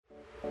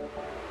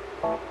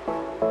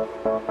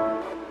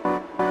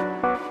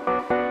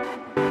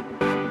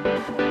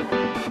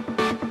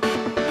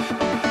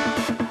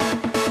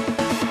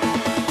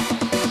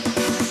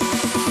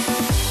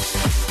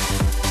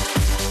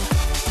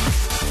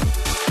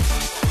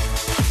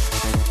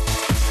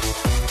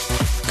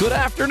Good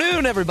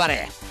afternoon, everybody.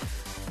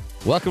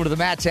 Welcome to the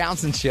Matt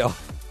Townsend Show.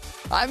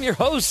 I'm your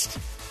host,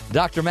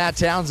 Dr. Matt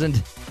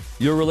Townsend,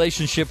 your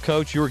relationship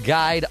coach, your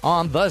guide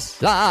on the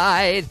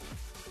side.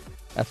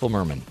 Ethel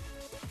Merman.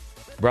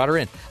 Brought her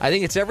in. I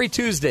think it's every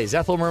Tuesday's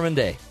Ethel Merman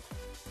Day.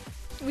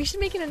 We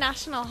should make it a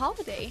national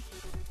holiday.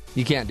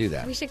 You can't do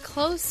that. We should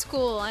close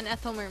school on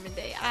Ethel Merman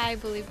Day. I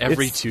believe that.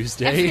 Every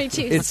Tuesday? Every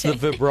Tuesday. It's the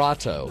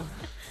vibrato.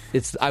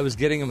 I was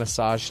getting a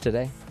massage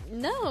today.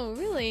 No,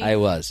 really? I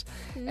was.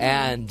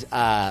 And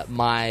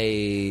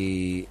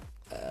my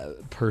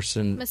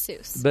person...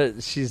 Masseuse. But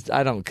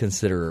I don't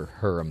consider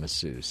her a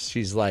masseuse.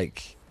 She's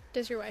like...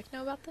 Does your wife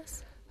know about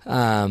this?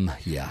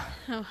 Yeah.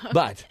 Oh, okay.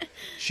 But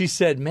she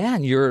said,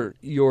 man,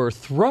 your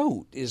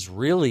throat is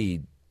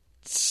really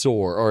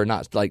sore or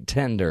not, like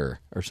tender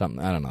or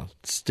something. I don't know.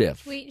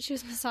 Stiff. Wait, she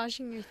was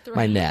massaging your throat?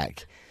 My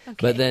neck.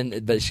 Okay.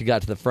 But she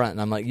got to the front,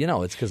 and I'm like,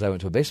 it's because I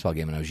went to a baseball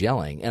game and I was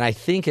yelling. And I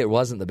think it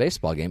wasn't the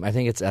baseball game. I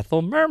think it's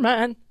Ethel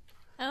Merman.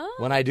 Oh.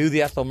 When I do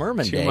the Ethel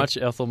Merman Day. Too much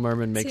Ethel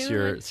Merman makes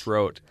your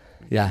throat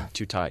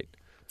too tight.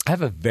 I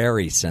have a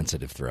very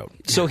sensitive throat.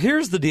 So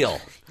here's the deal.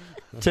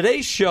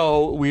 Today's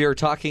show, we are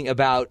talking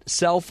about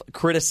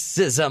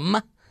self-criticism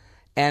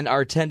and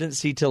our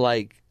tendency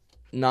to,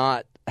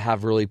 not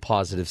have really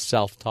positive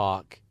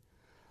self-talk.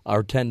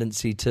 Our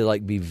tendency to,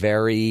 be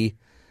very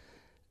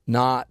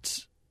not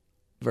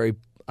very,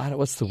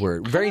 what's the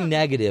word? Very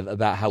negative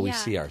about how we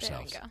see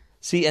ourselves. There we go.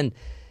 See, and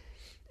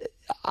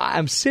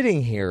I'm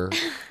sitting here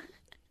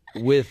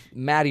with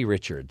Maddie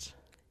Richards.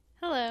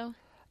 Hello.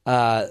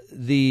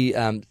 The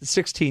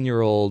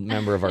 16-year-old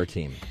member of our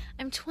team.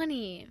 I'm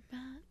 20.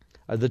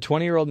 The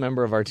 20-year-old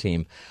member of our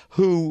team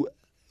who,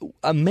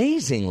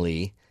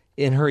 amazingly,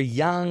 in her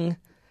young,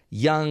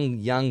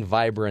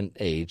 vibrant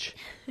age,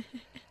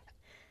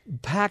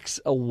 packs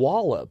a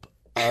wallop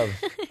of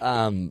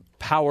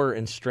power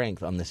and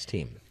strength on this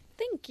team.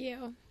 Thank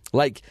you.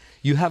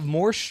 You have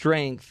more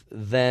strength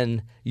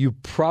than you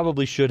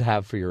probably should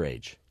have for your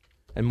age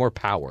and more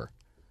power.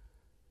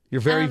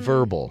 You're very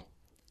verbal.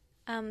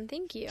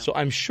 Thank you. So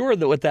I'm sure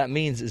that what that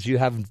means is you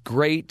have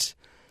great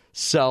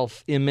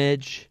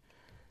self-image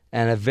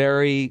and a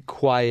very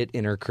quiet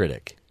inner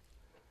critic.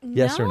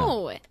 Yes or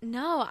no?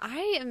 No,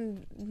 I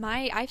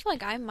feel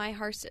like I'm my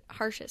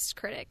harshest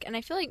critic, and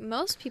I feel like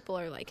most people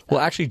are like that.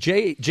 Well, actually,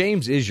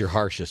 James is your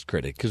harshest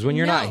critic, because when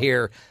you're not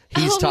here,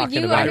 he's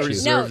talking about you. I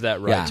reserve that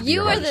right. Yeah.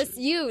 You are this.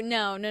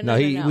 No.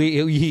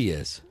 He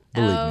is.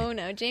 Believe me.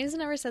 No. James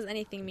never says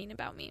anything mean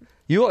about me.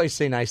 You always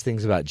say nice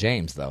things about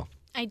James, though.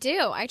 I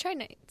do. I try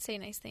to say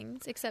nice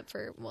things, except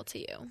for, to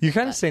you. You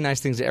kind of say nice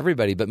things to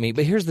everybody but me.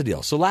 But here's the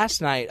deal. So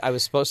last night, I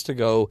was supposed to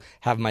go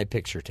have my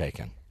picture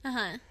taken.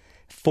 Uh-huh.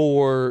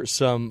 For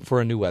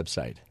a new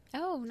website.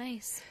 Oh,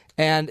 nice.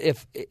 And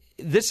if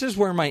this is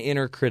where my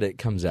inner critic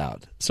comes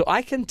out. So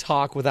I can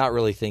talk without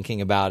really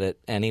thinking about it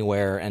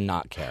anywhere and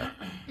not care.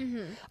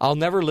 Mm-hmm. I'll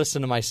never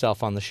listen to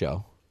myself on the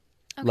show.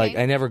 Okay.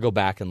 I never go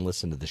back and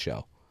listen to the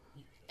show.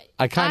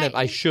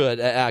 I should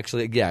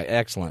actually. Yeah,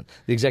 excellent.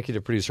 The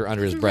executive producer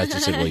under his breath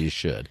just said, "Well, you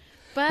should."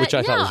 But which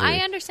I thought was really...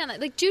 I understand that.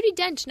 Judi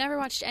Dench never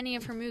watched any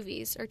of her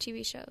movies or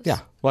TV shows. Yeah,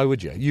 why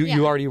would you?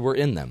 You already were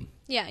in them.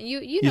 Yeah,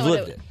 you know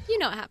lived it. You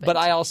know what happened. But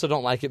I also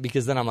don't like it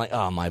because then I'm like,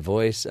 my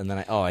voice, and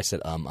then I said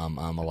a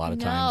lot of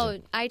times. No,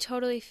 I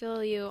totally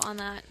feel you on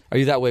that. Are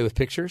you that way with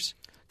pictures?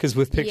 Because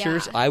with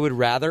pictures, I would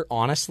rather,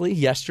 honestly,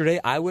 yesterday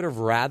I would have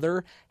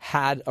rather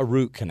had a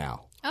root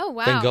canal. Oh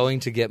wow! Than going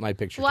to get my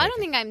picture. Well, taken. I don't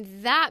think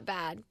I'm that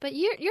bad, but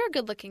you're a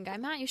good-looking guy,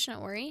 Matt. You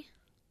shouldn't worry.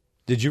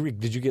 Did you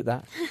get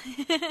that?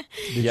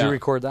 Did you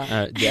record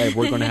that? Yeah,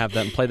 we're going to have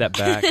that and play that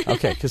back.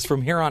 Okay, because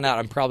from here on out,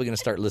 I'm probably going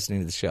to start listening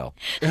to the show.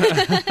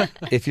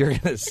 If you're going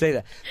to say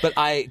that, but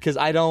because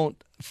I don't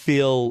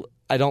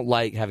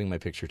like having my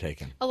picture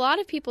taken. A lot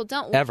of people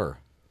don't ever.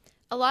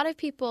 A lot of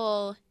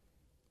people,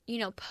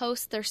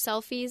 post their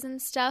selfies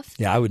and stuff.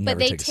 Yeah, I would never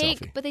take a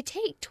selfie. But they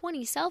take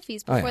 20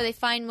 selfies before they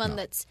find one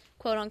that's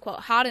quote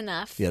unquote hot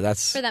enough. Yeah,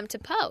 that's for them to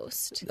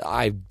post.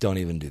 I don't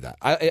even do that.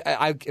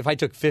 If I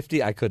took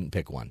 50, I couldn't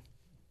pick one.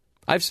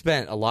 I've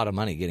spent a lot of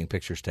money getting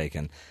pictures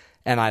taken,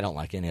 and I don't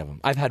like any of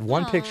them. I've had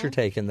one picture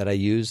taken that I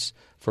use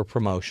for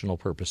promotional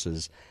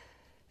purposes,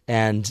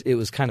 and it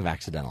was kind of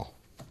accidental.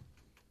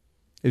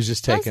 It was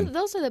just taken.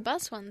 Those are the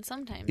best ones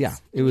sometimes. Yeah,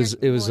 it was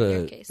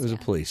a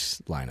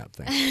police lineup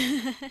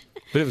thing,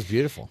 but it was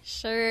beautiful.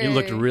 Sure, you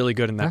looked really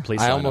good in that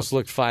police lineup. I almost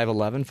looked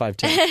 5'11",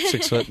 5'10",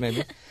 6 foot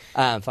maybe,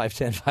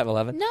 5'10",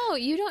 5'11". No,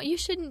 you don't. You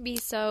shouldn't be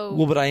so.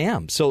 Well, but I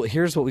am. So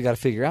here's what we got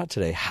to figure out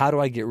today: how do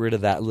I get rid of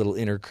that little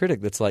inner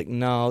critic that's like,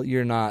 no,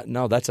 you're not.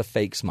 No, that's a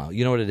fake smile.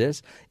 You know what it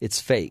is? It's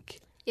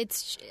fake. I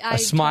a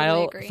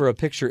smile totally agree. for a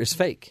picture is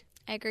fake.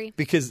 I agree.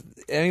 Because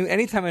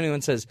anytime anyone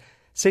says,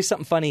 "Say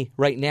something funny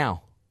right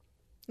now."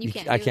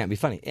 I can't be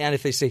funny. And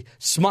if they say,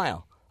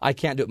 smile, I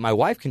can't do it. My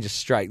wife can just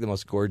strike the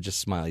most gorgeous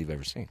smile you've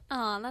ever seen.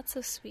 Oh, that's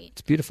so sweet.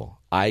 It's beautiful.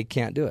 I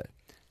can't do it.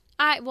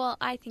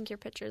 I think your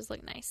pictures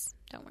look nice.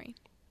 Don't worry.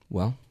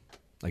 Well,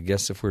 I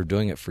guess if we're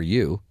doing it for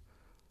you,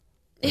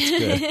 that's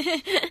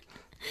good.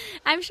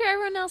 I'm sure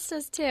everyone else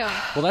does too.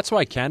 Well, that's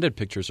why candid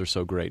pictures are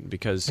so great,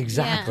 because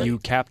you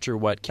capture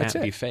what can't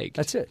be faked.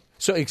 That's it.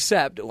 So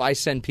except I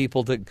send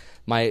people to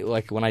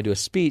when I do a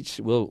speech,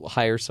 we'll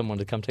hire someone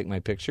to come take my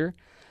picture.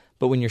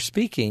 But when you're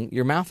speaking,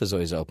 your mouth is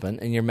always open,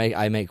 and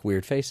I make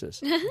weird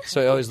faces.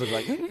 So I always look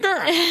like,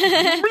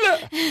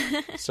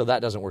 so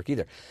that doesn't work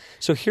either.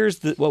 So here's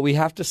what we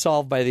have to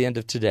solve by the end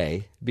of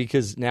today,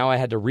 because now I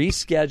had to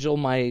reschedule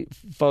my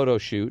photo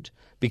shoot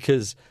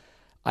because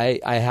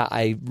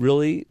I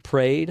really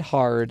prayed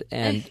hard,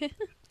 and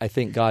I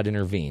think God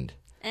intervened.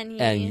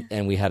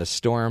 And we had a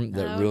storm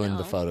that ruined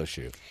the photo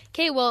shoot.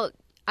 Okay, well,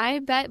 I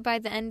bet by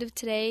the end of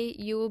today,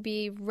 you will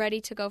be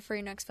ready to go for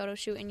your next photo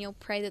shoot, and you'll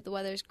pray that the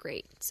weather's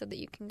great so that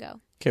you can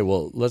go. Okay,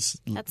 well, that's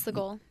the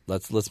goal.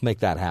 Let's make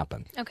that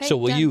happen. Okay. So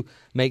will you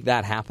make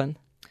that happen?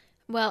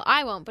 Well,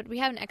 I won't, but we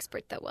have an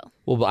expert that will.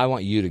 Well, but I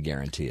want you to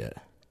guarantee it.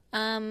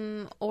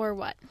 Or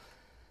what?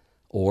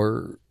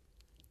 Or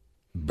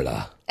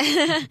blah.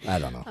 I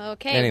don't know.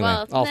 Okay, anyway,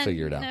 well, I'll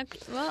figure it out. Okay,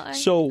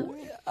 well,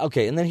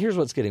 okay, and then here's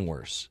what's getting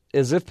worse.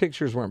 As if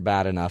pictures weren't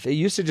bad enough. It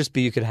used to just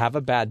be you could have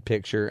a bad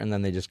picture and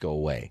then they just go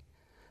away.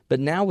 But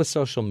now with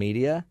social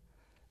media,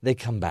 they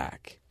come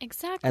back.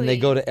 Exactly. And they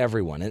go to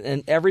everyone.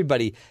 And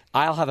everybody,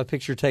 I'll have a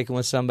picture taken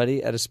with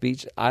somebody at a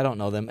speech. I don't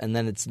know them. And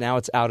then it's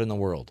out in the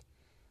world.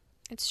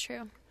 It's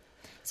true.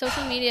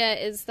 Social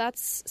media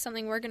that's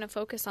something we're going to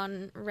focus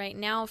on right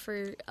now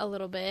for a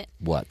little bit.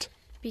 What?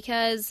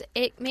 Because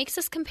it makes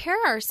us compare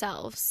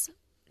ourselves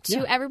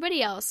to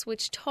everybody else,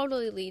 which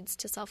totally leads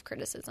to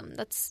self-criticism.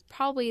 That's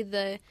probably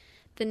the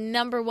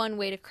number one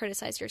way to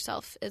criticize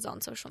yourself is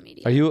on social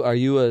media. Are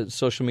you a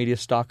social media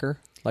stalker?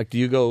 Like, do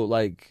you go,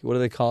 like, what do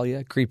they call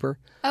you? Creeper?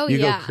 Oh, you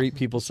go creep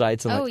people's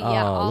sites and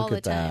all look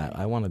at the time. that.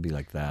 I want to be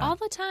like that. All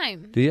the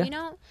time. Do you? You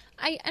know,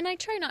 I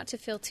try not to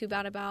feel too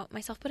bad about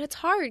myself, but it's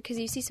hard because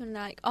you see someone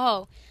like,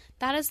 oh,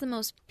 that is the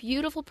most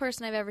beautiful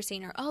person I've ever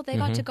seen. Or, oh, they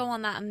got to go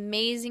on that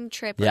amazing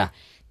trip. Or,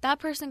 that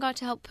person got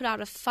to help put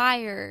out a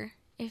fire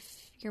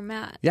if you're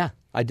mad. Yeah,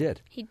 I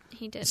did. He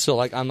did. So,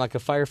 like, I'm like a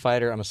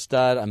firefighter. I'm a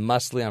stud. I'm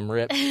muscly. I'm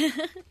ripped.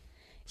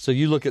 So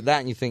you look at that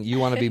and you think you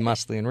want to be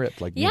muscly and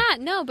ripped like me. Yeah,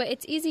 no, but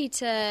it's easy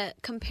to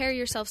compare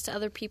yourselves to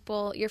other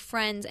people, your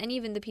friends, and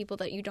even the people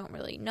that you don't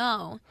really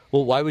know.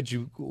 Well,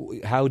 you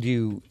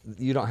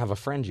don't have a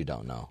friend you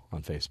don't know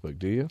on Facebook,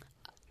 do you?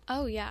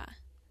 Oh, yeah.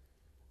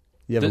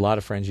 You have a lot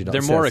of friends you don't know.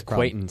 They're more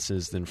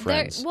acquaintances than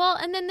friends.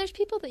 And then there's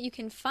people that you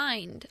can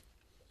find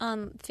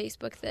on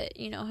Facebook that,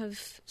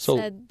 have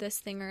said this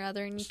thing or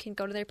other, and you can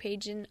go to their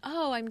page and,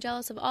 oh, I'm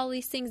jealous of all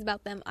these things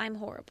about them. I'm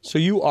horrible. So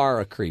you are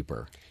a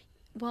creeper.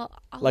 Well,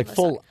 all of us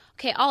are.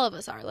 Okay, all of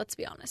us are. Let's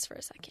be honest for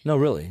a second. No,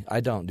 really.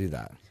 I don't do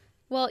that.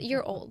 Well,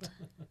 you're old.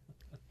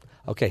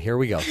 Okay, here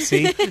we go.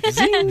 See?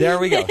 There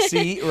we go.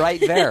 See,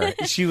 right there.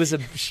 She was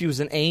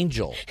an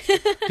angel.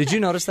 Did you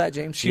notice that,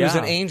 James? She was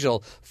an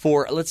angel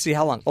for, let's see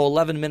how long.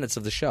 11 minutes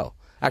of the show.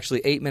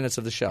 Actually, 8 minutes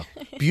of the show.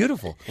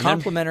 Beautiful.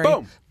 Complimentary.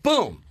 Boom.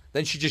 Boom.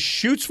 Then she just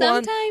shoots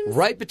one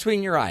right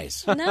between your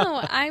eyes.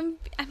 No, I'm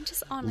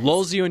just honest.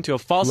 Lulls you into a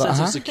false sense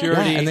of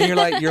security, and then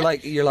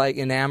you're like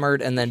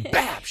enamored, and then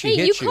bam, she hits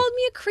you. Hey, you called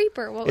me a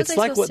creeper. What was I supposed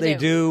to do? It's like what they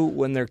do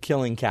when they're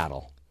killing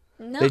cattle.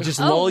 No. They just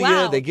lull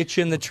you. They get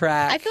you in the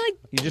track. I feel like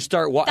you just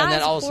start walking, and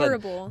then all of a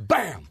sudden,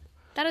 bam!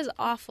 That is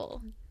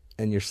awful.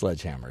 And you're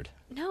sledgehammered.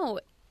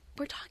 No,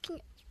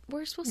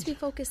 we're supposed to be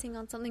focusing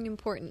on something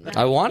important. Right?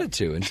 I wanted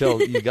to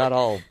until you got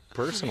all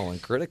personal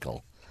and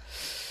critical.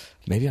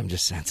 Maybe I'm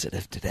just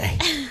sensitive today.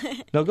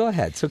 No, go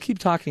ahead. So keep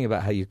talking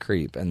about how you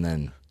creep and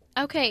then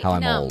how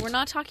I'm old. We're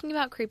not talking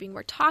about creeping.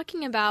 We're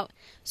talking about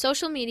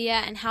social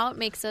media and how it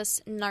makes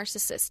us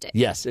narcissistic.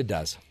 Yes, it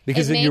does.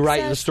 Because then you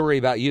write the story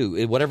about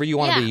you. Whatever you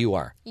want to be, you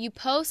are. You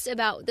post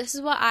about, this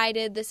is what I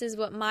did, this is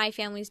what my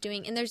family's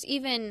doing. And there's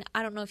even,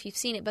 I don't know if you've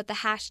seen it, but the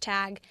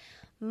hashtag,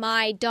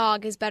 my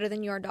dog is better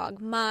than your dog.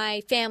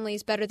 My family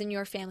is better than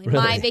your family. Really?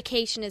 My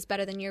vacation is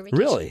better than your vacation.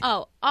 Really?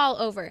 Oh, all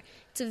over.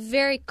 It's a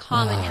very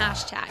common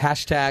hashtag.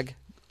 Hashtag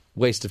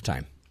waste of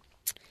time.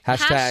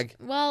 Hashtag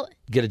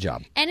get a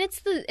job. And it's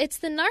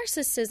the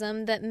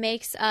narcissism that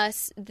makes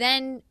us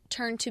then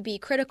turn to be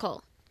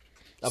critical.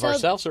 Of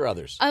ourselves or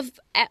others? Of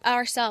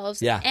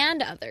ourselves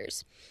and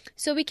others.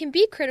 So we can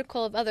be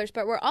critical of others,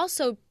 but we're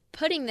also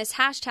putting this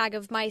hashtag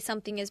of my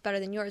something is better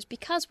than yours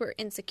because we're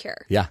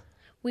insecure. Yeah.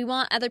 We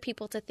want other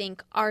people to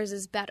think ours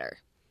is better.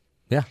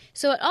 Yeah.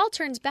 So it all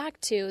turns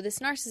back to this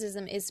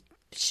narcissism is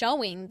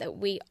showing that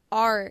we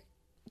are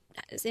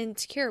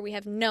insecure. We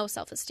have no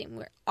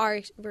self-esteem.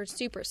 We're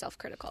super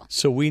self-critical.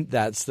 So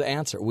that's the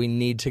answer. We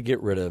need to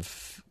get rid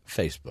of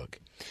Facebook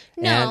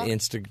and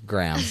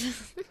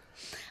Instagram.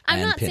 I'm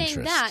and not Pinterest.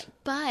 saying that,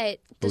 but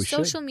the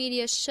social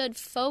media should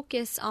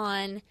focus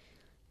on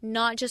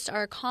not just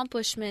our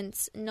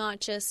accomplishments, not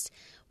just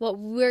what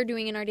we're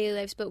doing in our daily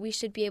lives, but we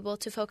should be able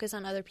to focus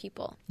on other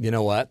people. You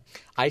know what?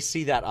 I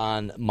see that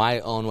on my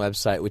own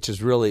website, which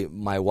is really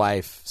my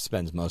wife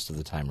spends most of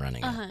the time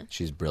running it.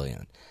 She's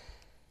brilliant.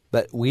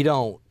 But we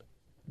don't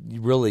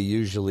really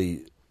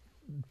usually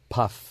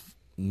puff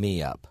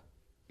me up.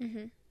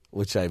 Mm-hmm.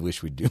 which I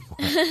wish we'd do more.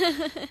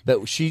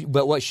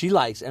 But what she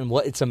likes and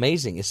what it's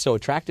amazing is so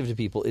attractive to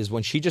people is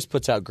when she just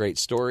puts out great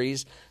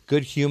stories,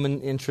 good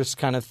human interest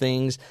kind of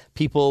things,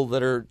 people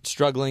that are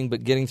struggling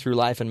but getting through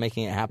life and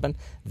making it happen.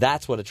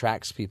 That's what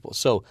attracts people.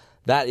 So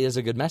that is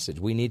a good message.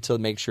 We need to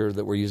make sure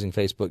that we're using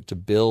Facebook to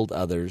build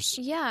others,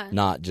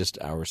 not just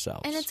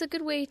ourselves. And it's a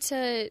good way it's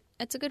a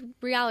good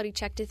reality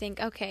check to think,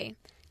 okay,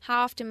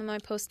 how often am I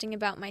posting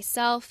about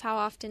myself? How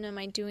often am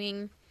I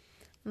doing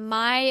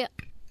my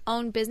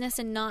own business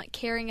and not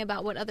caring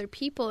about what other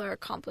people are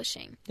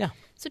accomplishing? Yeah.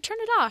 So turn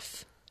it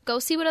off. Go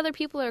see what other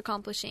people are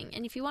accomplishing.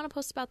 And if you want to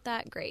post about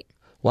that, great.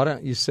 Why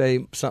don't you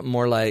say something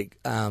more like,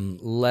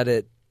 let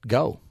it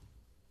go?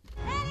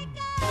 I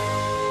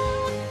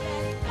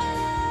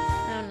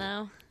don't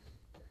know.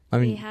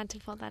 We had to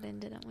pull that in,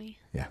 didn't we?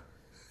 Yeah.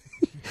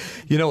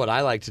 You know what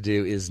I like to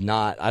do is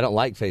I don't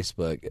like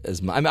Facebook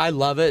as much. I mean, I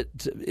love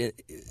it.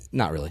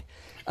 Not really.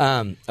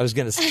 I was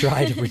going to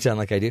try to pretend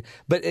like I do.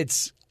 But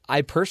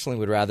I personally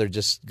would rather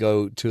just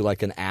go to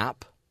like an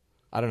app.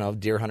 I don't know,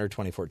 Deer Hunter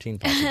 2014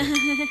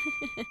 possibly.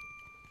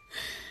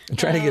 I'm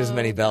trying to get as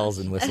many bells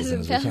and whistles in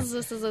as we can. Bells and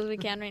whistles as we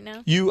can right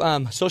now.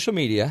 You, social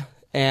media,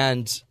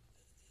 and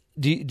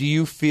do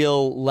you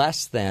feel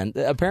less than?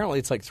 Apparently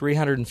it's like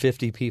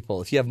 350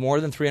 people. If you have more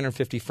than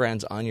 350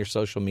 friends on your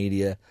social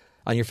media,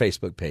 on your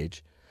Facebook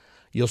page,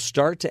 you'll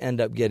start to end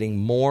up getting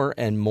more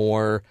and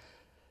more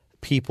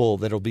people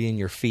that'll be in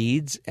your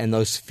feeds, and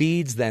those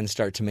feeds then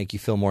start to make you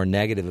feel more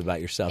negative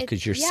about yourself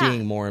because you're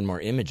seeing more and more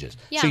images.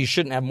 Yeah. So you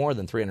shouldn't have more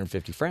than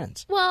 350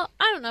 friends. Well,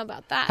 I don't know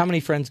about that. How many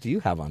friends do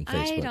you have on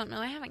Facebook? I don't know.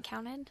 I haven't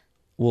counted.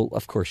 Well,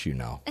 of course you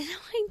know. No,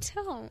 I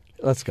don't.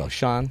 Let's go.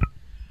 Sean?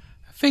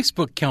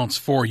 Facebook counts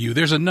for you.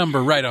 There's a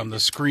number right on the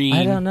screen.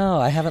 I don't know.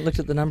 I haven't looked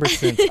at the numbers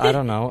since,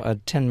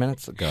 10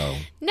 minutes ago.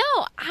 No,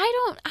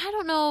 I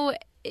don't know.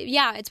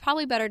 Yeah, it's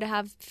probably better to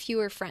have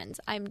fewer friends.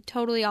 I'm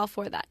totally all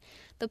for that.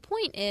 The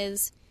point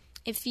is,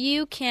 if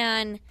you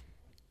can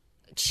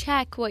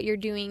check what you're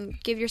doing,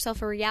 give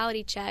yourself a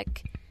reality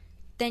check,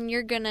 then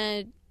you're going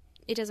to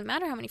 – it doesn't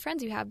matter how many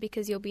friends you have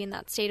because you'll be in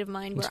that state of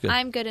mind where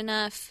I'm good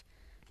enough.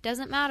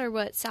 Doesn't matter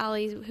what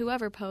Sally,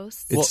 whoever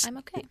posts, I'm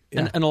okay.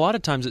 And a lot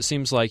of times it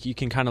seems like you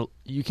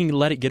can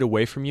let it get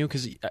away from you,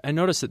 because I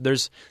notice that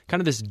there's kind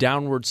of this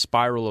downward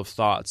spiral of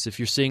thoughts. If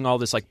you're seeing all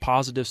this like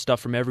positive stuff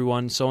from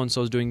everyone,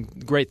 so-and-so is doing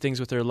great things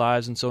with their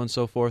lives and so on and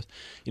so forth,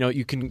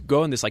 you can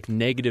go in this like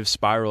negative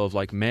spiral of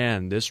like,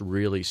 man, this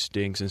really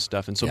stinks and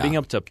stuff. And so being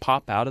able to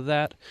pop out of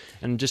that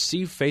and just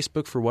see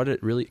Facebook for what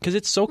it really, because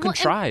it's so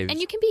contrived.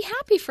 And you can be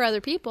happy for other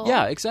people.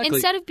 Yeah, exactly.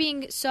 Instead of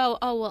being so,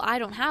 I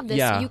don't have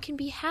this, you can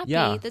be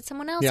happy that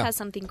someone else has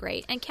something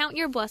great, and count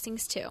your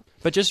blessings too.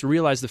 But just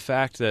realize the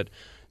fact that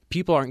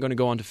people aren't going to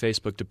go onto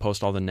Facebook to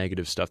post all the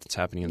negative stuff that's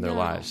happening in their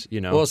lives.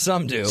 Well,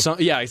 some do.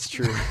 Yeah, it's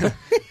true.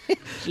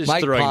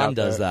 Mike Pond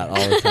does that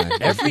all the time.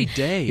 Every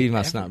day. He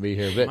must not be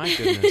here. But my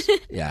goodness.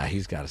 Yeah,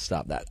 he's got to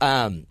stop that.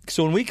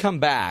 So when we come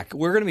back,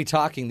 we're going to be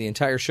talking the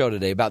entire show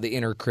today about the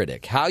inner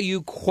critic, how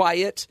you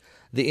quiet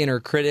the inner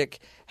critic,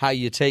 how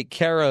you take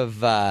care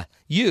of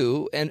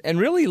you, and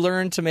really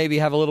learn to maybe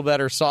have a little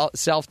better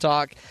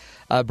self-talk.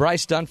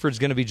 Bryce Dunford is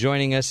going to be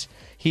joining us.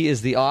 He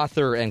is the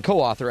author and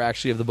co-author,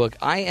 actually, of the book,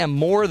 I Am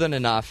More Than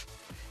Enough,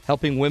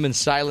 helping women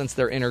silence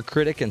their inner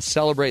critic and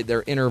celebrate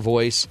their inner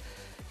voice.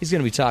 He's going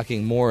to be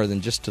talking more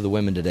than just to the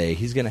women today.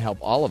 He's going to help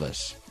all of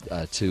us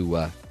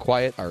to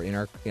quiet our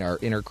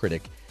inner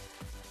critic.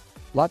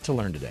 A lot to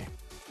learn today.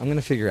 I'm going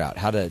to figure out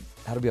how to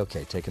be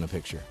okay taking a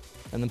picture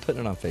and then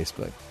putting it on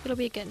Facebook. It'll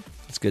be good.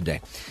 It's a good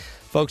day.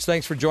 Folks,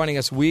 thanks for joining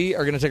us. We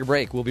are going to take a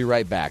break. We'll be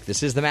right back.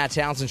 This is the Matt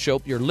Townsend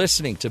Show. You're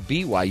listening to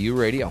BYU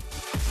Radio.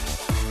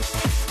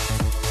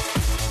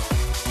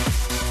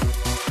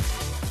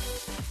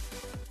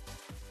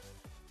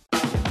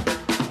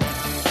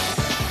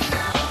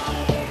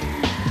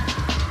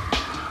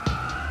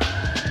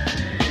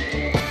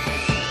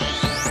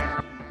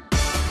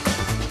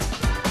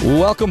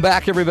 Welcome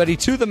back, everybody,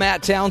 to the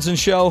Matt Townsend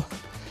Show.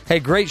 Hey,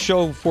 great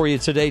show for you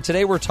today.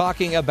 Today we're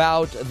talking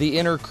about the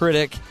inner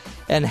critic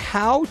and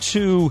how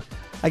to,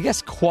 I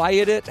guess,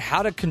 quiet it,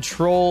 how to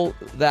control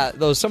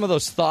some of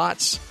those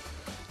thoughts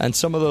and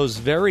some of those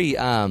very,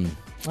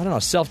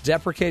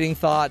 self-deprecating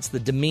thoughts,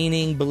 the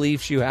demeaning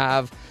beliefs you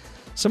have,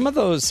 some of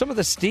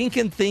the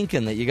stinking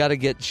thinking that you got to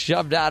get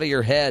shoved out of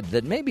your head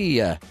that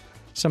maybe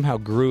somehow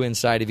grew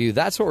inside of you.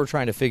 That's what we're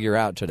trying to figure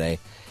out today,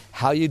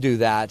 how you do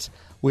that.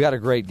 We got a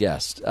great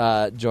guest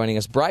joining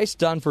us. Bryce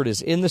Dunford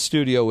is in the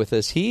studio with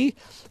us. He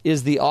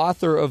is the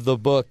author of the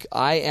book,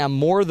 I Am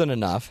More Than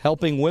Enough,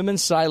 helping women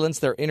silence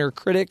their inner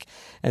critic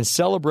and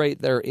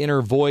celebrate their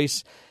inner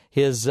voice.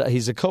 He's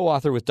a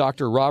co-author with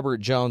Dr. Robert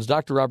Jones.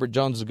 Dr. Robert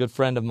Jones is a good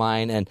friend of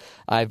mine, and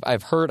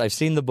I've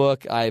seen the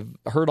book. I've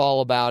heard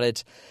all about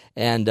it.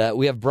 And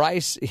we have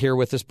Bryce here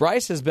with us.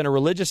 Bryce has been a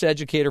religious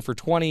educator for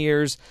 20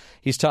 years.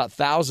 He's taught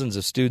thousands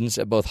of students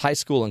at both high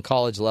school and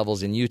college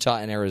levels in Utah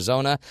and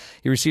Arizona.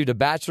 He received a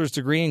bachelor's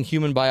degree in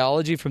human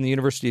biology from the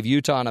University of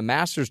Utah and a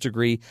master's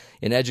degree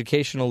in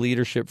educational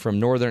leadership from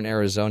Northern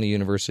Arizona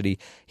University.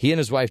 He and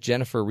his wife,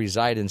 Jennifer,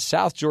 reside in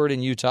South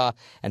Jordan, Utah,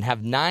 and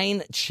have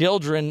 9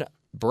 children.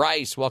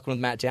 Bryce, welcome to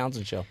the Matt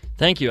Townsend Show.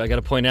 Thank you. I got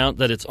to point out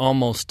that it's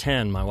almost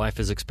 10. My wife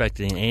is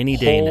expecting any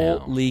day now.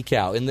 Holy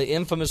cow. In the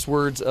infamous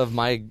words of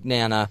my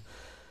Nana,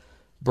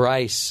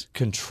 Bryce,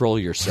 control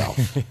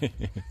yourself.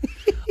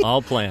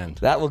 All planned.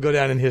 That will go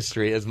down in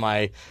history as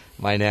my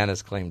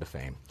Nana's claim to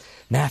fame.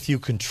 Matthew,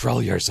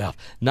 control yourself.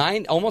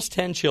 9, almost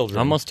 10 children.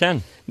 Almost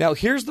 10. Now,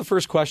 here's the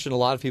first question a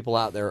lot of people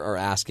out there are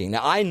asking.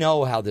 Now, I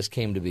know how this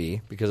came to be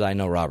because I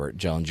know Robert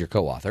Jones, your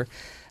co-author.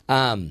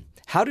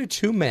 How do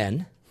 2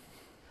 men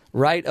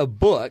write a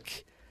book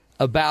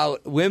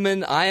about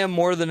women, I am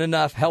more than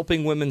enough,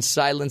 helping women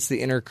silence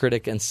the inner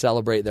critic and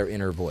celebrate their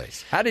inner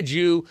voice? How did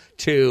you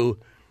 2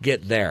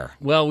 get there?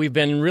 Well, we've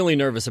been really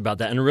nervous about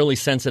that and really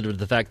sensitive to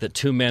the fact that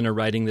 2 men are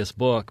writing this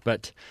book,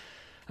 but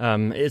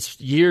it's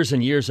years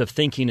and years of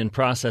thinking and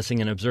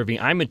processing and observing.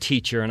 I'm a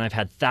teacher, and I've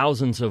had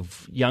thousands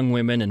of young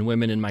women and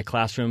women in my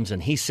classrooms,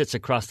 and he sits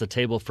across the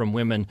table from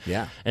women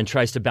and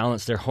tries to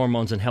balance their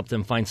hormones and help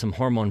them find some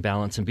hormone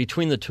balance. And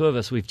between the 2 of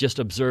us, we've just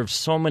observed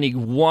so many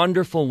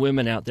wonderful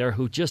women out there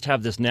who just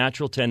have this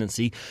natural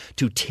tendency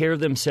to tear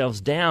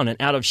themselves down.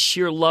 And out of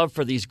sheer love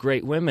for these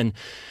great women,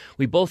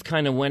 we both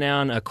kind of went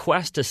on a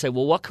quest to say,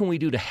 well, what can we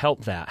do to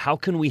help that? How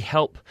can we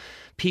help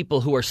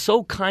people who are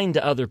so kind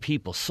to other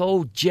people,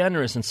 so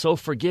generous and so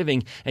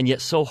forgiving, and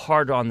yet so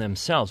hard on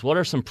themselves? What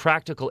are some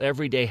practical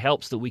everyday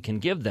helps that we can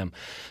give them?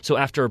 So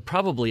after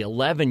probably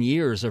 11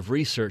 years of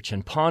research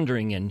and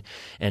pondering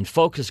and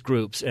focus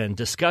groups and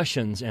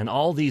discussions and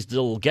all these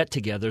little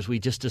get-togethers, we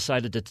just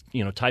decided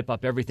to type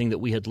up everything that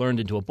we had learned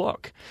into a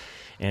book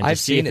and to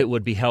see if it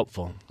would be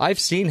helpful. I've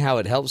seen how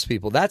it helps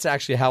people. That's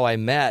actually how I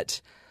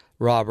met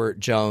Robert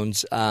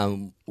Jones.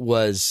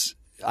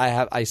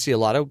 I see a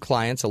lot of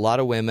clients, a lot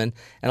of women,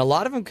 and a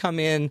lot of them come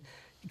in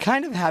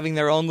kind of having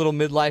their own little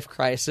midlife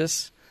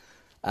crisis.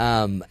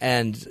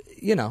 And,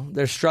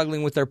 they're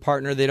struggling with their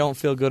partner. They don't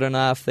feel good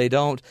enough. They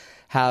don't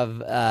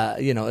have,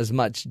 as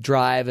much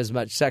drive, as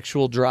much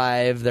sexual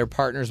drive. Their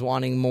partner's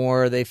wanting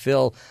more. They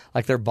feel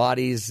like their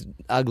body's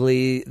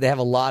ugly. They have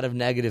a lot of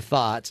negative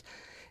thoughts.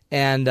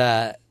 And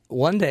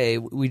one day,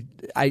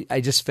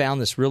 I just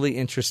found this really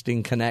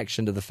interesting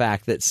connection to the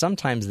fact that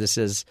sometimes this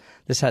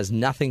has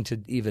nothing to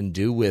even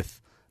do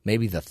with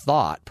maybe the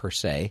thought per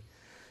se,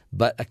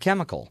 but a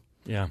chemical,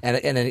 and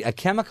a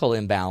chemical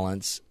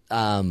imbalance.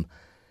 And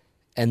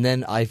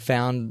then I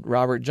found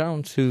Robert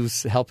Jones,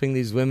 who's helping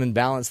these women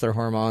balance their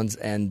hormones,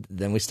 and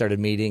then we started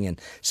meeting. And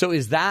so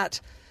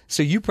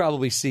so you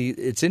probably see,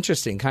 it's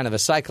interesting, kind of a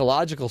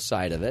psychological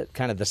side of it,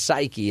 kind of the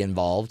psyche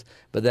involved,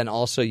 but then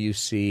also you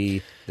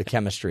see the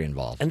chemistry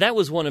involved. And that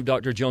was one of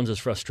Dr. Jones's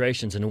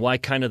frustrations, and why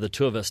kind of the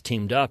 2 of us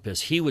teamed up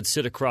is he would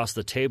sit across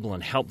the table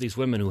and help these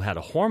women who had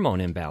a hormone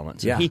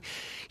imbalance. And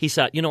he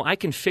said, I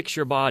can fix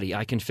your body,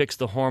 I can fix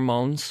the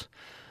hormones,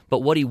 but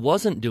what he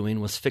wasn't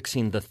doing was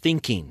fixing the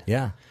thinking.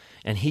 Yeah.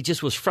 And he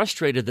just was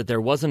frustrated that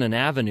there wasn't an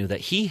avenue that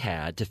he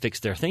had to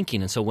fix their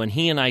thinking. And so when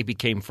he and I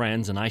became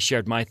friends and I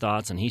shared my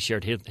thoughts and he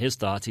shared his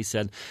thoughts, he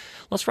said,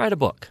 let's write a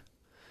book.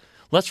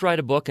 Let's write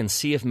a book and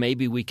see if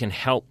maybe we can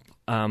help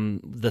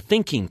the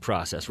thinking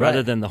process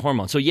rather than the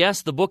hormone. So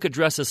yes, the book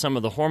addresses some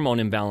of the hormone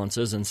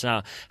imbalances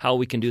and how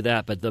we can do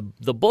that. But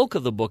the bulk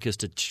of the book is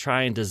to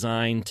try and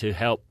design to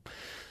help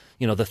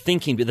the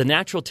thinking, the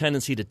natural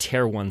tendency to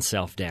tear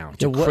oneself down,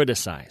 to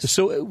criticize.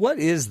 So what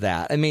is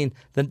that? I mean,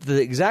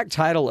 the exact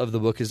title of the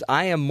book is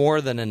I Am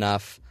More Than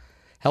Enough,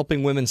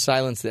 Helping Women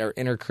Silence Their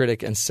Inner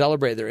Critic and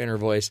Celebrate Their Inner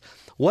Voice.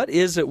 What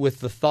is it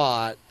with the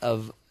thought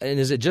of, and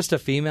is it just a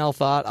female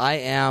thought?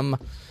 I'm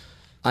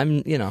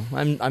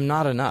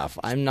not enough.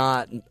 I'm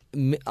not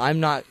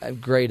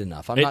great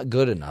enough. I'm not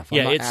good enough.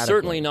 I'm not it's adequate.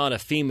 Certainly not a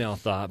female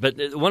thought.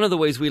 But one of the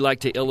ways we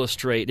like to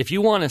illustrate, if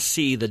you want to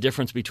see the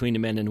difference between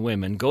men and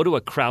women, go to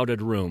a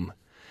crowded room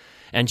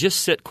and just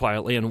sit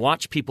quietly and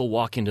watch people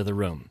walk into the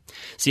room.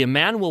 See, a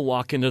man will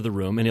walk into the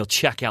room and he'll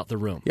check out the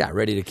room. Yeah,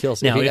 ready to kill.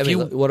 Now,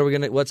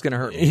 what's going to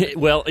hurt me?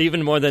 Well,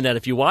 even more than that,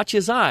 if you watch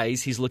his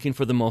eyes, he's looking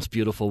for the most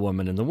beautiful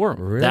woman in the room.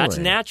 Really? That's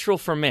natural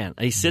for man.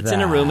 He sits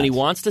in a room and he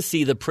wants to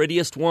see the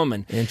prettiest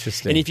woman.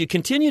 Interesting. And if you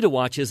continue to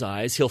watch his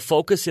eyes, he'll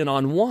focus in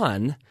on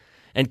one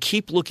and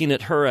keep looking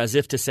at her as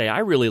if to say, I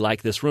really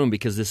like this room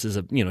because this is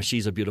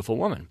she's a beautiful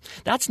woman.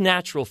 That's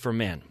natural for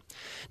men.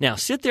 Now,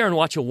 sit there and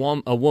watch a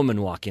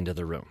woman walk into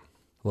the room.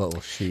 What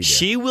will she do?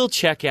 She will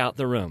check out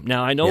the room.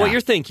 Now, I know what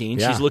you're thinking.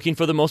 Yeah. She's looking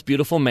for the most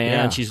beautiful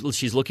man. Yeah.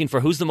 She's looking for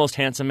who's the most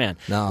handsome man.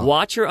 No.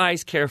 Watch her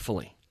eyes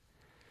carefully.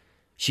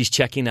 She's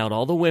checking out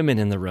all the women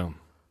in the room.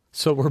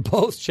 So we're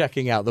both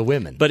checking out the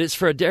women. But it's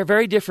for a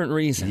very different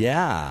reason.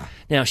 Yeah.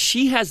 Now,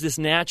 she has this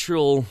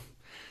natural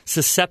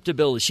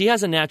susceptibility. She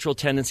has a natural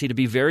tendency to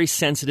be very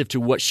sensitive to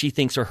what she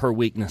thinks are her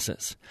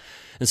weaknesses.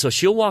 And so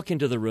she'll walk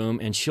into the room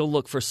and she'll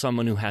look for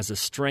someone who has a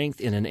strength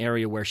in an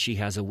area where she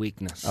has a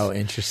weakness. Oh,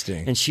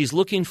 interesting. And she's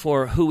looking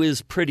for who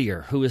is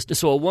prettier,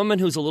 so a woman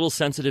who's a little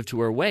sensitive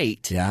to her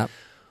weight. Yeah.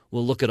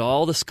 We'll look at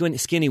all the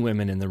skinny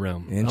women in the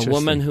room. A Interesting.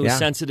 woman who's Yeah.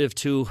 sensitive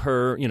to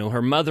her,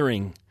 her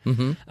mothering,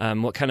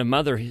 what kind of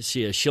mother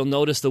she is. She'll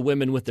notice the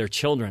women with their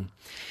children.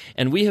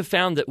 And we have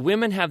found that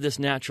women have this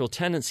natural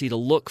tendency to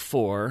look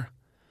for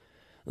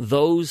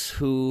those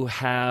who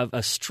have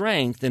a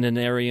strength in an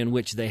area in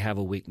which they have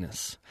a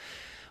weakness.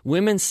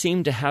 Women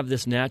seem to have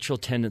this natural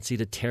tendency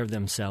to tear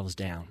themselves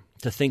down,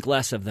 to think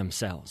less of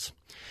themselves.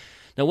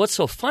 Now, what's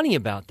so funny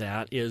about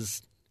that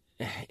is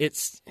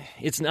it's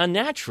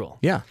unnatural.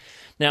 Yeah.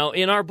 Now,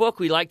 in our book,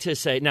 we like to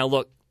say, now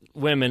look,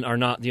 women are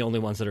not the only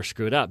ones that are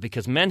screwed up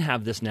because men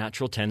have this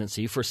natural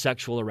tendency for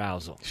sexual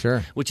arousal.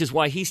 Sure. Which is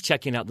why he's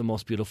checking out the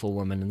most beautiful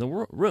woman in the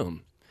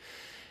room.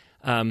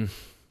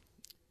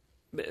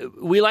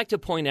 We like to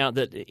point out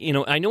that,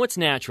 I know it's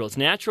natural. It's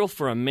natural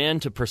for a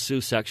man to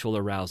pursue sexual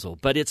arousal,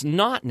 but it's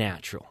not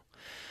natural.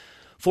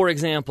 For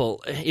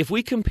example, if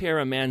we compare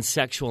a man's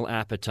sexual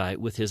appetite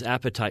with his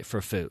appetite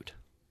for food.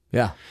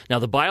 Yeah. Now,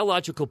 the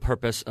biological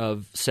purpose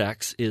of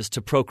sex is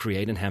to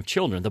procreate and have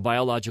children. The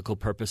biological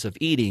purpose of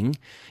eating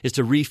is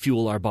to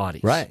refuel our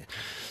bodies. Right.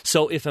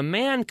 So if a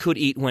man could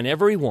eat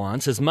whenever he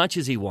wants, as much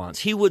as he wants,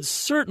 he would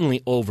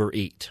certainly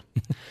overeat,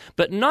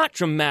 but not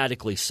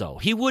dramatically so.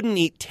 He wouldn't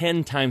eat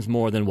 10 times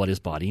more than what his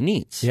body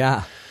needs.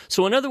 Yeah.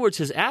 So in other words,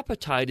 his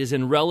appetite is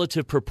in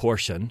relative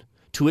proportion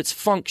to its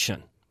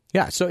function.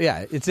 Yeah. So,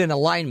 it's in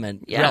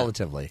alignment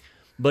relatively.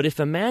 But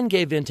if a man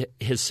gave in to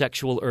his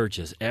sexual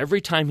urges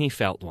every time he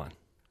felt one,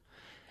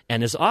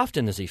 and as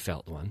often as he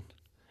felt one,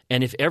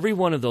 and if every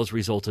one of those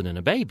resulted in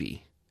a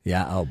baby,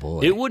 yeah, oh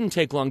boy, it wouldn't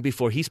take long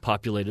before he's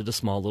populated a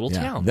small little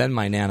town. Then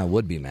my Nana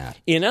would be mad.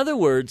 In other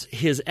words,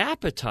 his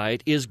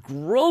appetite is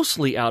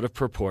grossly out of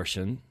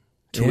proportion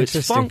to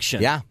its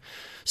function. Yeah.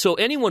 So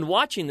anyone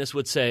watching this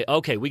would say,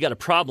 okay, we got a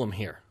problem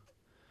here.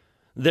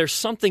 There's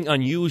something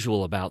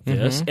unusual about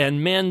this,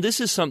 and men, this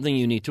is something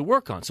you need to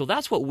work on. So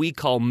that's what we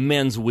call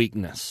men's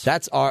weakness.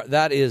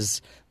 That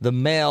is the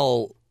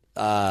male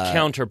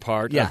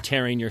counterpart of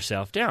tearing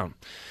yourself down.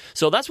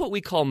 So that's what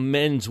we call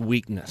men's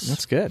weakness.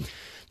 That's good.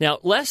 Now,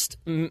 lest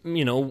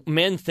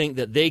men think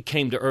that they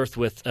came to earth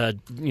with a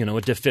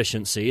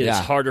deficiency. It's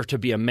harder to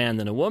be a man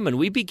than a woman.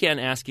 We began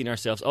asking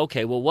ourselves,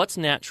 okay, well, what's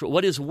natural?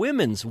 What is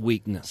women's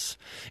weakness?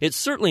 It's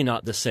certainly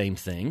not the same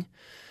thing.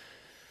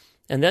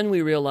 And then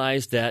we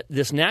realized that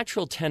this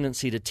natural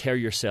tendency to tear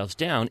yourselves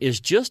down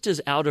is just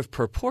as out of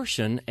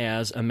proportion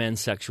as a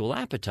man's sexual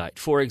appetite.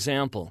 For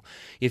example,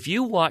 if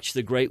you watch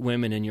the great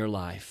women in your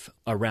life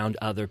around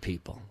other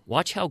people,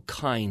 watch how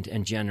kind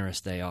and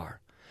generous they are.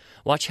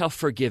 Watch how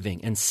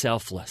forgiving and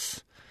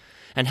selfless,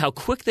 and how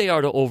quick they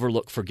are to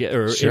overlook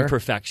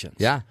imperfections.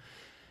 Yeah.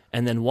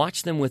 And then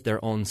watch them with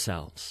their own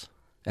selves.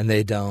 And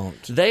they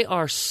don't. They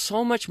are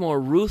so much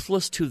more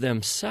ruthless to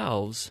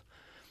themselves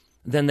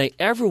than they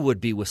ever would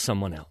be with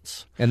someone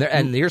else.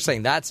 And you're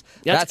saying that's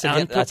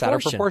out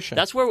of proportion.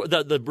 That's where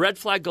the red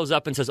flag goes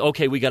up and says,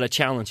 okay, we got a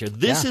challenge here.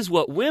 This is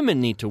what women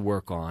need to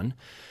work on.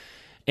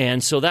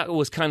 And so that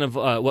was kind of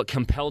what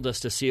compelled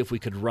us to see if we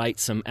could write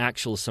some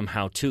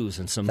how-tos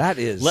and some. That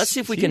is let's see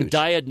if we huge. can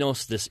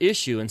diagnose this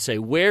issue and say,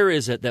 where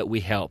is it that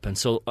we help? And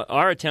so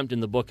our attempt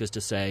in the book is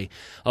to say,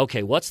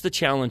 okay, what's the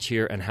challenge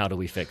here and how do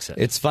we fix it?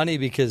 It's funny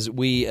because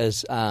we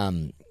as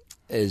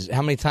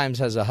how many times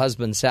has a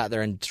husband sat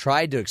there and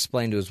tried to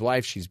explain to his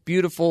wife she's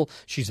beautiful,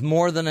 she's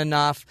more than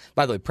enough.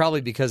 By the way,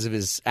 probably because of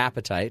his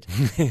appetite,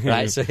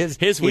 right? So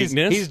his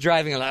weakness. He's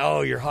driving like,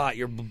 oh, you're hot.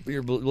 You're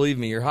believe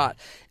me, you're hot.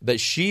 But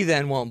she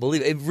then won't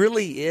believe it. It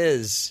really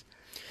is.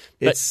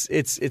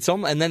 It's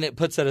almost, and then it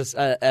puts us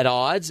at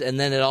odds, and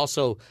then it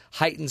also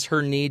heightens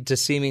her need to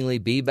seemingly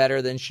be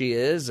better than she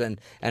is, and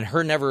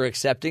her never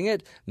accepting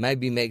it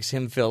maybe makes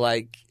him feel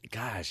like,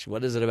 gosh,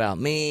 what is it about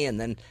me? And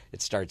then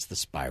it starts the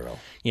spiral.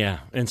 Yeah,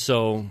 and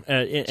so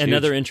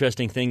another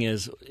interesting thing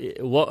is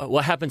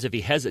what happens if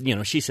he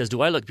hesitates? She says,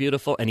 "Do I look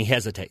beautiful?" and he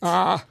hesitates.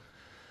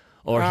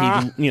 Or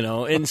he,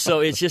 and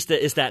so it's just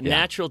that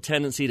natural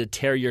tendency to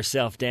tear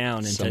yourself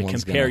down and to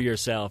compare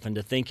yourself and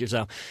to think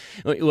yourself.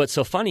 What's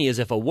so funny is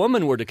if a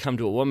woman were to come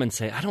to a woman and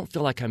say, "I don't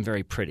feel like I'm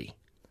very pretty,"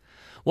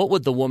 what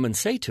would the woman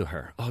say to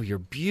her? "Oh, you're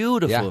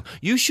beautiful. Yeah.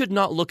 You should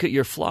not look at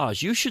your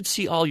flaws. You should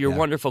see all your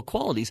wonderful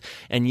qualities."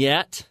 And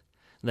yet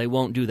they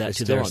won't do that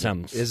to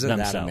themselves. Isn't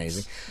that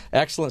amazing?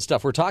 Excellent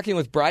stuff. We're talking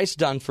with Bryce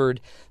Dunford,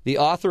 the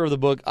author of the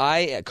book,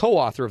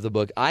 co-author of the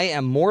book, I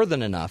Am More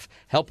Than Enough,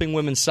 Helping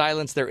Women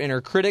Silence Their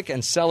Inner Critic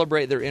and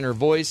Celebrate Their Inner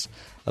Voice,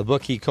 a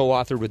book he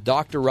co-authored with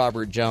Dr.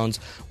 Robert Jones.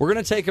 We're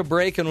going to take a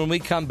break, and when we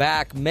come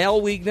back, male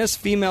weakness,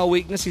 female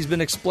weakness, he's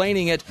been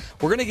explaining it.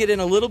 We're going to get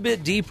in a little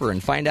bit deeper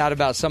and find out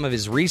about some of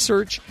his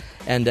research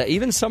and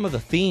even some of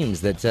the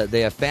themes that they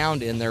have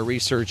found in their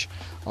research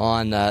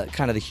on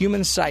kind of the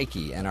human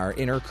psyche and our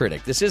inner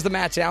critic. This is the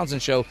Matt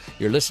Townsend Show.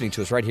 You're listening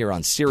to us right here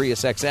on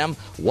Sirius XM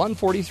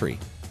 143.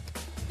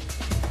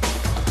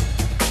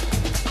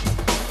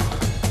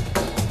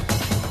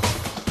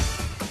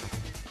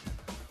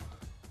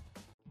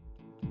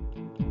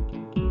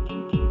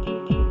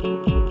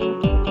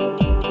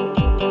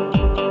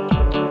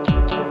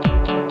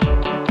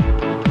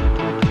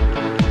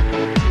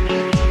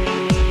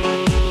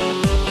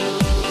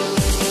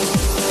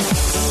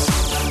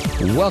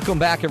 Welcome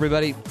back,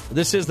 everybody.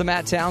 This is the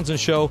Matt Townsend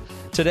Show.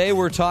 Today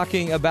we're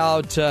talking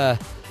about,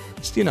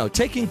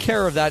 taking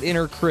care of that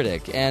inner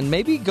critic and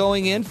maybe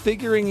going in,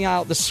 figuring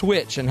out the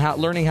switch and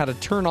learning how to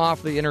turn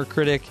off the inner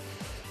critic.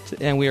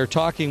 And we are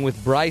talking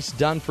with Bryce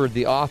Dunford,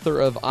 the author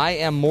of I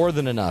Am More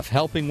Than Enough,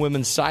 Helping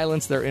Women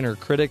Silence Their Inner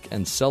Critic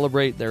and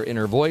Celebrate Their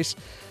Inner Voice.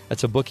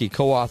 That's a book he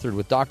co-authored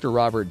with Dr.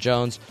 Robert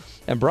Jones.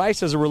 And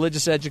Bryce is a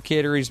religious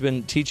educator. He's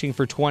been teaching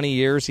for 20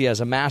 years. He has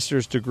a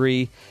master's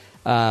degree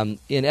in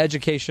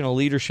educational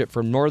leadership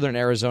from Northern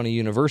Arizona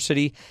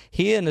University.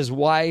 He and his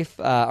wife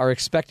are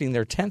expecting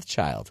their 10th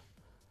child.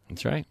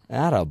 That's right.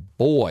 Atta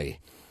boy.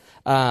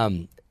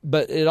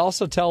 But it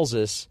also tells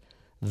us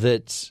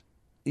that,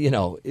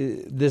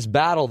 this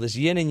battle, this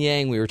yin and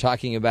yang we were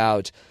talking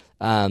about,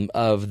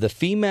 of the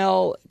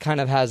female kind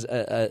of has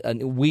a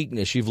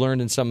weakness. You've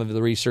learned in some of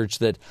the research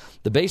that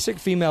the basic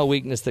female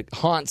weakness that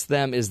haunts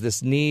them is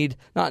this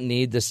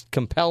this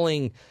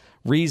compelling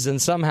reason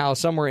somehow,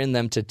 somewhere in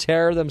them to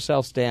tear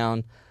themselves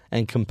down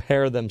and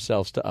compare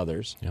themselves to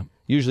others. Yep.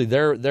 Usually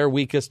they're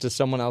weakest to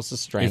someone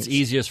else's strength. It's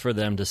easiest for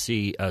them to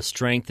see a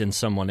strength in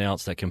someone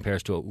else that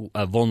compares to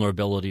a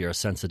vulnerability or a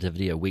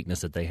sensitivity, a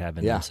weakness that they have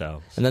in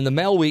themselves. And then the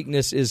male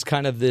weakness is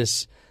kind of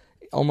this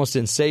almost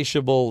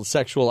insatiable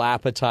sexual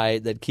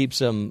appetite that keeps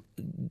them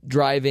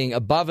driving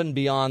above and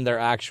beyond their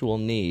actual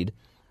need.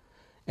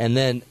 And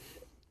then,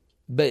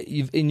 but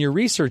in your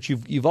research,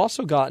 you've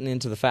also gotten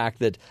into the fact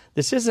that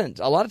this isn't,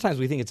 a lot of times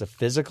we think it's a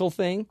physical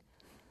thing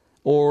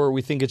or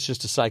we think it's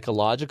just a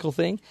psychological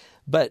thing.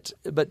 But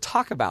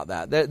talk about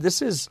that.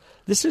 This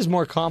is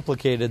more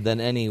complicated than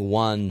any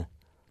one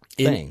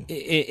thing.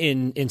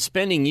 In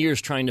spending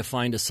years trying to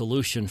find a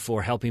solution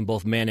for helping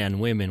both men and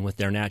women with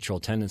their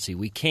natural tendency,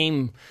 we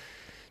came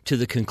to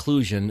the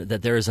conclusion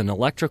that there is an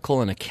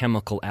electrical and a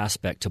chemical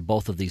aspect to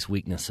both of these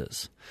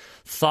weaknesses.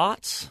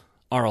 Thoughts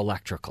are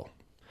electrical.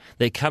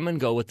 They come and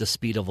go at the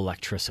speed of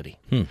electricity.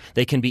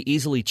 They can be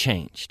easily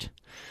changed.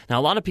 Now,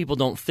 a lot of people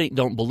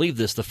don't believe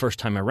this the first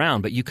time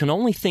around, but you can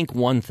only think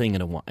one thing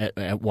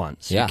at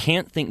once. Yeah. You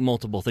can't think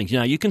multiple things.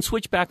 Now, you can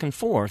switch back and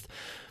forth,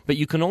 but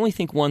you can only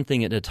think one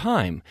thing at a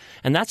time.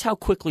 And that's how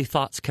quickly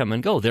thoughts come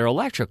and go. They're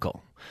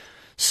electrical.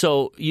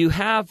 So you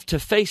have to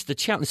face the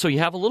challenge. So you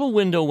have a little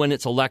window when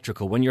it's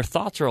electrical, when your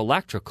thoughts are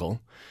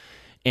electrical.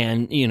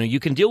 And, you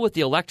can deal with the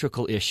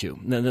electrical issue.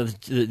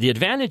 The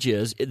advantage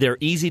is they're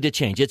easy to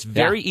change. It's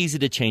very easy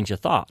to change a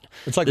thought.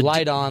 It's like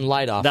light on,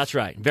 light off. That's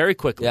right. Very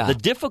quickly. Yeah. The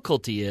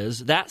difficulty is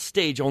that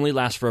stage only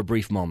lasts for a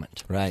brief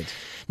moment. Right.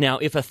 Now,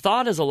 if a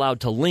thought is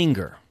allowed to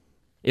linger,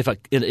 if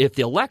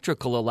the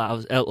electrical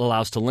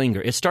allows to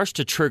linger, it starts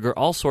to trigger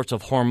all sorts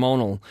of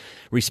hormonal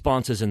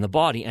responses in the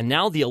body. And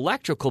now the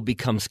electrical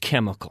becomes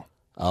chemical.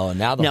 Oh, and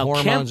now the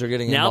hormones are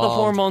getting involved. Now the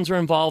hormones are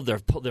involved.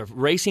 They're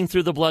racing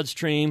through the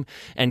bloodstream,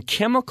 and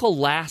chemical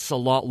lasts a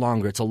lot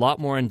longer. It's a lot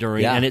more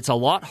enduring, and it's a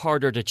lot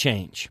harder to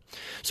change.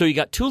 So you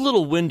got two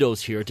little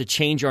windows here to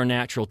change our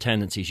natural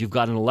tendencies. You've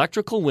got an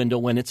electrical window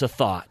when it's a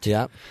thought,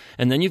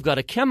 and then you've got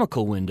a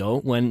chemical window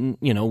when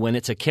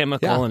it's a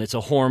chemical and it's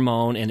a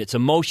hormone and its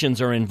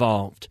emotions are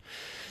involved.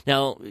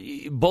 Now,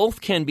 both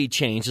can be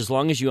changed as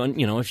long as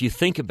if you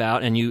think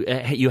about and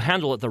you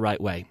handle it the right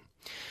way.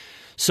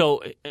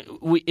 So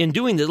in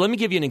doing this, let me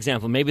give you an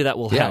example. Maybe that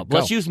will help. Go.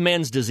 Let's use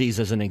men's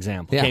disease as an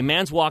example. Yeah. Okay,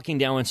 man's walking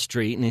down the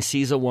street and he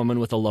sees a woman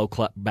with a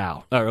low-cut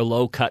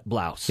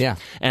blouse. Yeah.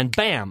 And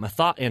bam, a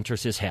thought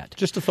enters his head.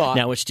 Just a thought.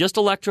 Now, it's just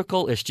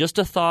electrical. It's just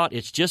a thought.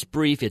 It's just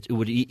brief. It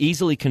would be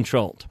easily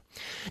controlled.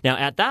 Now,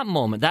 at that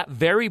moment, that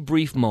very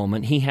brief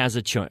moment, he has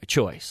a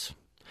choice.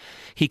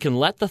 He can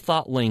let the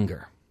thought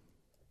linger.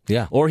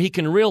 Yeah. Or he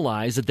can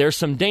realize that there's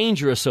some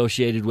danger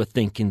associated with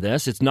thinking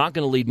this. It's not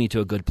going to lead me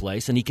to a good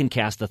place, and he can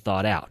cast the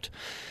thought out.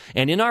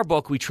 And in our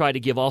book, we try to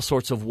give all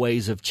sorts of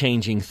ways of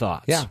changing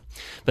thoughts. Yeah.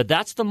 But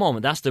that's the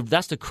moment. That's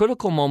the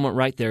critical moment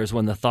right there is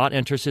when the thought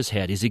enters his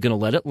head. Is he going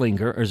to let it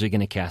linger, or is he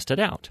going to cast it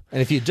out?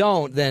 And if you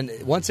don't, then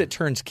once it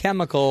turns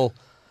chemical,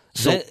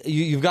 then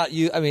you've got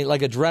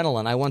like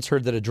adrenaline. I once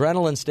heard that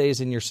adrenaline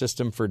stays in your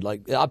system for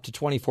like up to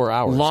 24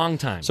 hours. Long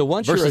time. So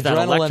once your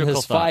adrenaline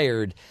has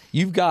fired,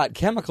 you've got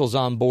chemicals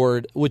on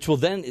board, which will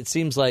then, it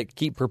seems like,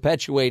 keep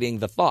perpetuating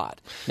the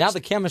thought. Now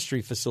the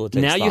chemistry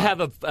facilitates Now thought. you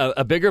have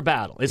a bigger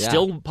battle. It's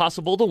still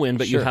possible to win,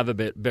 but you have a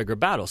bit bigger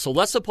battle. So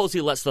let's suppose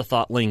he lets the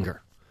thought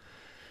linger,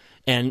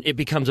 and it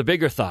becomes a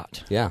bigger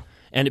thought. Yeah.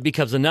 And it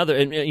becomes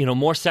another,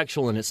 more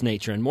sexual in its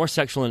nature and more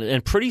sexual.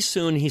 And pretty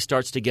soon he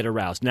starts to get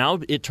aroused. Now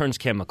it turns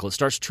chemical. It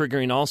starts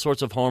triggering all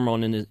sorts of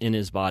hormone in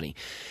his body.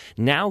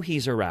 Now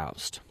he's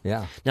aroused.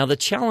 Yeah. Now the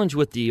challenge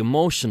with the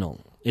emotional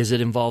is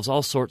it involves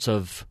all sorts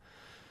of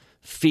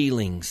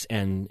feelings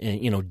and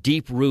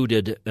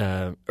deep-rooted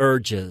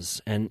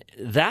urges. And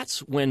that's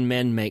when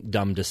men make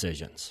dumb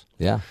decisions.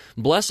 Yeah.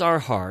 Bless our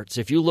hearts.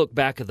 If you look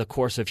back at the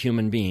course of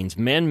human beings,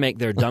 men make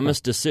their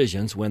dumbest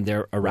decisions when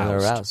they're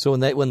aroused. So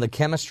when the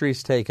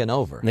chemistry's taken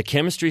over. And the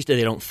chemistry,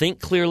 they don't think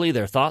clearly,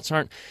 their thoughts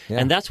aren't. Yeah.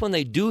 And that's when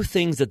they do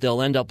things that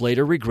they'll end up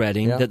later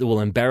regretting, that will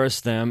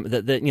embarrass them,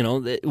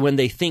 that when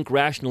they think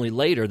rationally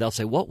later, they'll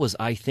say, what was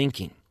I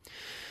thinking?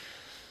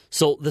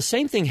 So the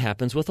same thing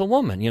happens with a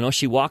woman. You know,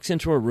 she walks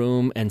into a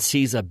room and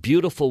sees a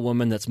beautiful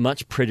woman that's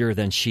much prettier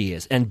than she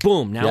is. And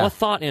boom, now a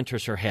thought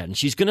enters her head. And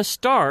she's going to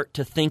start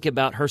to think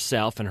about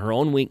herself and her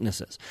own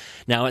weaknesses.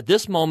 Now, at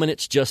this moment,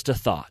 it's just a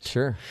thought.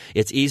 Sure.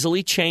 It's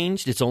easily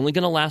changed. It's only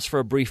going to last for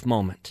a brief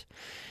moment.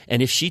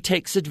 And if she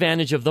takes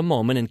advantage of the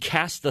moment and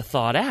casts the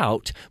thought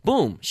out,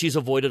 boom, she's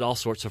avoided all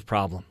sorts of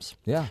problems.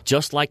 Yeah.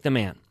 Just like the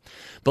man.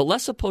 But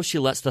let's suppose she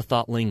lets the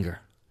thought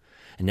linger.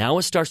 And now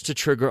it starts to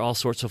trigger all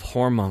sorts of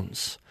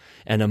hormones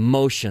and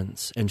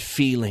emotions and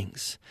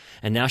feelings.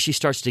 And now she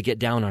starts to get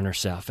down on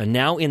herself. And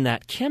now in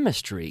that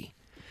chemistry,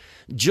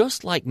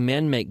 just like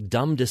men make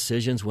dumb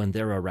decisions when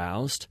they're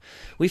aroused,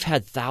 we've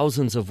had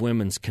thousands of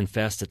women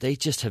confess that they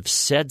just have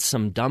said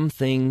some dumb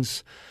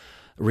things,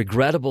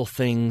 regrettable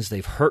things.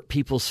 They've hurt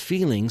people's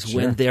feelings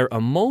when their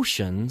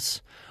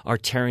emotions are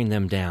tearing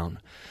them down.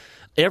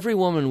 Every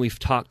woman we've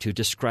talked to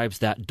describes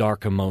that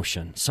dark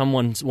emotion.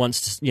 Someone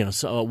once,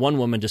 one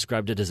woman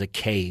described it as a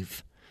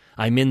cave.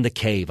 I'm in the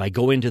cave. I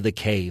go into the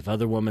cave.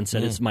 Other woman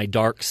said it's my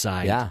dark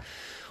side. Yeah.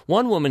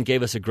 One woman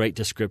gave us a great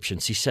description.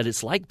 She said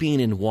it's like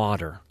being in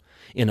water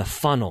in a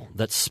funnel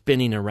that's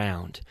spinning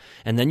around.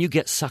 And then you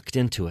get sucked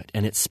into it,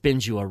 and it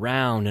spins you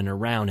around and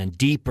around and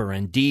deeper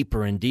and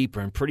deeper and deeper.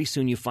 And pretty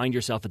soon you find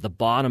yourself at the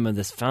bottom of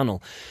this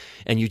funnel,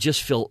 and you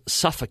just feel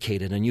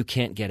suffocated and you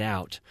can't get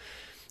out.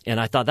 And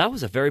I thought that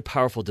was a very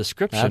powerful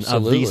description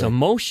of these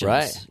emotions.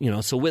 Right. You know,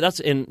 so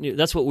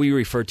that's what we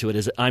refer to it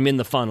as I'm in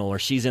the funnel or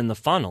she's in the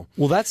funnel.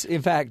 Well, that's,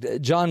 in fact,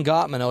 John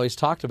Gottman always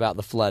talked about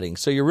the flooding.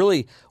 So you're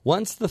really,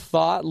 once the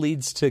thought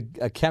leads to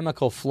a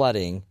chemical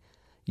flooding,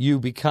 you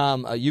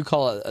become, you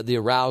call it the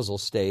arousal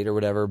state or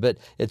whatever, but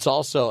it's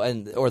also,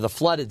 or the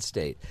flooded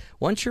state.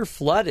 Once you're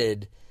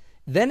flooded,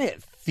 then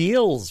it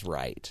feels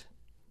right.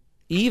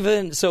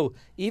 Even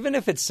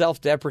if it's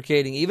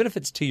self-deprecating, even if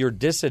it's to your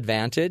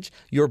disadvantage,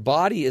 your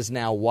body is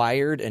now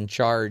wired and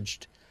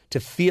charged to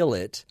feel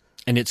it.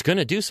 And it's going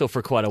to do so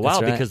for quite a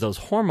while because those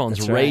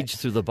hormones rage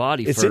through the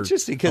body. It's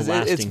interesting because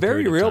it's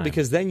very real,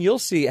 because then you'll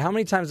see, how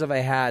many times have I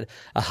had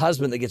a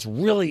husband that gets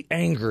really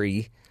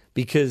angry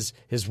because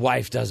his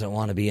wife doesn't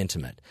want to be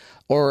intimate,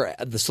 or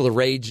so the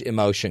rage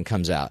emotion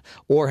comes out.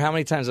 Or how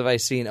many times have I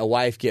seen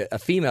a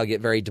female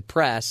get very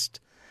depressed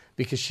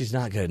because she's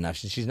not good enough.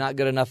 She's not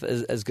good enough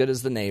as good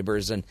as the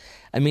neighbors. And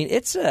I mean,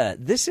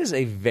 this is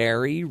a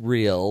very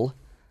real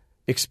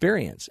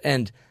experience.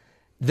 And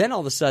then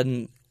all of a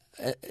sudden,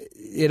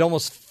 it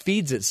almost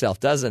feeds itself,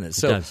 doesn't it?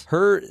 So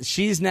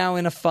she's now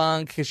in a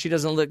funk because she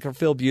doesn't look or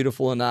feel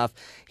beautiful enough.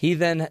 He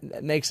then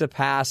makes a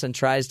pass and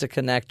tries to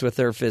connect with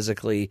her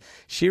physically.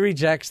 She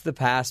rejects the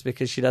pass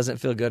because she doesn't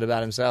feel good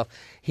about himself.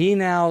 He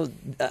now,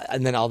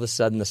 and then all of a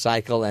sudden the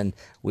cycle, and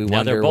we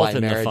wonder why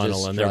marriages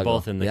struggle. They're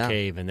both in the funnel, and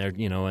they're both in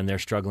the cave, and they're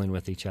struggling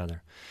with each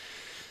other.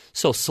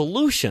 So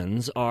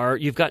solutions are,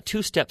 you've got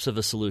two steps of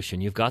a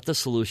solution. You've got the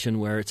solution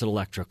where it's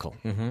electrical,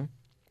 and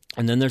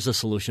then there's a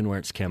solution where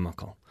it's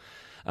chemical.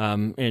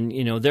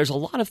 There's a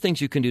lot of things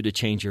you can do to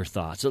change your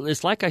thoughts.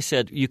 It's like I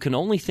said, you can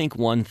only think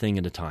one thing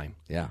at a time.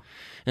 Yeah.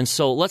 And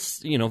so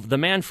the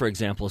man, for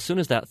example, as soon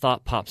as that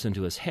thought pops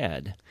into his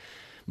head,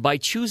 by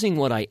choosing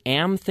what I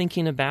am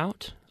thinking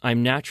about,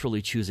 I'm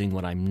naturally choosing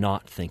what I'm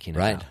not thinking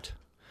about.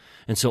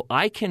 And so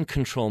I can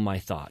control my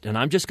thought. And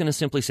I'm just going to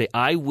simply say,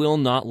 I will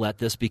not let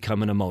this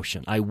become an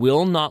emotion. I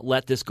will not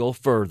let this go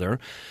further.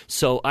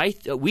 So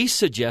we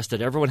suggest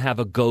that everyone have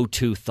a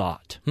go-to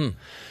thought.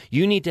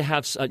 You need to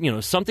have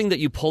something that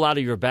you pull out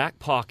of your back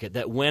pocket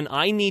that when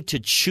I need to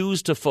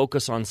choose to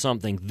focus on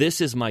something, this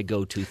is my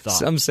go-to thought.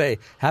 Some say,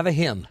 have a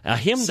hymn. A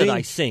hymn that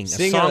I sing. A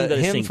song that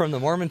I sing. From the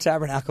Mormon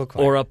Tabernacle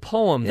Choir. Or a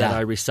poem that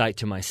I recite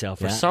to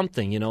myself or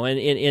something,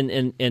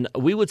 And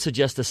we would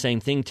suggest the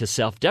same thing to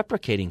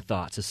self-deprecating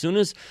thoughts. As soon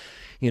as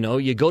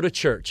you go to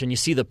church and you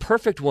see the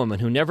perfect woman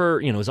who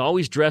never, is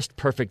always dressed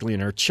perfectly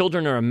and her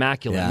children are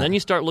immaculate. Yeah. And then you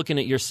start looking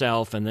at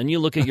yourself and then you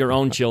look at your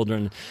own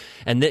children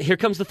and here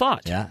comes the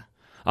thought. Yeah.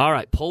 All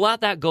right, pull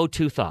out that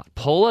go-to thought.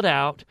 Pull it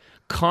out.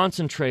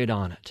 Concentrate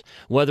on it,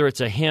 whether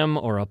it's a hymn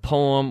or a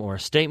poem or a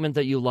statement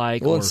that you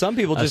like. Well, and some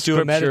people just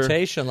do a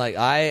meditation like,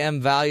 I am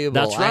valuable,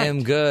 That's right. I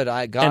am good,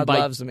 God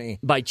loves me.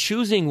 By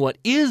choosing what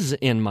is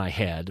in my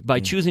head, by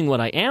choosing what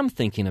I am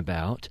thinking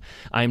about,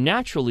 I'm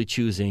naturally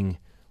choosing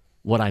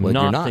what I'm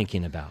not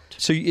thinking about.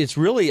 So it's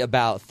really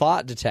about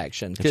thought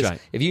detection. Because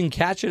if you can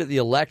catch it at the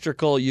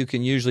electrical, you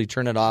can usually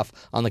turn it off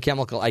on the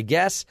chemical. I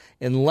guess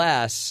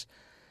unless,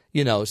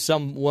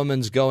 some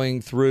woman's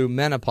going through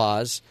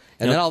menopause,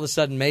 and then all of a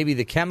sudden maybe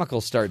the chemical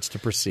starts to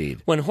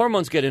proceed. When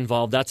hormones get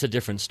involved, that's a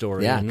different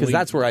story. Yeah, because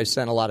that's where I've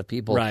sent a lot of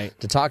people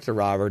to talk to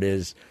Robert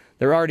is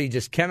they're already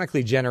just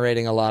chemically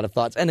generating a lot of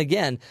thoughts. And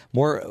again,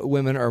 more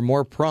women are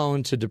more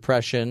prone to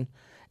depression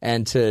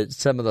and to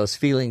some of those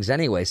feelings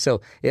anyway.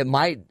 So it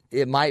might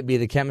be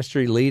the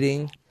chemistry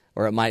leading,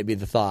 or it might be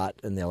the thought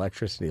and the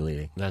electricity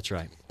leading. That's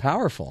right.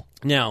 Powerful.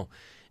 Now,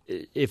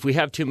 if we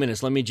have 2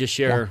 minutes, let me just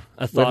share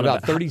a thought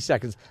about 30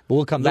 seconds, but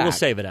we'll come back. We'll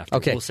save it after.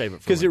 Okay. We'll save it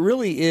because it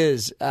really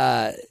is.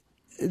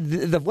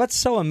 What's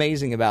so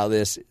amazing about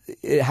this,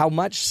 how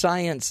much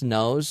science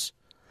knows,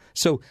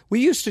 So we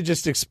used to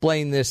just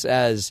explain this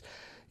as,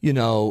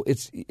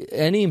 it's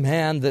any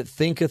man that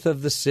thinketh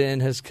of the sin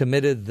has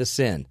committed the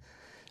sin.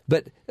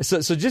 But so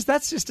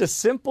that's just a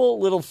simple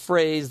little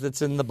phrase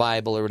that's in the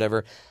Bible or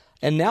whatever.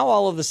 And now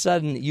all of a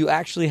sudden you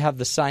actually have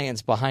the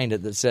science behind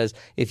it that says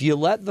if you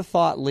let the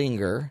thought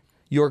linger,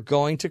 you're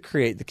going to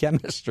create the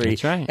chemistry.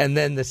 That's right. And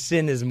then the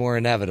sin is more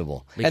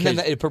inevitable. And then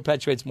it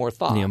perpetuates more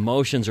thought. The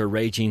emotions are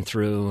raging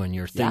through and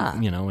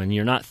and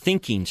you're not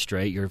thinking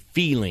straight, you're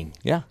feeling.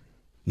 Yeah.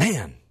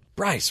 Man,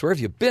 Bryce, where have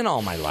you been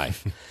all my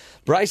life?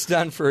 Bryce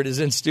Dunford is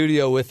in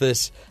studio with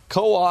us,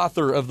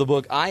 co-author of the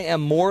book, I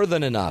Am More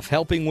Than Enough,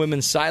 Helping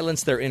Women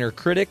Silence Their Inner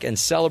Critic and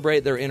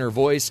Celebrate Their Inner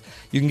Voice.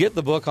 You can get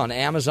the book on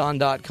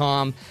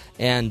Amazon.com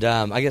and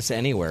I guess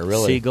anywhere,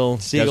 really. Siegel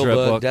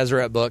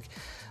Deseret Book.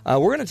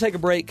 We're going to take a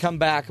break, come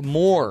back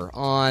more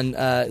on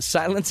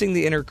silencing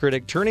the inner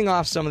critic, turning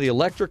off some of the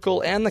electrical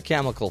and the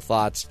chemical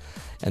thoughts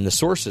and the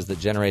sources that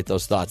generate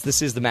those thoughts.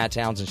 This is the Matt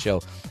Townsend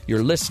Show.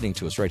 You're listening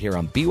to us right here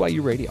on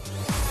BYU Radio.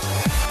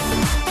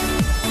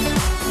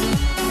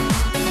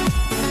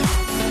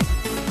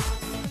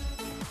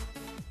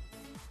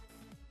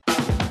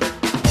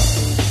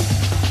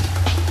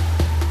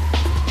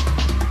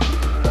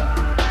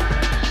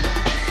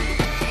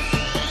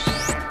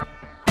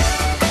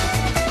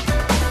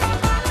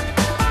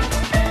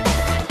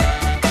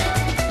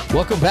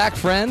 Welcome back,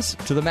 friends,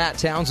 to the Matt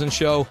Townsend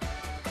Show.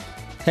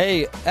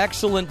 Hey,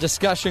 excellent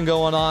discussion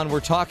going on.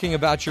 We're talking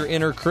about your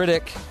inner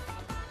critic.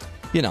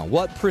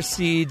 What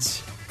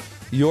precedes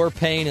your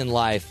pain in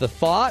life? The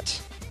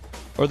thought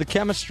or the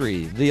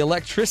chemistry? The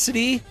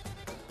electricity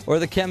or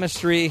the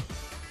chemistry?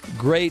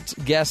 Great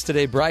guest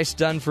today. Bryce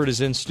Dunford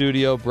is in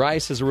studio.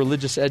 Bryce is a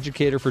religious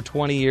educator for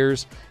 20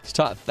 years. He's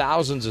taught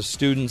thousands of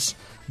students,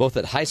 both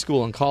at high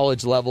school and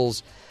college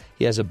levels.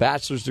 He has a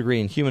bachelor's degree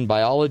in human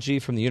biology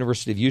from the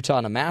University of Utah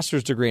and a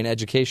master's degree in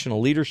educational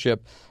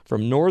leadership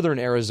from Northern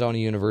Arizona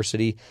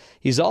University.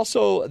 He's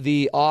also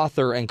the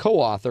author and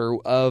co-author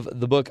of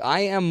the book,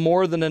 I Am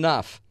More Than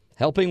Enough,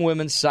 Helping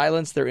Women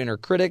Silence Their Inner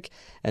Critic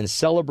and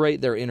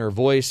Celebrate Their Inner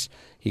Voice.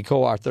 He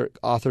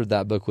co-authored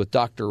that book with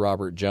Dr.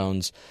 Robert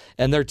Jones.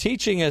 And they're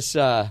teaching us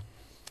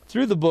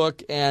through the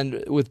book,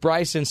 and with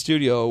Bryce in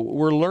studio,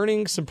 we're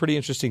learning some pretty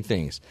interesting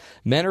things.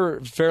 Men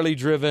are fairly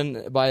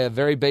driven by a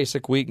very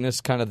basic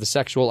weakness, kind of the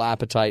sexual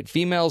appetite.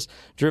 Females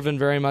driven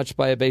very much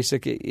by a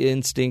basic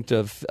instinct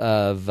of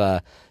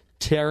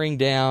tearing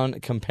down,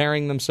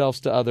 comparing themselves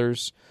to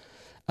others.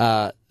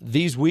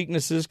 These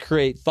weaknesses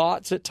create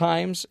thoughts at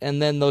times,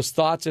 and then those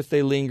thoughts, if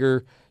they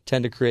linger,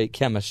 tend to create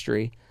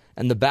chemistry.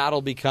 And the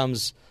battle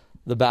becomes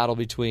the battle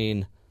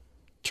between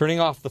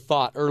turning off the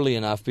thought early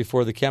enough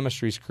before the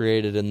chemistry is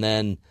created, and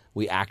then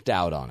we act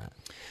out on it.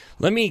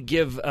 Let me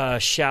give a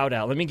shout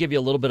out. Let me give you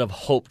a little bit of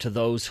hope to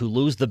those who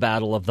lose the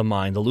battle of the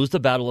mind. They lose the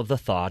battle of the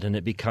thought, and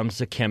it becomes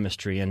the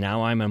chemistry, and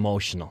now I'm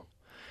emotional.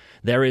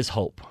 There is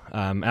hope.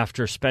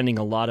 After spending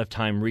a lot of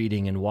time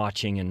reading and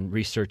watching and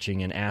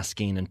researching and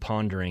asking and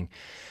pondering,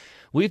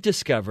 we've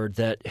discovered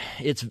that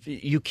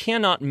you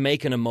cannot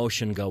make an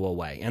emotion go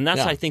away, and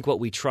that's I think what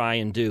we try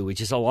and do. We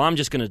just say, "Well, I'm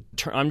just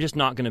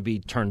not going to be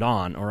turned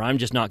on, or I'm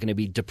just not going to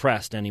be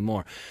depressed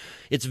anymore."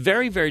 It's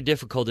very, very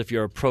difficult if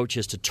your approach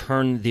is to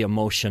turn the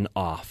emotion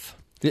off.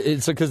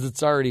 It's because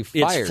it's already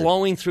fired. It's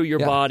flowing through your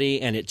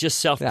body, and it just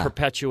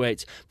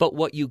self-perpetuates. But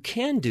what you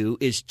can do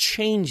is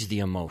change the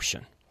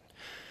emotion.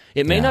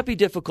 It may not be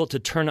difficult to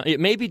turn. It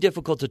may be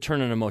difficult to turn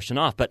an emotion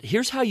off, but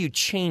here's how you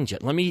change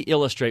it. Let me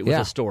illustrate with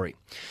a story.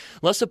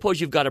 Let's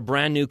suppose you've got a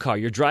brand new car.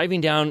 You're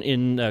driving down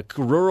in a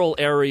rural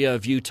area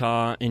of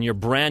Utah in your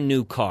brand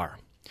new car,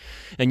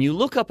 and you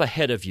look up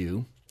ahead of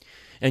you,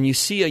 and you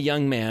see a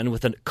young man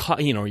with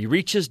he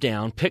reaches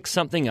down, picks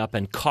something up,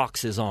 and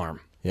cocks his arm.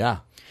 Yeah.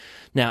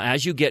 Now,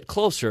 as you get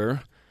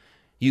closer,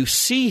 you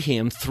see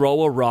him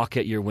throw a rock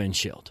at your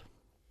windshield.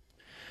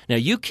 Now,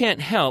 you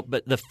can't help,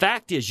 but the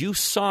fact is you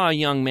saw a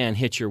young man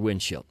hit your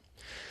windshield.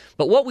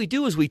 But what we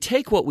do is we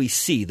take what we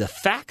see, the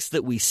facts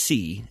that we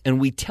see, and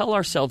we tell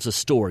ourselves a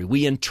story.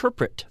 We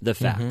interpret the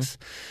facts.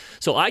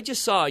 So I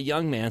just saw a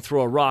young man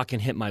throw a rock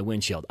and hit my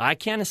windshield. I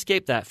can't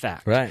escape that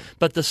fact. Right.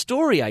 But the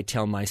story I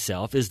tell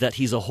myself is that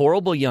he's a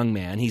horrible young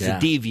man. He's a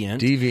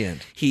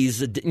deviant.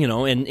 He's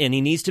and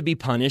he needs to be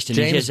punished. And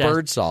James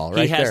Birdsall,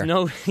 right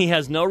there. He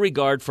has no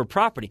regard for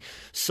property.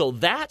 So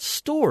that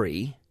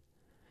story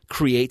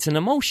creates an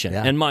emotion.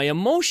 And my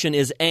emotion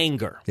is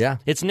anger.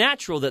 It's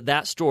natural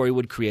that story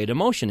would create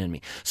emotion in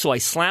me. So I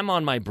slam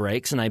on my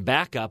brakes and I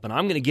back up, and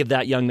I'm going to give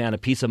that young man a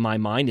piece of my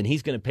mind, and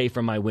he's going to pay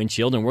for my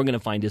windshield, and we're going to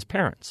find his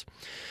parents.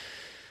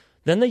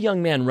 Then the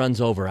young man runs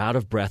over out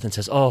of breath and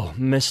says, "Oh,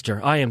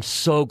 mister, I am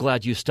so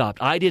glad you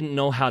stopped. I didn't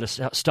know how to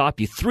stop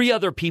you. 3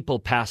 other people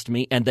passed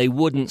me, and they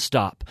wouldn't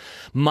stop.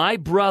 My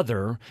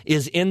brother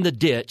is in the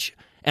ditch,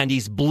 and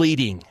he's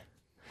bleeding,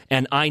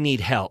 and I need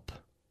help."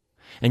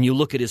 And you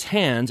look at his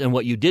hands, and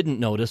what you didn't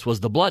notice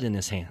was the blood in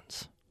his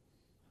hands.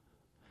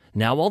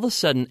 Now, all of a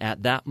sudden,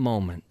 at that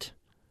moment,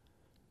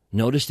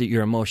 Notice that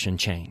your emotion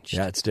changed.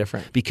 Yeah, it's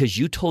different. Because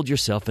you told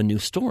yourself a new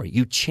story.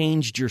 You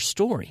changed your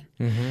story.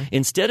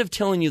 Instead of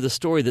telling you the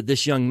story that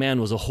this young man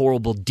was a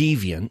horrible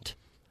deviant,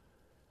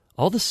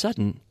 all of a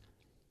sudden,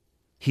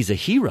 he's a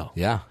hero.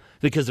 Yeah.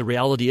 Because the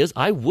reality is,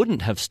 I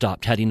wouldn't have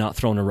stopped had he not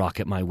thrown a rock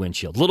at my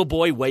windshield. Little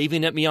boy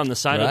waving at me on the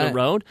side of the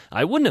road,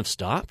 I wouldn't have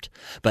stopped.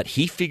 But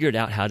he figured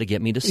out how to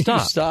get me to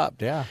stop. You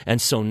stopped, yeah.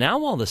 And so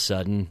now all of a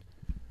sudden,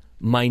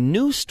 my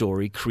new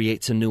story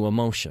creates a new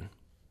emotion.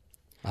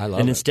 I love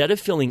it. And instead of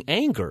feeling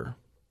anger,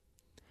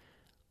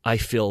 I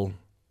feel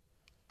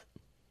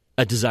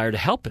a desire to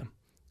help him.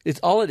 It's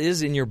all it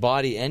is in your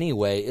body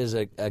anyway is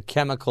a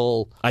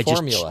chemical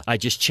formula. I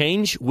just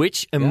change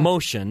which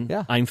emotion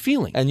I'm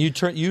feeling. And you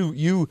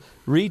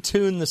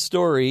retune the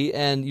story,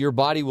 and your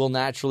body will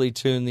naturally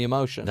tune the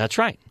emotion. That's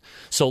right.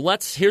 So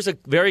here's a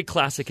very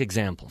classic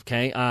example,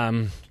 okay?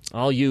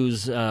 I'll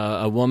use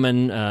a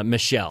woman,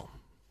 Michelle.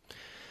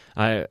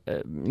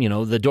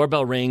 The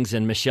doorbell rings,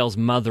 and Michelle's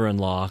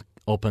mother-in-law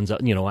opens up.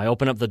 I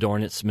open up the door,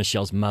 and it's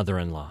Michelle's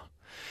mother-in-law.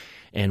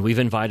 And we've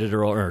invited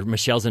her, or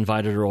Michelle's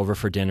invited her over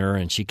for dinner,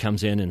 and she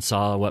comes in and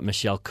saw what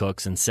Michelle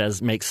cooks and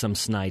makes some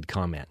snide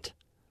comment.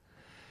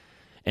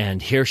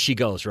 And here she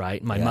goes,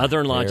 right? My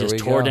mother-in-law just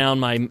tore down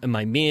my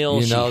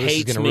meal. She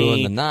hates this is me.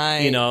 Ruin the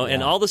night.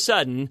 And all of a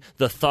sudden,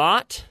 the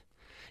thought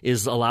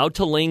is allowed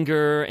to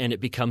linger, and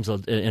it becomes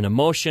an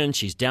emotion.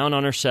 She's down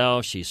on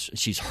herself.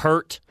 She's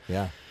hurt.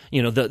 Yeah.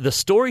 The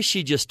story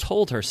she just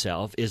told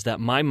herself is that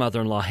my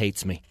mother-in-law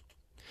hates me.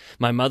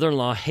 My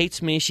mother-in-law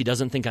hates me. She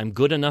doesn't think I'm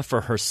good enough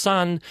for her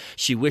son.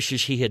 She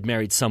wishes he had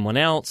married someone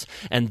else.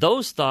 And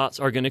those thoughts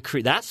are going to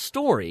create that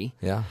story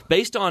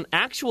based on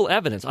actual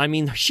evidence. I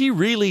mean, she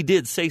really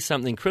did say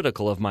something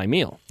critical of my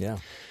meal. Yeah.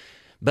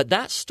 But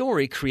that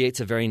story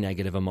creates a very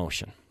negative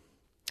emotion.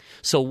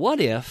 So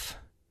what if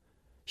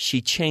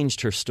she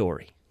changed her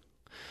story?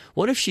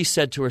 What if she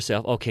said to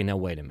herself, okay, now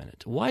wait a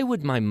minute. Why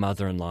would my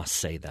mother-in-law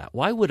say that?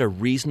 Why would a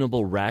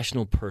reasonable,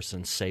 rational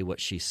person say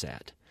what she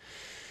said?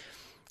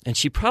 And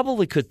she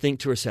probably could think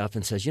to herself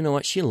and says, you know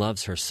what, she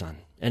loves her son,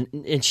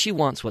 and she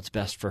wants what's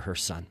best for her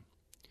son.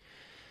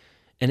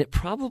 And it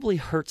probably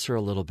hurts her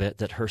a little bit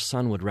that her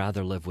son would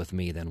rather live with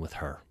me than with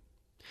her.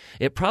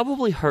 It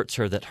probably hurts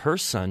her that her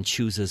son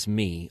chooses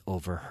me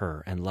over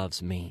her and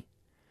loves me.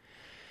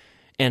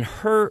 And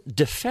her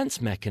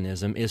defense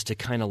mechanism is to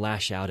kind of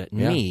lash out at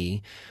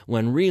me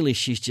when really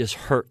she's just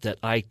hurt that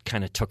I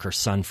kind of took her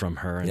son from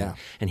her,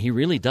 and he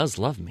really does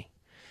love me.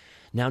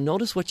 Now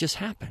notice what just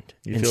happened.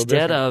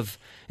 Instead of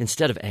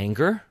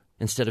anger,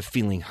 instead of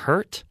feeling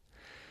hurt,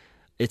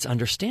 it's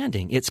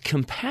understanding. It's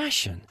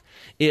compassion.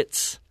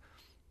 It's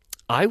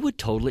I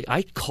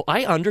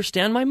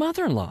understand my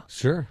mother-in-law.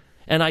 Sure.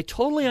 And I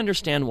totally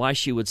understand why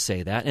she would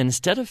say that. And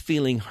instead of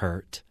feeling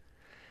hurt,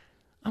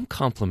 I'm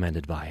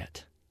complimented by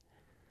it.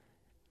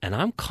 And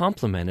I'm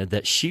complimented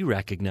that she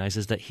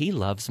recognizes that he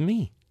loves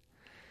me.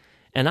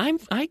 And you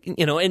see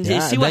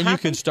what then happens? You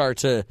can start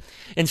to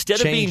instead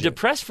of being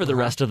depressed for the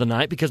rest of the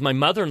night because my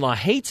mother-in-law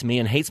hates me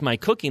and hates my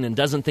cooking and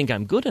doesn't think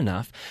I'm good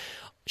enough,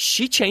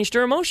 she changed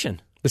her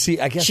emotion. But see,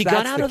 I guess she that's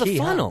got out of the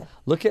funnel.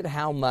 Look at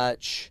how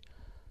much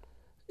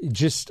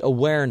just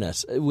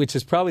awareness, which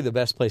is probably the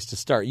best place to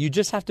start. You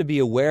just have to be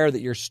aware that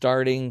you're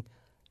starting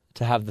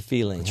to have the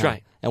feeling. That's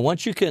right. And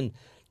once you can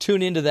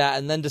tune into that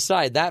and then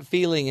decide that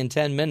feeling in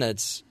 10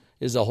 minutes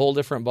is a whole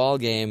different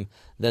ballgame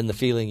than the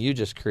feeling you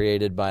just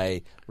created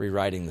by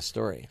rewriting the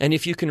story. And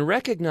if you can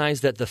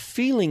recognize that the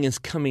feeling is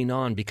coming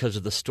on because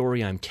of the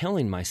story I'm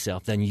telling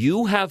myself, then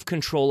you have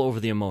control over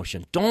the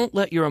emotion. Don't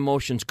let your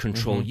emotions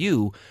control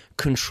you.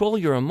 Control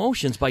your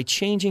emotions by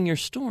changing your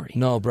story.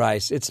 No,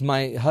 Bryce, it's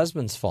my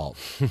husband's fault.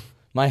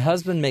 My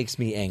husband makes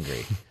me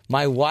angry.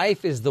 My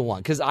wife is the one,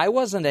 because I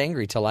wasn't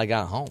angry till I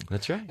got home.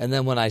 That's right. And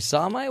then when I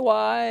saw my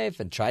wife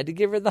and tried to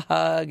give her the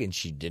hug and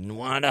she didn't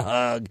want a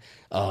hug,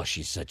 oh,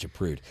 she's such a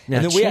prude. Now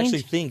and then we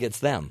actually think it's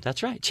them.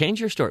 That's right. Change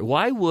your story.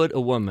 Why would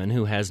a woman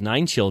who has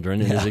 9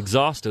 children and is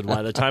exhausted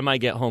by the time I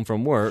get home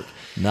from work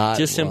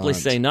simply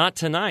say, not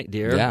tonight,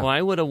 dear? Yeah.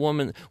 Why would a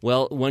woman?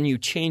 Well, when you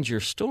change your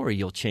story,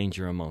 you'll change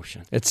your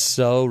emotion. It's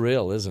so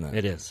real, isn't it?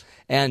 It is.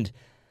 And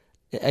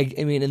I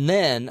mean, and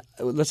then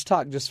let's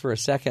talk just for a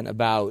second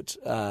about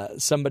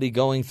somebody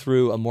going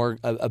through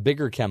a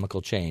bigger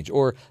chemical change.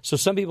 So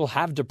some people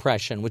have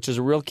depression, which is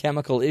a real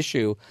chemical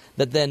issue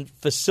that then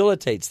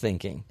facilitates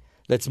thinking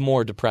that's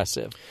more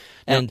depressive.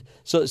 And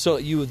so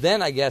you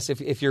then, I guess,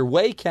 if you're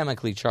way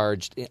chemically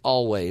charged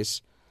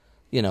always,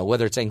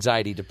 whether it's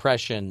anxiety,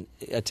 depression,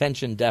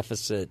 attention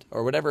deficit,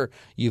 or whatever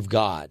you've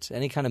got,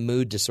 any kind of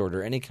mood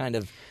disorder, any kind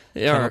of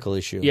chemical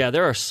issue. Yeah,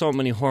 there are so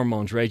many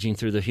hormones raging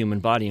through the human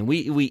body, and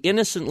we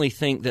innocently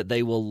think that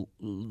they will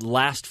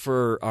last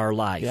for our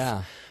life.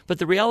 Yeah. But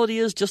the reality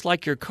is, just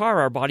like your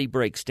car, our body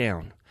breaks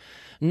down.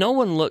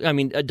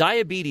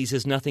 Diabetes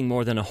is nothing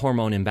more than a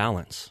hormone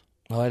imbalance.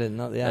 Oh, I didn't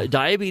know. Yeah.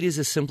 Diabetes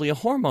is simply a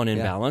hormone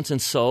imbalance,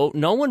 and so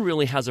no one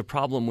really has a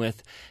problem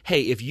with,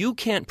 hey, if you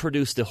can't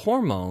produce the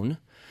hormone,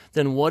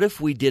 then what if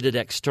we did it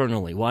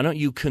externally? Why don't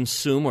you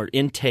consume or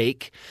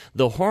intake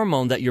the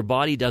hormone that your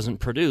body doesn't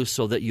produce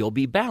so that you'll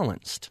be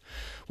balanced?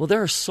 Well,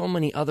 there are so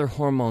many other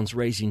hormones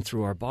racing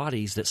through our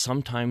bodies that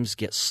sometimes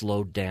get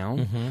slowed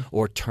down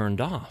or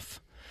turned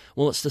off.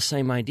 Well, it's the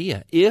same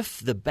idea. If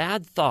the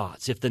bad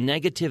thoughts, if the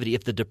negativity,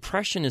 if the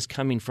depression is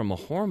coming from a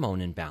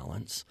hormone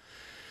imbalance,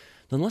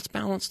 then let's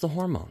balance the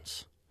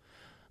hormones.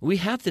 We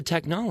have the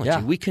technology.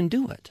 Yeah. We can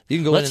do it. You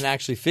can go in and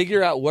actually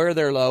figure out where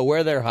they're low,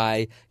 where they're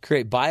high,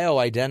 create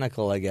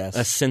bioidentical, I guess.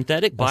 A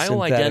synthetic,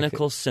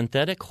 bioidentical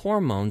synthetic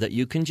hormone that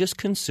you can just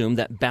consume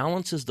that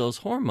balances those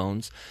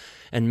hormones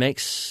and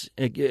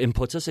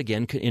puts us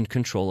again in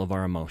control of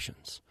our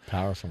emotions.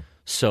 Powerful.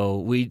 So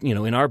we,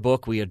 in our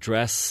book, we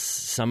address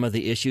some of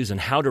the issues and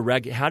how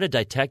to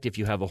detect if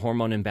you have a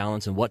hormone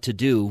imbalance and what to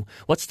do.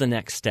 What's the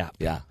next step?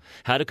 Yeah.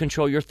 How to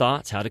control your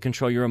thoughts, how to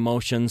control your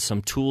emotions,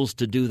 some tools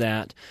to do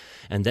that.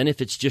 And then if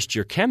it's just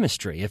your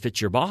chemistry, if it's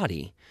your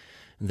body,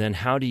 then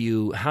how do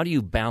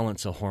you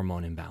balance a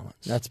hormone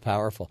imbalance? That's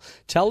powerful.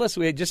 Tell us,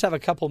 we just have a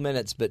couple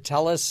minutes, but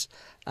tell us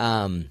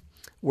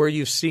where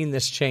you've seen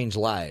this change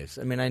lives.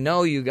 I mean, I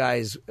know you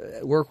guys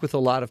work with a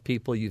lot of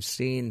people. You've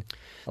seen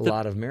a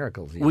lot of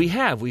miracles. We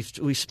have.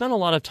 We've spent a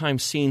lot of time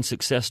seeing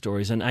success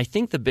stories, and I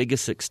think the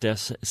biggest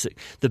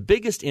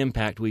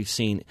impact we've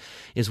seen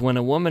is when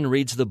a woman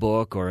reads the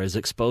book or is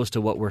exposed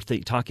to what we're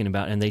talking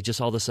about, and they just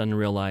all of a sudden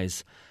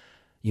realize,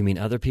 you mean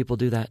other people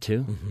do that too?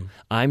 Mm-hmm.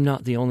 I'm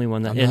not the only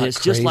one that, and it's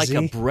crazy. Just like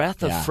a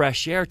breath of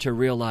fresh air to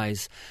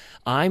realize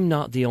I'm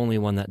not the only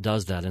one that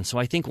does that. And so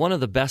I think one of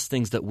the best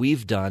things that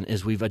we've done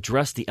is we've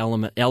addressed the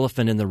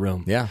elephant in the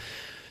room. Yeah.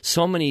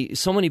 So many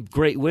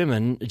great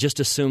women just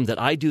assume that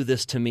I do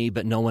this to me,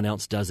 but no one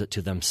else does it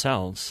to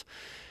themselves.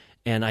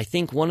 And I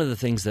think one of the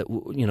things that,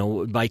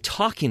 by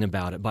talking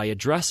about it, by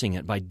addressing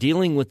it, by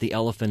dealing with the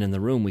elephant in the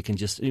room,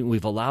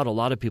 we've allowed a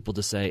lot of people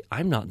to say,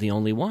 I'm not the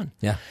only one.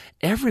 Yeah.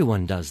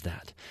 Everyone does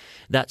that.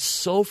 That's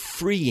so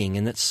freeing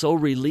and that's so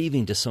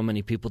relieving to so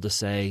many people to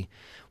say,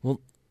 well,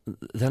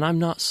 then I'm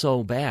not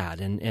so bad.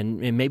 And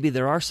maybe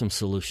there are some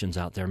solutions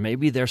out there.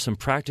 Maybe there's some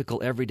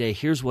practical everyday,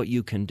 here's what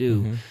you can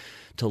do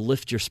to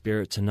lift your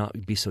spirits and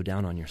not be so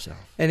down on yourself.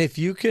 And if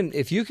you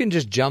can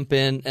just jump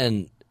in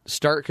and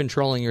start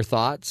controlling your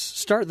thoughts,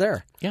 start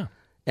there. Yeah.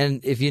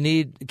 And if you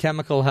need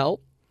chemical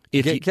help,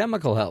 get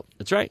chemical help.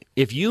 That's right.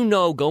 If you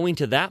know going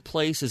to that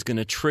place is going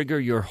to trigger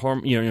your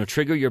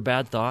trigger your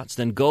bad thoughts,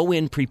 then go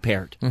in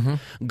prepared.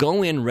 Mm-hmm.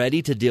 Go in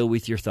ready to deal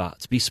with your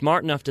thoughts. Be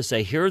smart enough to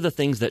say, here are the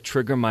things that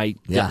trigger my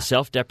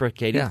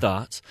self-deprecating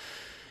thoughts.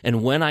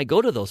 And when I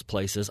go to those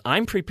places,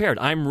 I'm prepared.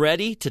 I'm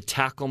ready to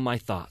tackle my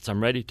thoughts.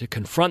 I'm ready to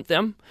confront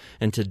them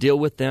and to deal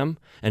with them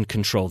and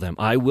control them.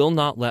 I will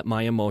not let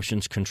my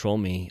emotions control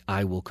me.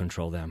 I will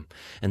control them.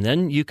 And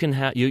then you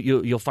can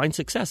you'll find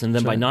success. And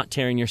then by not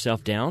tearing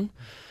yourself down,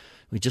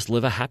 we just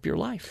live a happier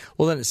life.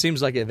 Well, then it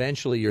seems like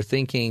eventually your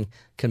thinking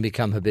can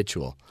become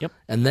habitual. Yep.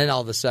 And then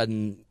all of a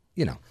sudden,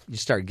 you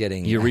start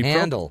getting a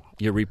handle.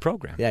 You're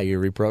reprogrammed. Yeah,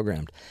 you're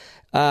reprogrammed.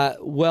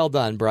 Well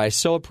done, Bryce.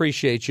 So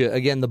appreciate you.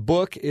 Again, the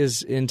book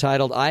is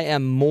entitled I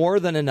Am More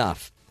Than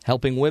Enough,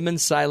 Helping Women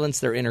Silence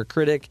Their Inner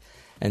Critic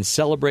and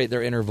Celebrate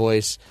Their Inner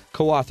Voice,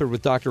 co-authored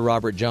with Dr.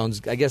 Robert Jones.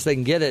 I guess they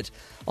can get it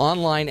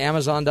online,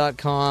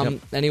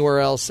 Amazon.com, anywhere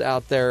else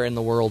out there in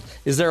the world.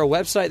 Is there a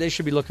website they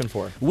should be looking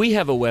for? We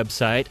have a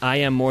website,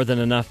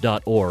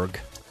 IamMoreThanEnough.org.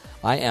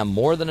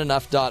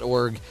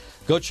 IamMoreThanEnough.org.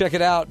 Go check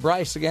it out.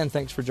 Bryce, again,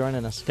 thanks for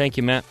joining us. Thank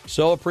you, Matt.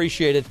 So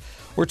appreciated.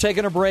 We're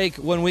taking a break.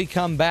 When we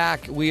come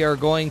back, we are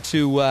going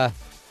to go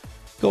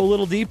a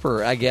little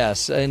deeper, I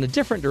guess, in a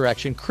different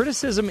direction.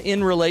 Criticism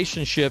in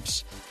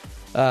relationships.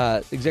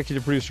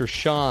 Executive producer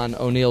Sean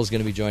O'Neill is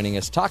going to be joining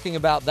us talking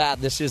about that.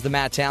 This is the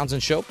Matt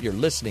Townsend Show. You're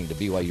listening to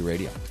BYU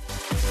Radio.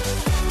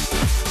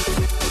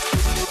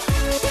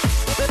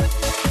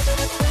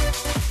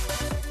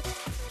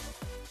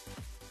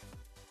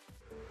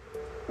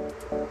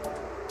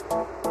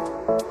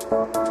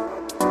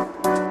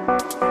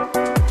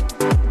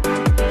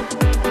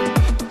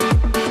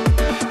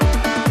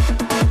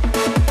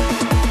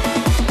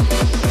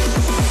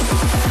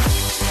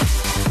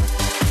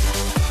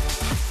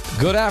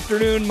 Good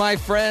afternoon, my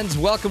friends.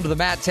 Welcome to the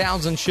Matt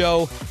Townsend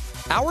Show.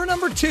 Hour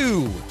number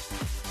 2.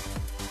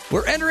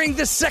 We're entering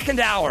the second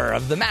hour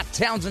of the Matt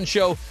Townsend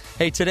Show.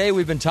 Hey, today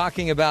we've been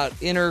talking about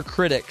inner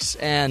critics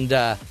and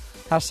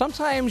how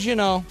sometimes,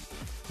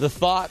 the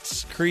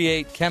thoughts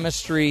create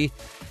chemistry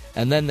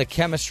and then the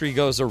chemistry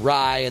goes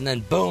awry and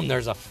then boom,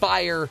 there's a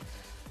fire,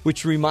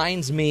 which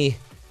reminds me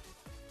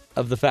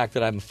of the fact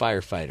that I'm a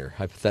firefighter,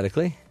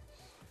 hypothetically.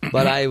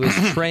 But I was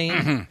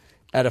trained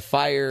at a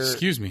fire...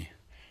 Excuse me.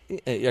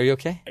 Are you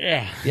okay?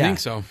 Yeah, I think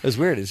so. It was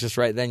weird. It's just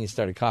right then you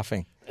started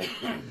coughing.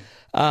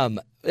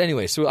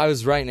 Anyway, so I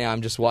was right now.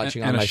 I'm just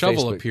watching on my Facebook. And a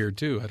shovel appeared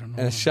too. I don't know.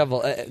 And a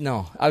shovel.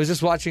 No, I was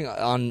just watching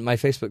on my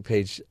Facebook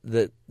page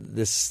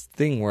this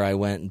thing where I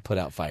went and put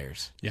out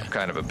fires. Yeah,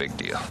 kind of a big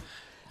deal.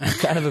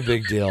 Kind of a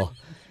big deal.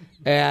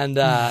 And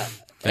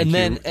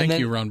Thank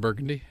you, Ron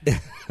Burgundy.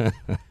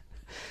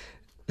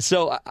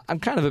 So I'm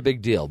kind of a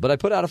big deal, but I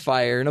put out a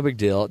fire, no big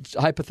deal.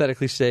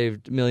 Hypothetically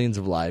saved millions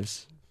of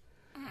lives,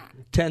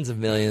 tens of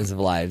millions of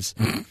lives.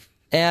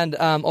 And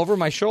over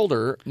my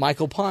shoulder,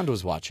 Michael Pond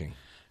was watching.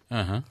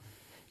 Uh-huh.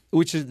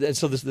 Which is,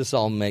 so this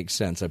all makes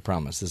sense, I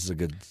promise. This is a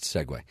good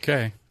segue.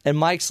 Okay. And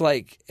Mike's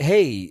like,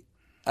 hey,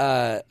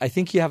 I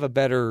think you have a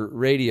better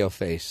radio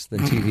face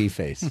than TV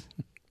face.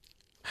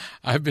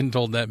 I've been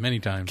told that many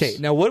times. Okay,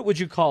 now what would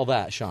you call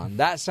that, Sean?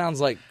 That sounds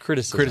like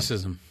criticism.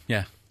 Criticism,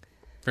 yeah.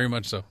 Very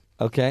much so.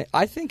 Okay,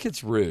 I think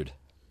it's rude.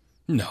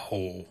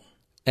 No.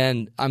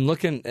 And I'm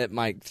looking at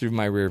Mike through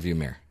my rearview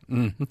mirror.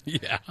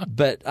 Yeah.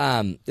 But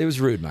it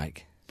was rude,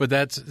 Mike. But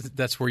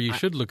that's where you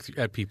should look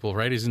at people,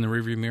 right? Is in the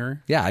rearview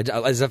mirror? Yeah,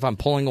 as if I'm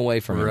pulling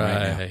away from him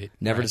right now.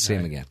 Never to see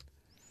him right. again.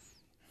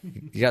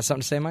 You got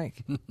something to say,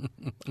 Mike?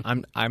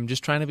 I'm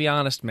just trying to be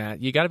honest,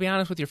 Matt. You got to be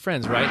honest with your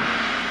friends, right?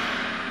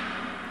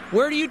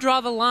 Where do you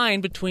draw the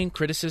line between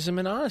criticism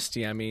and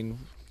honesty? I mean,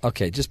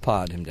 Okay, just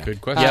pod him down.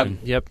 Good question.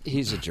 Yep.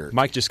 He's a jerk.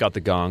 Mike just got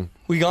the gong.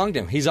 We gonged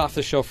him. He's off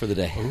the show for the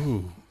day.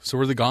 Ooh. So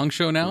we're the Gong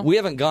Show now? We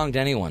haven't gonged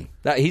anyone.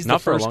 He's Not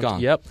the for a first long gong.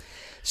 time. Yep.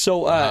 So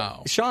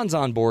Wow. Sean's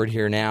on board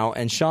here now,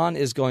 and Sean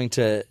is going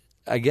to,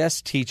 I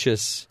guess, teach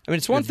us. I mean,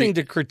 it's one thing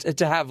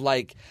to have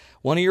like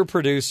one of your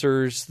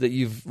producers that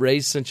you've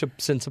raised since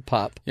a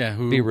pup. Yeah,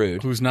 be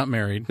rude. Who's not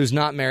married. Who's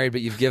not married,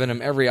 but you've given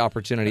him every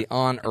opportunity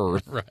on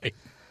earth. Right.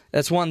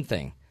 That's one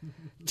thing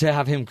to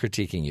have him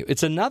critiquing you.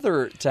 It's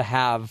another to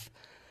have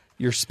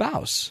your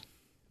spouse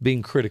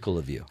being critical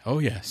of you. Oh,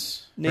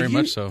 yes. Now, Very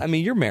much so. I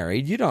mean, you're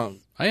married. You don't.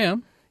 I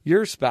am.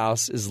 Your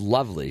spouse is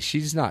lovely.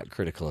 She's not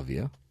critical of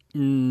you.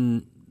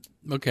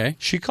 Okay.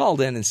 She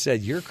called in and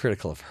said, you're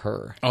critical of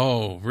her.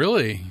 Oh,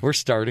 really? We're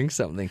starting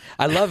something.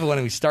 I love it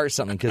when we start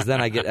something because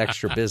then I get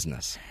extra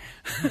business.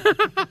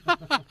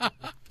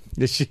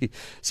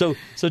 So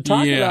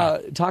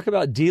talk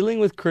about dealing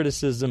with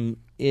criticism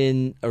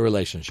in a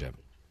relationship.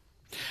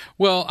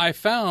 Well, I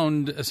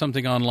found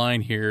something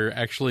online here.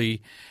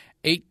 Actually,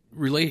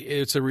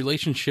 it's a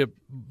relationship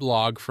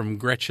blog from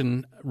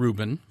Gretchen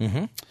Rubin.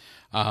 Mm-hmm.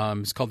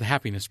 It's called The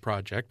Happiness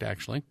Project,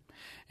 actually.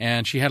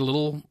 And she had a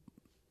little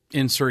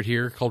insert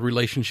here called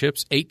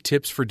Relationships, 8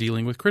 Tips for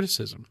Dealing with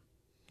Criticism.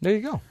 There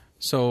you go.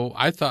 So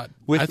I thought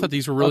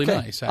these were really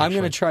nice, actually. I'm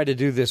going to try to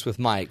do this with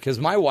Mike because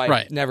my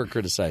wife never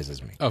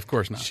criticizes me. Of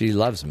course not. She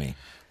loves me.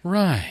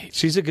 Right.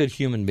 She's a good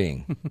human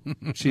being.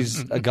 She's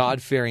a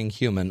God-fearing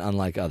human,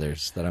 unlike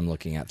others that I'm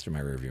looking at through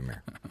my rearview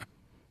mirror.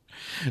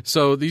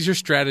 So these are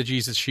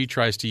strategies that she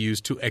tries to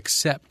use to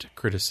accept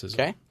criticism.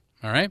 Okay.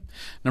 All right.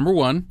 Number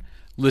 1,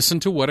 listen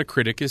to what a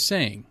critic is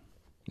saying.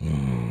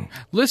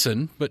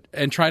 Listen,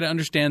 and try to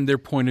understand their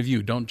point of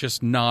view. Don't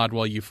just nod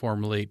while you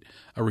formulate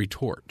a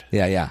retort.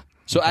 Yeah.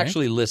 So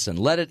actually listen.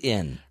 Let it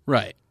in.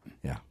 Right.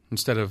 Yeah.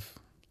 Instead of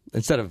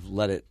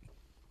let it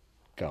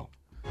go.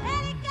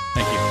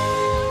 Thank you.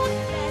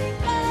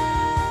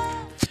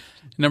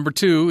 Number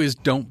 2 is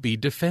don't be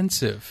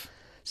defensive.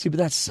 See, but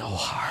that's so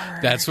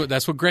hard. That's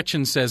what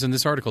Gretchen says in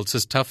this article. It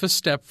says toughest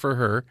step for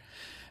her.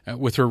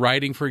 With her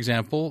writing, for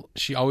example,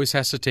 she always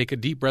has to take a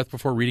deep breath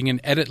before reading an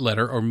edit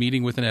letter or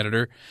meeting with an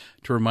editor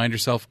to remind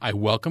herself, I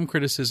welcome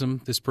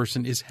criticism. This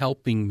person is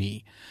helping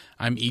me.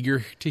 I'm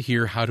eager to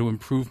hear how to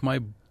improve my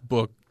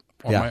book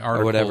or my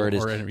article. Or whatever it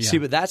is. See,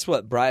 but that's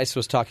what Bryce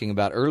was talking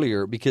about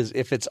earlier, because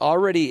if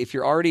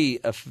you're already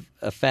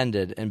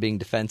offended and being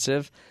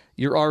defensive,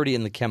 you're already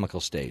in the chemical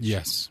stage.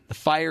 Yes. The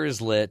fire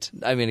is lit.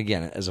 I mean,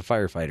 again, as a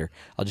firefighter,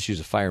 I'll just use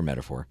a fire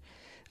metaphor.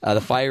 The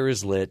fire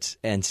is lit,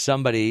 and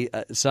somebody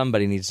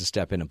needs to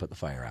step in and put the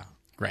fire out.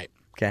 Right.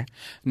 Okay?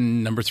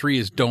 Number 3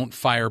 is don't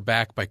fire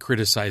back by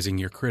criticizing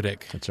your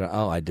critic. That's right.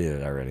 Oh, I did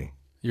it already.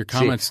 Your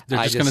comments,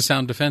 they're just going to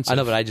sound defensive. I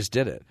know, but I just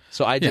did it.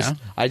 So I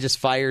just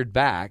fired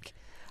back.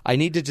 I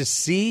need to just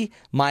see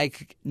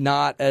Mike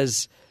not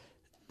as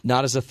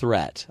a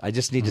threat. I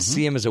just need to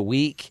see him as a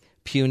weak,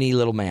 puny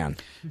little man.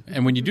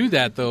 And when you do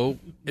that, though,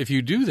 if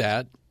you do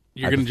that,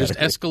 you're going to just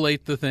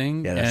escalate the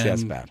thing. Yeah,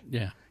 that's bad.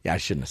 Yeah. Yeah, I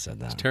shouldn't have said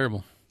that. It's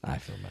terrible. I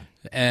feel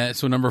bad.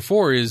 So number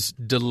 4 is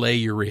delay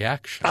your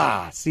reaction.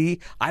 See,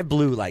 I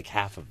blew like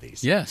half of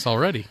these. Yes,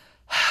 already.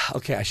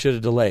 Okay, I should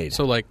have delayed.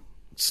 So like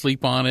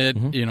sleep on it,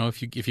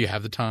 if you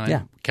have the time.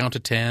 Yeah. Count to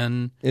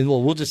 10. And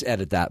we'll just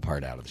edit that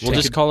part out of the show. We'll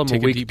just call him a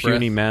take a weak, deep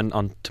puny breath. man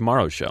on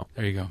tomorrow's show.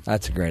 There you go.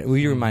 That's great. Will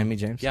you remind me,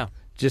 James? Yeah.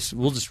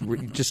 We'll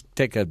just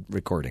take a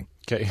recording.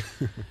 Okay.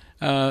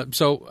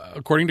 So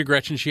according to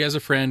Gretchen, she has a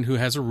friend who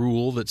has a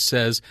rule that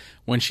says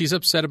when she's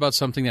upset about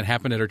something that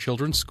happened at her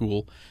children's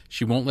school,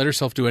 she won't let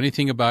herself do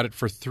anything about it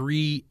for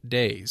 3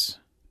 days.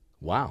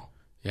 Wow.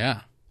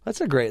 Yeah.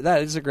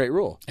 That is a great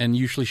rule. And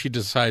usually she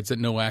decides that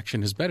no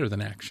action is better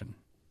than action.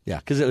 Yeah,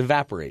 because it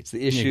evaporates.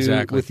 The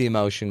issue with the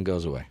emotion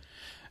goes away.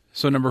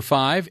 So number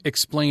 5,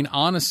 explain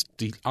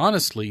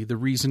honestly the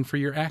reason for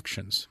your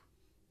actions.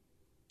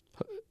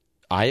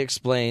 I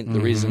explain the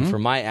reason for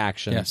my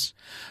actions. Yes.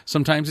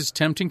 Sometimes it's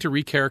tempting to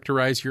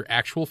recharacterize your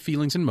actual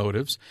feelings and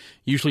motives.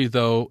 Usually,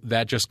 though,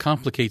 that just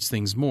complicates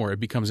things more. It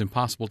becomes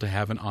impossible to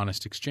have an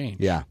honest exchange.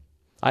 Yeah.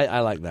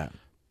 I like that.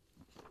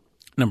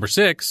 Number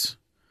 6,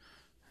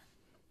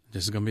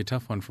 This is going to be a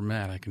tough one for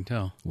Matt, I can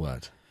tell.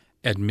 What?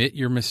 Admit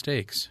your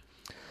mistakes.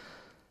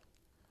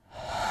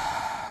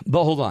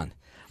 But hold on.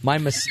 My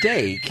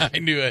mistake. I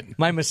knew it.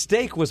 My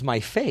mistake was my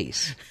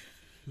face.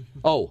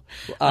 Because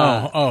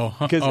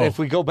if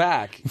we go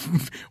back,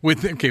 we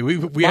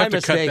have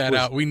to cut that was-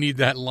 out. We need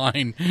that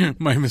line.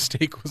 My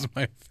mistake was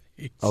my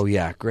face. oh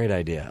yeah, great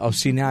idea. Oh,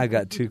 see, now I've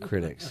got 2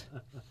 critics.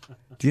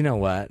 Do you know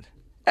what?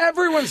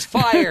 Everyone's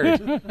fired.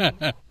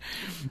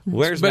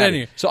 Where's But Maddie?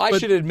 anyway, So I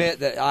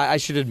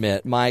should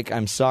admit, Mike,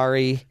 I'm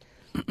sorry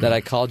that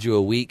I called you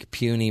a weak,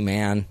 puny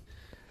man,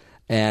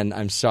 and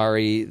I'm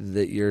sorry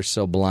that you're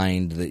so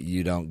blind that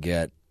you don't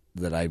get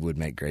that I would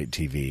make great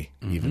TV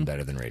even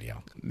better than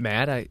radio.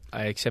 Matt, I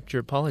accept your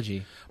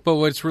apology. But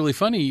what's really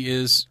funny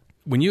is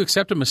when you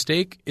accept a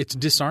mistake, it's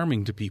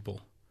disarming to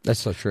people. That's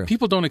so true.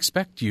 People don't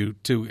expect you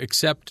to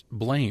accept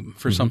blame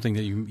for something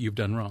that you've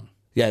done wrong.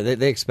 Yeah,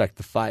 they expect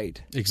the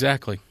fight,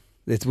 Exactly.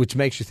 which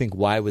makes you think,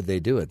 why would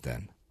they do it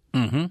then?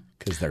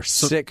 Because they're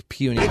sick,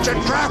 puny.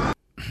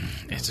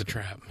 It's a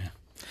trap. Yeah.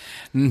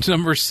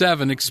 Number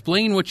 7,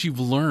 explain what you've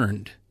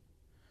learned.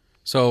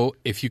 So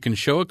if you can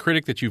show a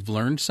critic that you've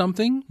learned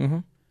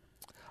something,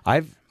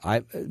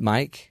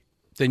 Mike,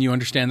 then you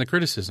understand the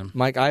criticism.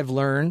 Mike, I've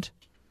learned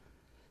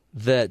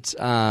that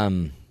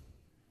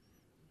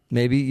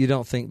maybe you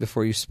don't think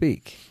before you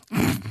speak.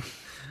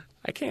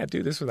 I can't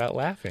do this without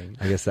laughing.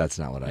 I guess that's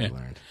not what I've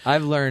learned.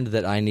 I've learned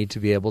that I need to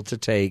be able to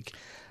take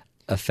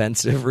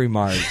offensive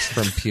remarks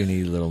from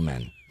puny little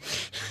men.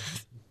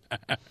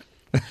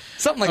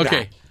 Something like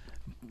Okay. that. Do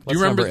you What's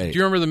number remember? 8? Do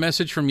you remember the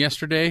message from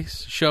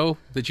yesterday's show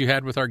that you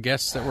had with our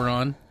guests that were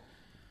on?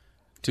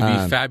 To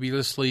be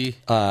fabulously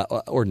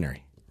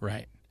Ordinary.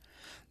 right.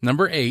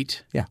 Number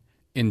 8. Yeah.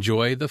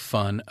 Enjoy the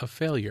fun of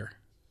failure.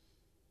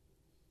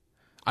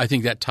 I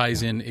think that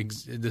ties in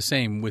the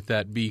same with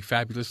that. Be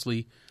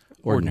fabulously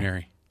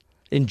ordinary.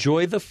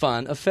 Enjoy the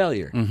fun of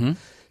failure. Mm-hmm.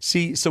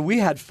 See, so we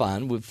had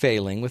fun with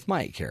failing with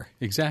Mike here,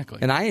 Exactly.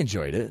 and I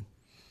enjoyed it.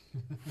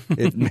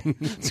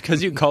 It's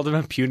because you called him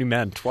a puny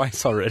man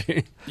twice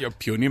already. You're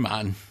puny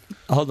man.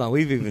 Hold on,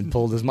 we've even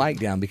pulled his mic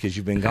down because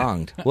you've been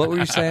gonged. What were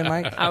you saying,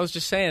 Mike? I was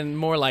just saying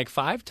more like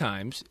 5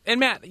 times.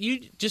 And Matt,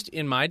 you just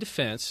in my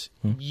defense,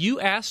 you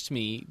asked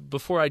me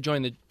before I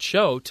joined the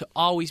show to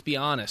always be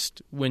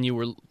honest when you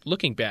were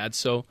looking bad.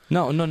 So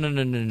No,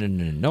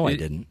 I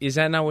didn't. Is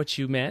that not what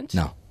you meant?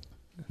 No.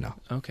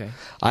 Okay.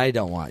 I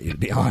don't want you to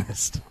be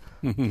honest.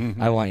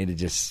 I want you to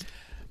just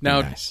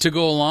Now, be nice. to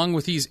go along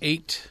with these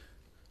 8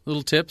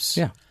 little tips,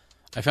 Yeah.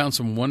 I found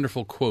some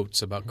wonderful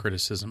quotes about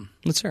criticism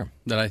Let's hear 'em.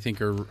 that I think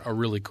are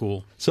really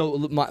cool. So,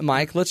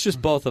 Mike, let's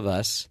just both of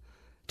us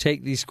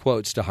take these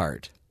quotes to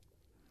heart.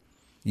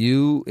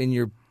 You in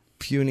your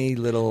puny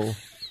little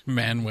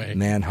Man way.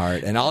 man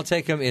heart, and I'll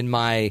take them in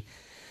my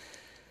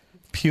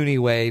puny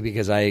way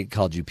because I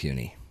called you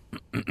puny.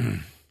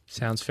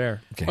 Sounds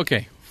fair.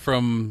 Okay,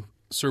 from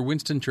Sir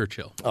Winston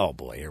Churchill. Oh,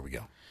 boy, here we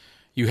go.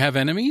 You have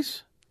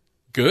enemies?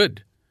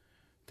 Good.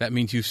 That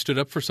means you stood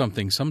up for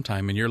something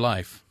sometime in your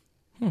life.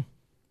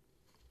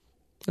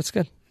 That's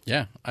good.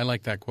 Yeah, I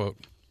like that quote.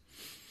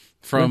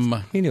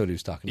 From He knew what he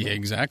was talking yeah, about.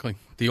 exactly.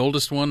 The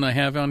oldest one I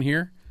have on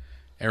here,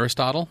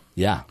 Aristotle.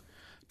 Yeah.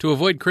 To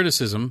avoid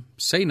criticism,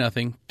 say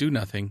nothing, do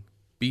nothing,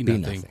 be Be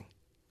nothing. nothing.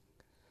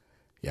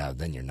 Yeah,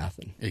 then you're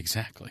nothing.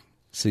 Exactly.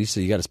 So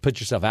you got to put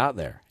yourself out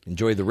there.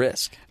 Enjoy the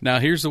risk. Now,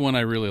 here's the one I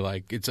really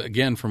like. It's,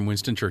 again, from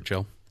Winston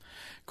Churchill.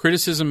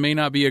 Criticism may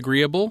not be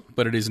agreeable,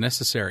 but it is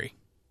necessary.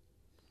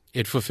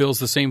 It fulfills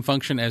the same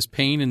function as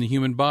pain in the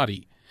human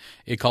body.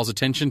 It calls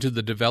attention to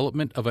the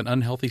development of an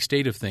unhealthy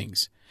state of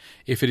things.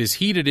 If it is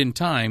heeded in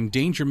time,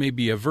 danger may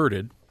be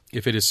averted.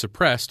 If it is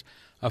suppressed,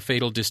 a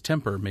fatal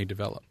distemper may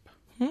develop.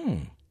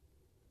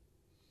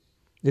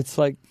 It's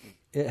like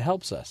it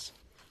helps us.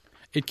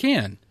 It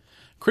can.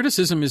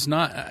 Criticism is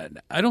not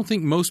 – I don't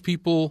think most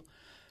people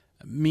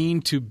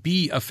mean to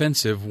be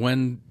offensive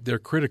when they're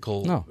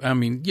critical. No. I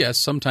mean, yes,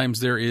 sometimes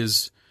there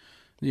is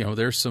 –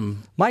 there's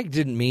some – Mike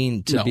didn't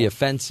mean to be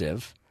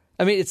offensive.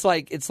 I mean, it's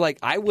like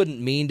I wouldn't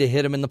mean to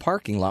hit him in the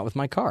parking lot with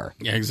my car.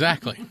 Yeah,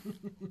 exactly.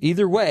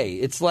 Either way,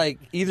 it's like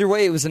either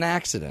way, it was an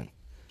accident.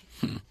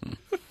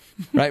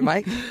 Right,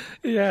 Mike?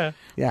 Yeah.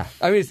 Yeah.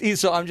 I mean,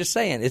 so I'm just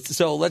saying.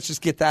 So let's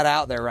just get that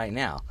out there right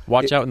now.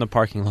 Watch out in the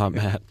parking lot,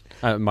 Matt.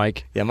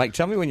 Mike. Yeah, Mike,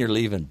 tell me when you're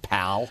leaving,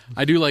 pal.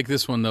 I do like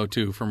this one, though,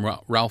 too, from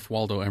Ralph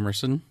Waldo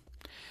Emerson.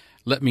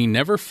 Let me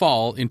never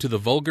fall into the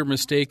vulgar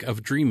mistake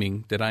of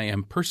dreaming that I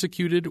am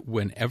persecuted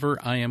whenever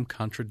I am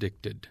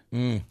contradicted.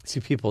 See,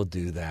 people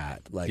do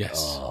that. Like,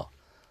 Yes.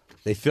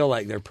 they feel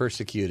like they're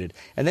persecuted.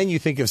 And then you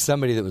think of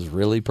somebody that was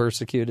really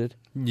persecuted.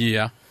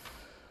 Yeah.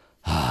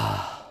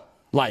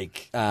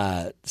 Like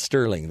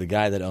Sterling, the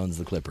guy that owns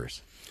the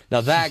Clippers.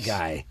 Now that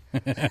guy,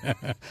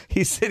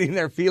 he's sitting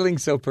there feeling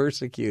so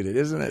persecuted.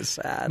 Isn't it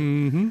sad?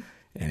 Mm-hmm.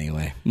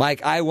 Anyway,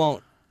 Mike, I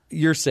won't.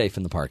 You're safe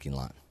in the parking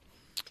lot.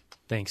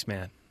 Thanks,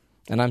 man.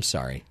 And I'm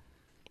sorry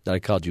that I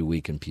called you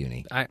weak and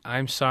puny.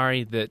 I'm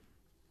sorry that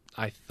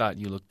I thought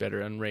you looked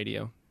better on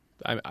radio.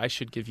 I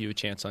should give you a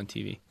chance on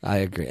TV. I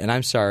agree. And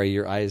I'm sorry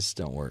your eyes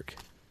don't work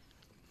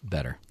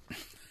better.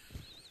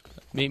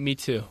 Me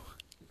too.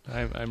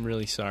 I'm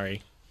really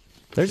sorry.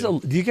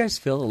 Do you guys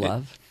feel the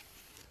love?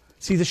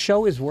 See, the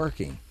show is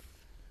working.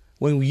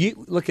 When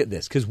you look at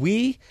this, because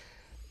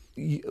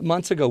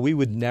months ago we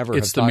would never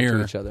have talked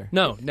to each other.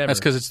 No, never. That's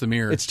because it's the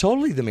mirror. It's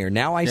totally the mirror.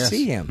 Now I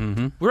see him.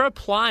 Mm-hmm. We're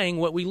applying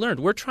what we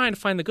learned. We're trying to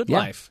find the good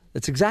life.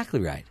 That's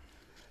exactly right.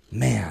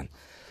 Man,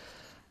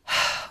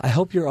 I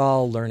hope you're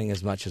all learning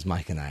as much as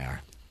Mike and I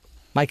are.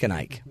 Mike and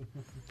Ike.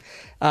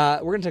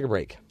 We're going to take a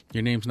break.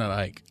 Your name's not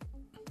Ike.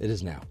 It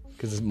is now,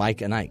 because it's Mike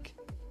and Ike.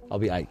 I'll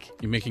be Ike.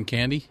 You making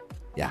candy?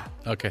 Yeah.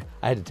 Okay.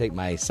 I had to take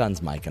my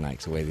son's Mike and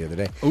Ike's away the other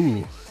day.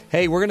 Ooh.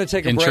 Hey, we're going to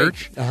take a In break.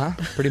 church?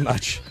 Pretty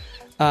much.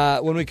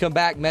 When we come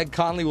back, Meg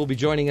Conley will be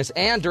joining us.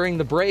 And during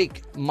the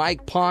break,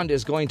 Mike Pond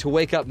is going to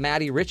wake up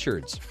Maddie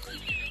Richards,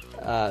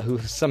 who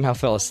somehow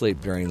fell asleep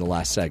during the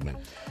last segment.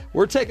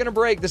 We're taking a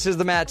break. This is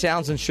the Matt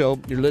Townsend Show.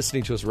 You're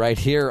listening to us right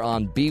here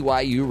on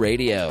BYU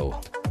Radio.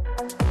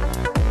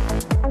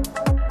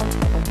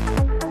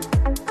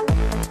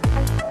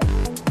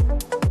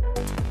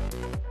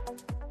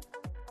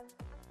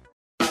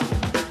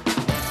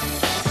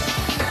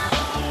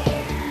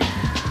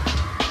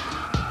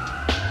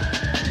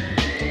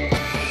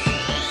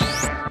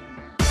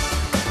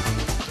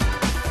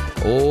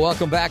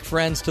 Welcome back,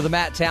 friends, to the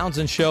Matt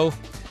Townsend Show.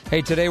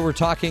 Hey, today we're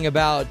talking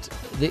about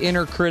the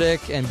inner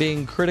critic and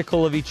being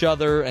critical of each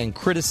other and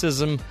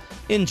criticism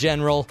in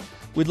general.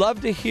 We'd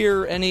love to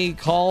hear any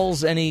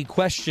calls, any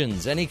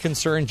questions, any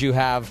concerns you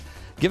have.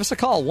 Give us a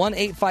call,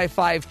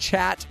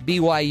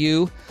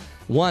 1-855-CHAT-BYU,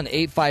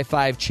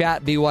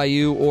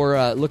 1-855-CHAT-BYU,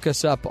 or look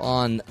us up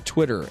on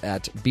Twitter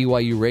at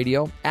BYU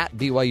Radio, at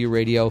BYU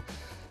Radio.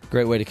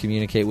 Great way to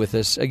communicate with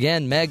us.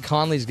 Again, Meg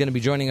Conley is going to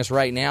be joining us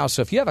right now,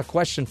 so if you have a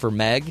question for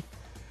Meg,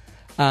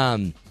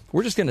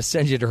 we're just going to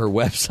send you to her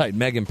website,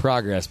 Meg in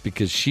Progress,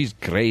 because she's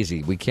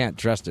crazy. We can't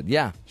trust it.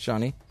 Yeah,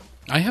 Shawnee?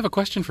 I have a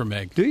question for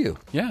Meg. Do you?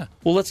 Yeah.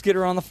 Well, let's get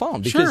her on the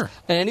phone. Because, sure.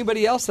 And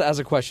anybody else that has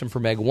a question for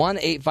Meg,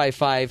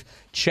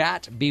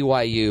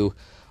 1-855-CHAT-BYU,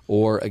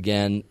 or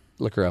again,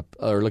 look her up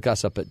or look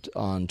us up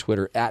on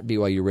Twitter at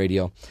BYU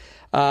Radio.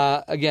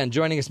 Again,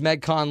 joining us,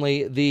 Meg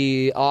Conley,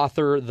 the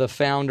author, the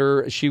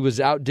founder. She was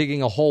out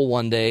digging a hole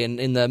one day, and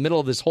in the middle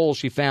of this hole,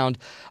 she found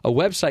a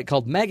website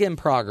called Meg in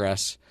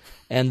Progress,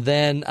 and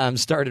then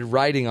started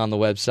writing on the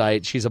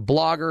website. She's a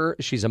blogger.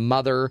 She's a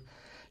mother.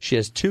 She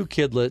has 2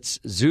 kidlets,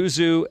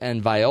 Zuzu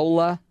and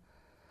Viola,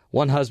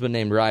 one husband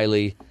named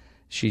Riley.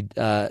 She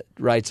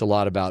writes a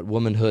lot about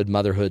womanhood,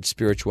 motherhood,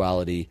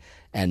 spirituality,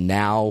 and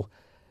now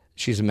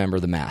she's a member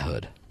of the Matt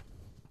Hood,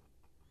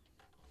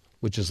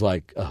 which is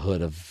like a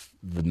hood of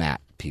the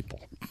Matt people.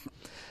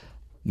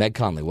 Meg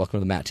Conley, welcome to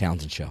the Matt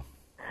Townsend Show.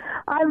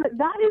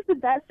 That is the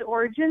best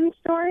origin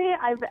story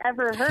I've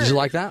ever heard. Did you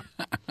like that?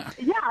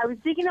 Yeah, I was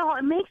digging a hole.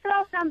 It makes it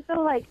all sound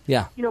so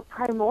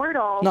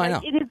primordial. No, I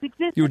know. It has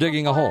existed. You were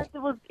digging a hole. It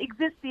will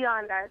exist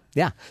beyond us.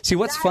 Yeah. See,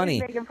 what's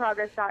funny?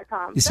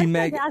 meginprogress.com. You see,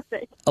 Meg,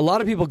 fantastic. a lot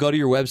of people go to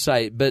your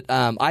website, but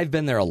I've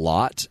been there a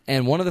lot,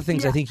 and one of the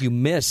things I think you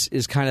miss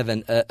is kind of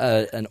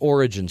an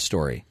origin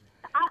story.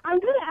 I'm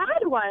going to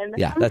add one.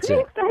 Yeah, I'm that's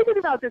pretty it. excited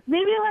about this.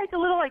 Maybe like a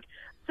little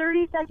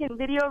 30-second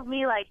video of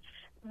me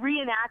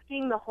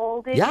reenacting the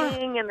hole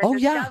digging and the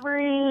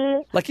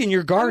discovery. Like in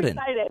your garden.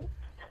 I'm excited.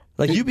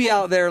 Like you be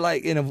out there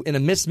in a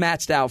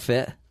mismatched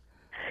outfit.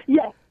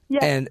 Yes.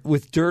 And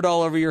with dirt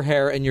all over your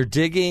hair, and you're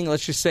digging,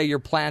 let's just say you're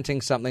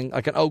planting something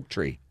like an oak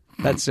tree.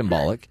 That's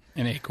symbolic.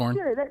 An acorn.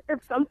 Sure,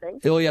 that's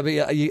something. Oh, yeah, but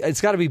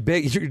it's got to be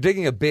big. You're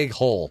digging a big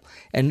hole,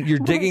 and you're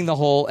digging the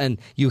hole, and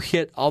you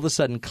hit, all of a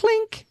sudden,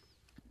 clink,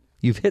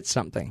 you've hit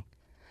something.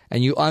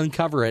 And you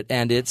uncover it,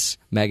 and it's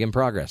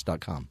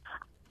meginprogress.com.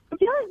 I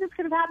feel like this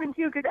could have happened,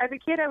 too, because as a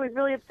kid, I was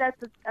really obsessed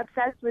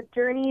with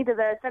Journey to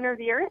the Center of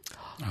the Earth.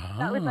 Oh.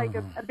 That was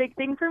a big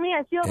thing for me.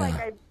 I feel like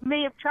I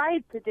may have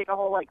tried to dig a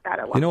hole like that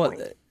at one point.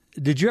 What?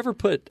 Did you ever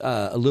put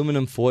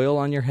aluminum foil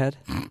on your head?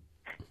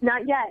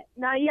 Not yet,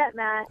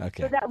 Matt.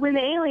 Okay. So that when the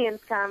aliens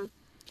come,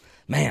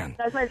 man,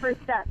 that's my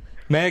first step.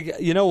 Meg,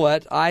 you know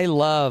what? I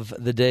love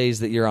the days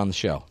that you're on the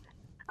show.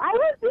 I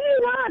was being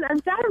on.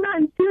 I'm sad I'm not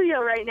in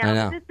studio right now. I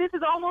know. This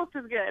is almost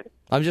as good.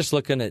 I'm just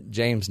looking at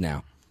James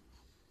now.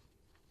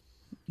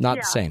 Not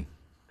the same.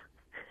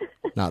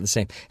 Not the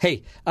same.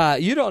 Hey,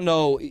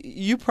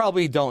 you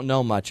probably don't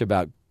know much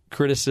about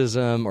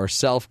criticism or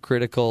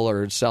self-critical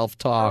or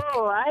self-talk.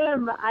 Oh,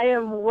 I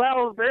am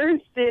well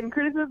versed in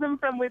criticism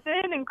from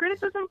within and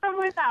criticism from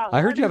without. I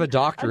heard you have a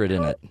doctorate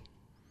in it.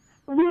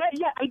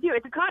 Yeah, I do.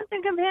 It's a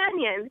constant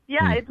companion.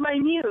 Yeah, It's my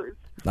muse.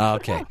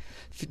 Okay.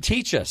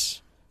 Teach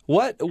us.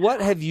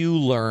 What have you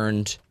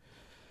learned?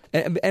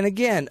 And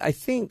again, I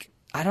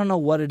don't know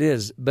what it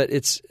is, but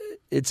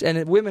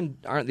women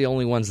aren't the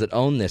only ones that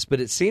own this, but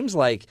it seems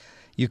like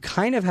you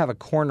kind of have a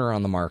corner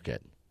on the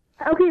market.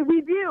 Okay,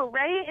 we do,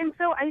 right? And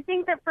so I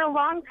think that for a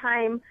long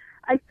time,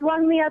 I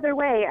swung the other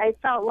way. I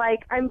felt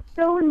like I'm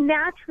so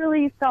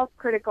naturally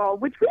self-critical,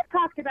 which we've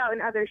talked about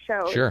in other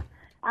shows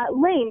at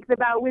length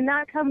about when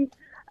that comes,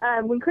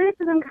 when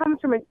criticism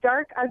comes from a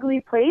dark, ugly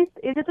place,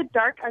 it is a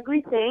dark,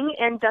 ugly thing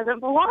and doesn't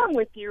belong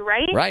with you,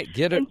 right? Right.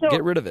 Get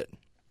rid of it.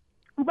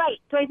 Right.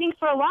 So I think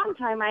for a long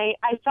time, I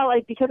felt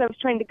like because I was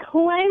trying to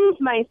cleanse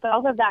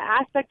myself of that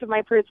aspect of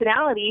my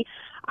personality,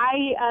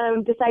 I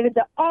decided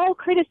that all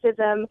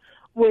criticism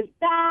was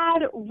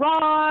bad,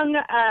 wrong,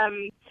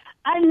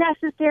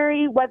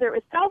 unnecessary, whether it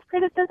was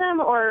self-criticism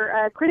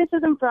or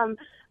criticism from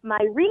my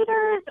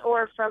readers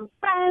or from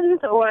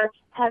friends or,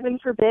 heaven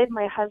forbid,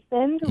 my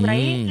husband,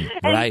 right?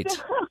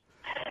 Right.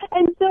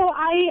 And so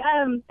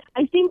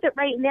I think that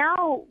right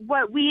now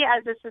what we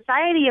as a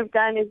society have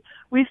done is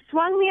we've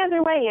swung the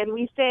other way and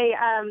we say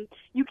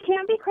you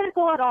can't be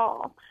critical at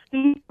all.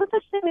 There's no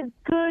such thing as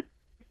good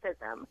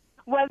criticism,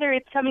 whether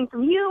it's coming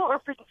from you or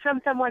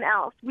from someone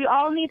else. We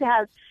all need to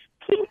have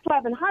peace,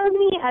 love, and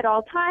harmony at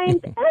all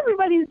times.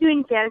 Everybody's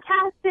doing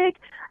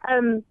fantastic.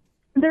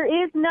 There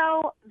is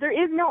no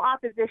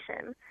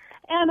opposition.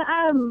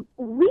 And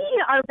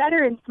we are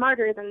better and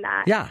smarter than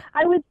that. Yeah.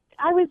 I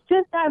was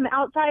just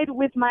outside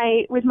with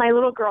my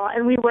little girl,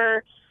 and we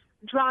were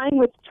drawing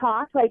with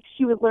chalk, like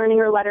she was learning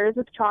her letters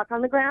with chalk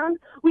on the ground,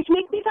 which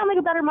makes me sound like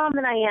a better mom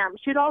than I am.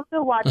 She'd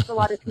also watched a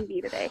lot of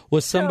TV today.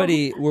 Was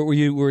somebody were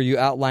you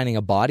outlining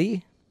a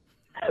body?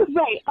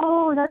 Right.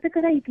 Oh, that's a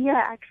good idea,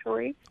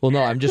 actually. Well,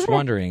 no, I'm just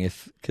wondering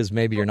because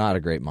maybe you're not a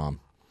great mom.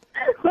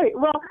 Right.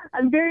 Well,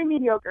 I'm very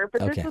mediocre,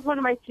 but this was one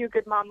of my few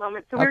good mom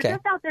moments. So we were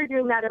just out there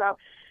doing that about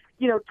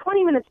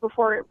 20 minutes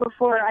before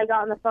I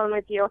got on the phone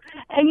with you.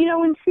 And,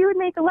 when she would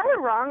make a letter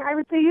wrong, I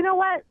would say, you know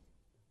what?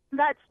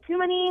 That's too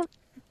many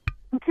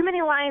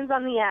lines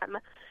on the M.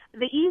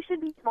 The E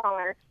should be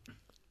smaller.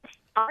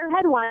 Our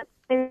head once,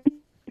 and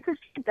because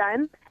she's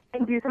done,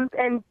 and do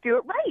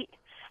it right.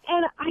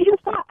 And I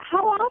just thought,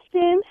 how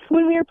often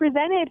when we are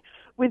presented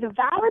with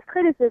valid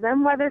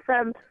criticism, whether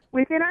from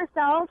within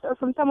ourselves or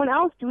from someone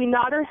else, do we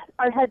nod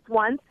our heads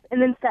once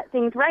and then set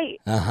things right?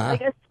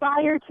 Like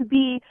aspire to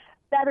be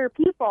better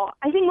people.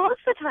 I think most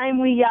of the time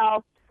we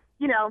yell,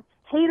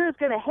 haters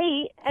gonna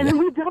hate, and then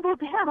we double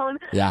down on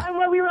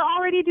what we were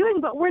already doing,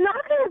 but we're not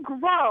gonna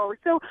grow.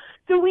 So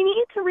we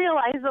need to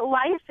realize that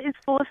life is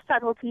full of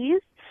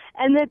subtleties,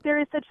 and that there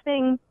is such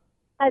thing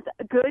as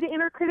good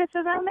inner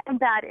criticism and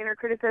bad inner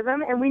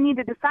criticism, and we need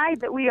to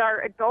decide that we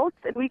are adults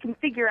and we can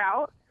figure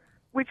out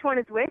which one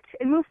is which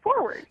and move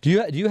forward. Do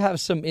you have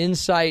some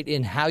insight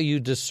in how you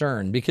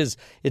discern? Because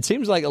it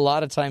seems like a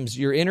lot of times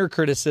your inner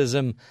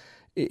criticism,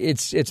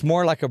 it's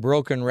more like a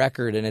broken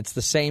record, and it's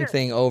the same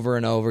thing over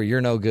and over.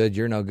 You're no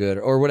good,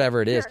 or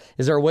whatever it is.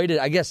 Is there a way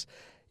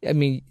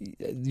to,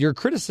 your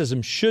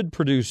criticism should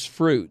produce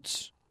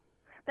fruits.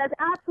 That's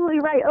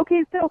absolutely right.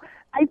 Okay, so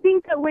I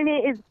think that when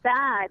it is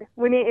that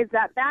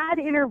bad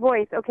inner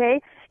voice, okay,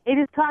 it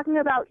is talking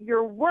about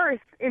your worth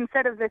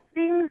instead of the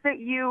things that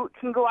you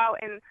can go out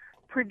and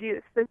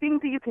produce, the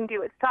things that you can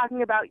do. It's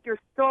talking about your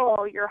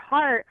soul, your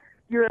heart,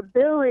 your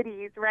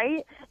abilities,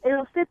 right?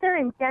 It'll sit there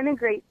and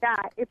denigrate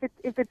that. If it's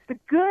the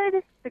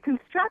good, the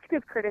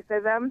constructive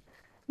criticism,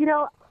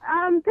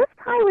 this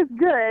pie was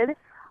good.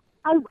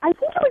 I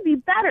think it would be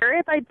better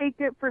if I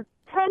baked it for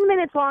 10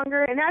 minutes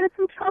longer and added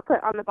some chocolate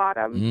on the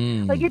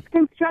bottom. Like, it's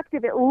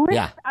constructive. It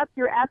lifts up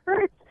your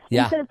efforts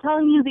instead of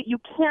telling you that you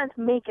can't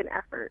make an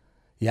effort.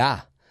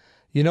 Yeah.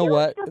 You know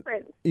what?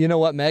 You know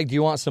what, Meg? Do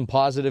you want some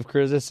positive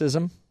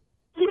criticism?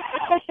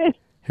 Yes.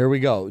 Here we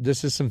go.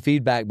 This is some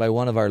feedback by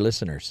one of our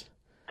listeners.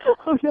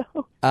 Oh,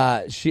 no.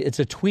 It's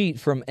a tweet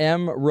from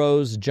M.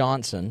 Rose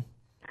Johnson.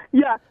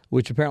 Yeah.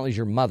 Which apparently is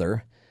your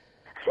mother.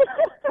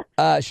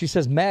 She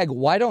says, Meg,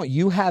 why don't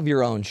you have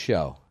your own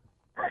show?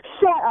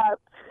 Shut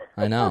up.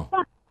 I know.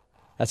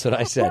 That's what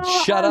I said.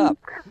 Shut up,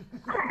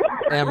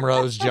 M.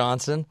 Rose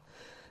Johnson.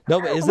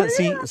 No, but that's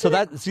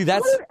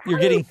you're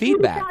getting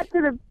feedback.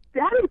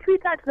 How do you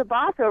tweet that to the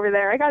boss over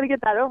there? I got to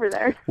get that over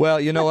there. Well,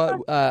 you know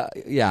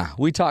what?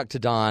 We talked to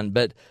Don,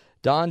 but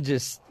Don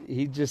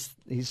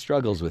he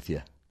struggles with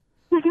you.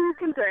 He's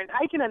concerned.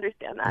 I can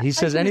understand that. He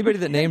says anybody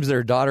that names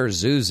their daughter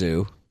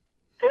Zuzu.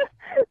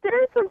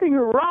 There is something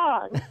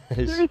wrong.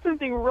 There is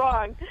something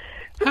wrong.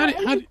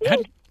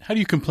 How do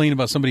you complain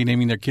about somebody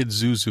naming their kid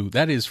Zuzu?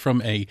 That is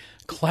from a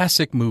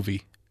classic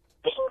movie.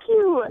 Thank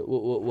you.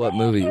 What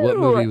movie? What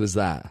movie was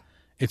that?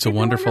 It's a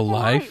Wonderful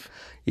Life.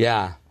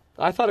 Yeah.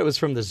 I thought it was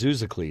from the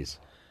Zuzicles.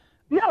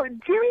 No,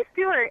 Jimmy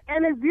Stewart.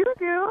 And a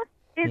Zuzu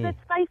is a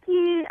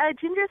spicy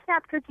ginger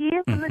snap cookie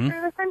from the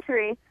turn of the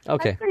century.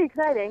 Okay. That's pretty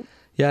exciting.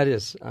 Yeah, it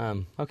is.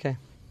 Okay.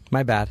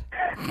 My bad.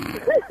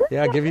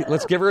 Yeah,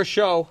 let's give her a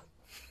show.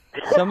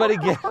 Somebody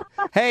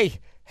Hey,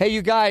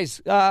 you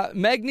guys,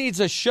 Meg needs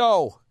a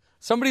show.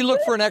 Somebody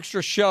look for an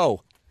extra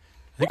show.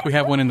 I think we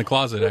have one in the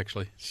closet,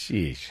 actually.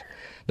 Sheesh.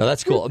 No,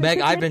 that's cool. Meg,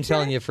 I've been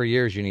telling you for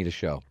years you need a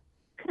show.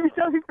 You've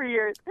told me for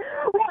years.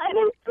 Well,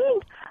 and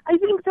I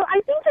think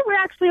that we're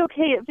actually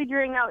okay at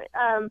figuring out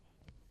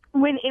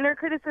when inner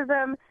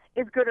criticism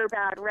is good or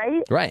bad,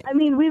 right? Right. I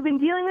mean, we've been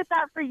dealing with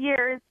that for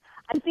years.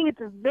 I think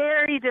it's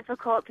very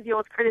difficult to deal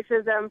with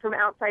criticism from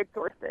outside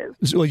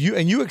sources. Well,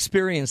 you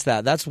experience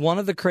that. That's one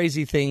of the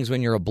crazy things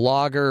when you're a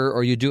blogger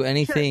or you do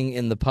anything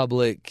in the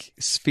public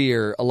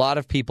sphere. A lot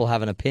of people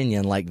have an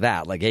opinion like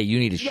that, like, hey, you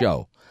need a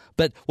show.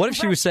 But what if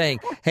she was saying,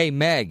 hey,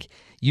 Meg,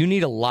 you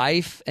need a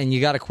life and you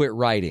got to quit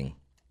writing?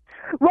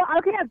 Well,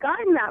 okay, I've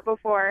gotten that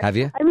before. Have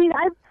you? I mean,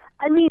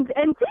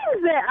 and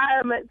things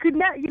that could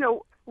not,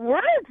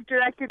 words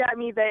directed at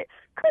me that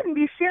couldn't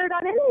be shared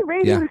on any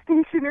radio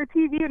station or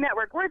TV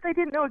network. Words I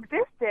didn't know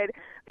existed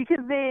because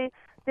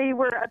they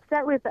were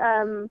upset with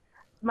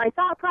my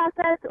thought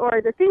process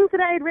or the things that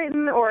I had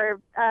written or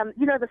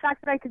the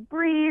fact that I could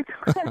breathe.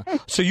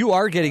 So you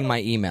are getting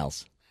my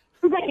emails.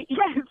 Right,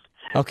 yes.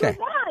 Okay.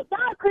 So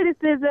that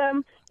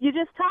criticism, you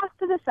just toss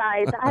to the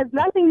side. That has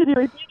nothing to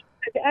do with you.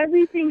 It has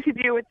everything to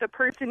do with the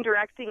person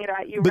directing it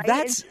at you. But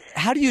right?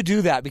 how do you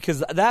do that?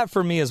 Because that,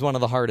 for me, is one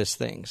of the hardest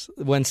things.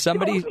 When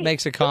somebody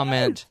makes a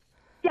comment.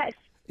 Yes.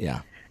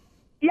 Yeah.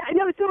 Yeah,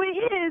 no, so it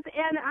is.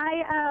 And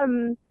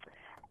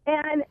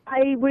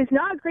I was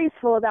not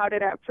graceful about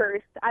it at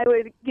first. I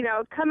would,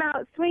 come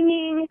out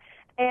swinging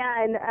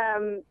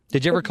and...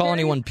 Did you ever call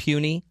anyone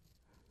puny?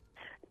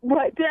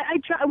 What did I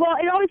try? Well,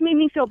 it always made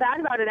me feel bad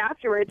about it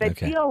afterwards. I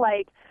feel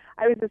like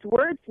I was this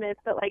wordsmith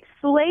that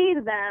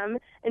slayed them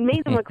and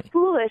made them look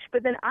foolish,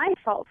 but then I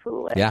felt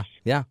foolish. Yeah,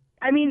 yeah.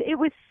 I mean, it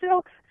was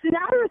so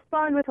now I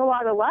respond with a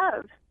lot of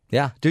love.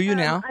 Yeah. Do you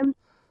now?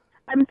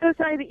 I'm so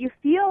sorry that you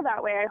feel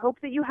that way. I hope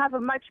that you have a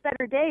much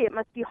better day. It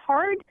must be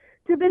hard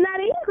to have been that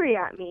angry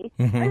at me.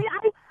 Mm-hmm. I mean,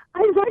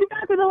 I'm going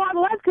back with a lot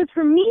of love because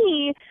for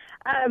me,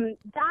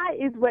 that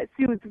is what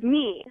soothes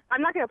me.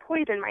 I'm not going to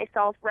poison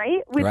myself,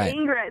 right? With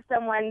anger at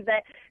someone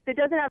that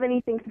doesn't have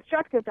anything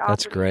constructive to offer.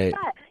 That's great.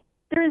 But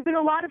there has been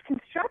a lot of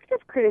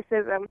constructive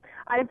criticism.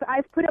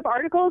 I've put up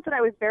articles that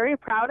I was very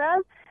proud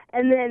of,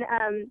 and then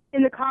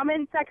in the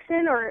comment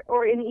section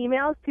or in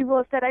emails, people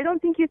have said, I don't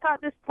think you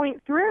thought this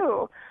point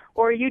through,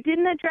 or you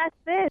didn't address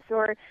this,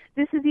 or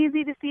this is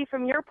easy to see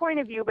from your point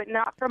of view, but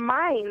not from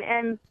mine.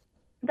 And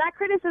that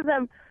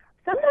criticism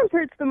sometimes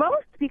hurts the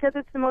most because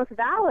it's the most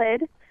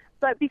valid,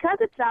 but because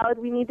it's valid,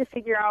 we need to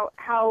figure out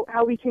how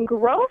we can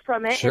grow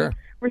from it and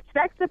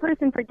respect the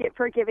person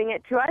for giving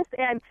it to us.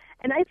 And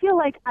I feel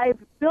like I've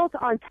built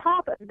on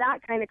top of that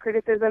kind of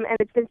criticism, and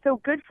it's been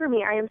so good for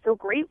me. I am so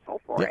grateful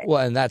for it.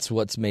 Well, and that's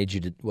what's made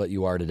you what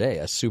you are today,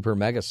 a super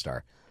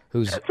megastar.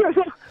 Who's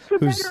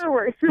better or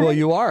worse? Well,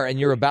 you are, and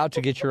you're about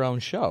to get your own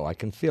show. I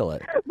can feel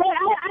it. But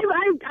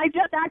I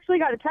just actually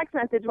got a text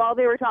message while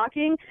they were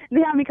talking.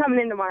 They have me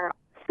coming in tomorrow.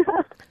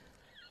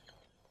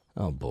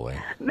 Oh, boy.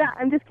 No,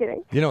 I'm just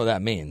kidding. You know what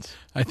that means.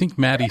 I think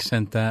Maddie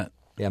sent that.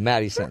 Yeah,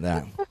 Maddie sent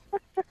that.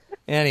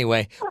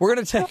 Anyway, we're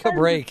going to take a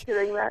break.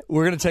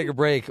 We're going to take a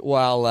break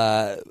while,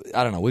 I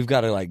don't know, we've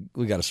got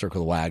to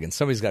circle the wagon.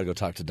 Somebody's got to go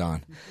talk to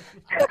Don.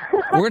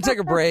 We're going to take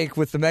a break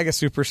with the mega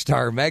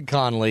superstar, Meg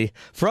Conley,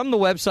 from the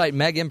website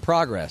Meg in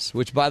Progress,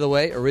 which, by the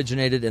way,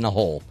 originated in a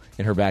hole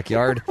in her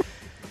backyard.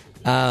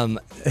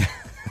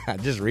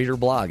 Just read her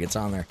blog. It's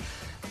on there.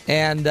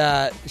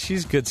 And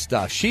she's good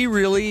stuff. She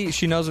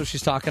knows what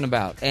she's talking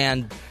about.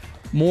 And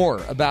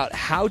more about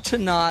how to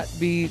not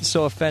be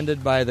so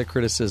offended by the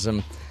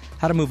criticism,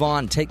 how to move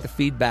on, take the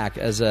feedback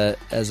as a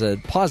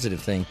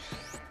positive thing.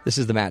 This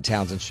is the Matt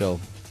Townsend Show,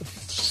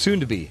 soon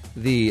to be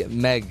the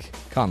Meg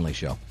Conley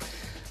Show.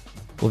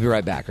 We'll be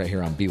right back right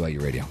here on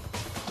BYU Radio.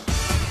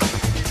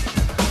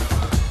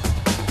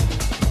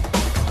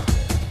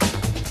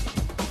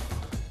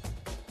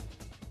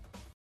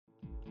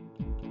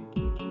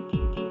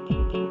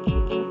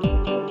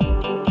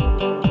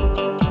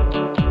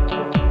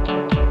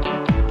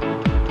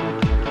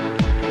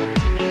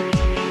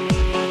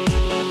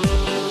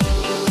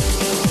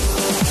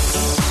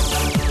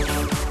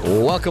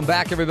 Welcome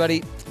back,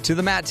 everybody, to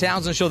the Matt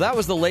Townsend Show. That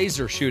was the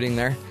laser shooting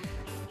there.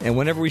 And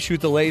whenever we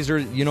shoot the laser,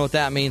 you know what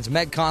that means.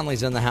 Meg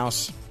Conley's in the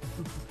house.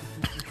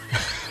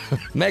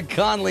 Meg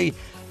Conley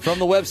from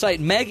the website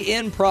Meg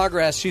in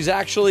Progress. She's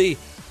actually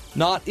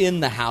not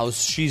in the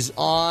house. She's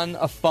on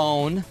a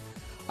phone.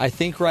 I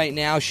think right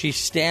now she's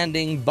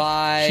standing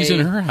by... She's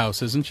in her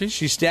house, isn't she?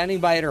 She's standing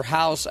by at her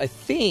house, I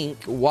think,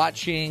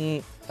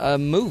 watching a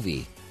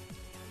movie.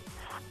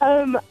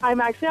 I'm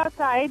actually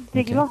outside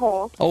digging a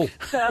hole. Oh,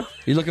 so.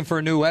 You looking for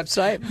a new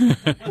website?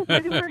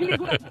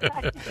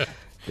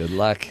 Good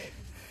luck.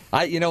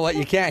 You know what?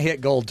 You can't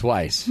hit gold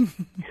twice.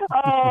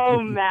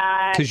 Oh,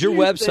 Matt. Because your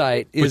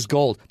website is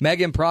gold.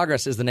 Meg in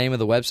Progress is the name of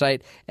the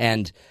website,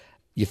 and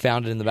you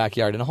found it in the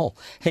backyard in a hole.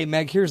 Hey,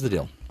 Meg, here's the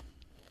deal.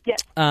 Yes.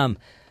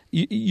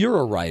 You're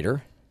a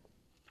writer.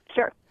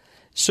 Sure.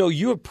 So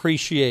you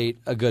appreciate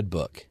a good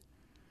book.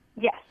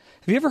 Yes.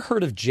 Have you ever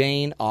heard of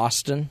Jane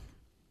Austen?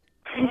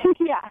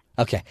 Yeah.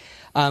 Okay.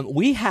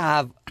 We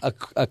have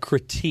a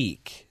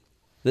critique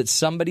that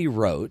somebody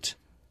wrote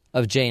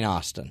of Jane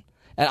Austen.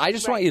 And I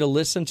just want you to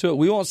listen to it.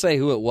 We won't say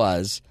who it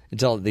was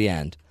until at the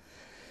end.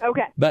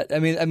 Okay. But, I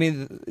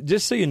mean,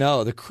 just so you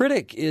know, the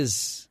critic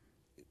is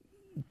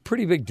a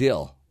pretty big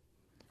deal.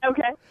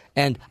 Okay.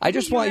 And I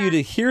just want you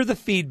to hear the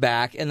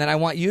feedback, and then I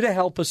want you to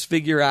help us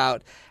figure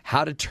out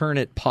how to turn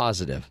it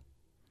positive.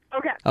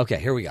 Okay. Okay,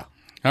 here we go.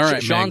 All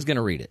right, Sean's going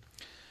to read it.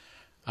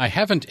 I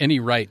haven't any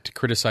right to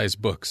criticize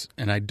books,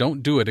 and I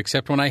don't do it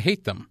except when I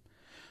hate them.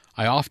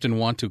 I often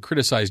want to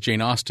criticize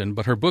Jane Austen,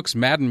 but her books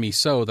madden me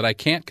so that I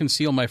can't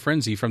conceal my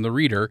frenzy from the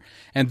reader,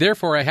 and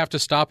therefore I have to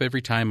stop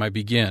every time I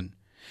begin.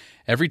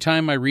 Every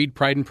time I read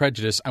Pride and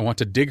Prejudice, I want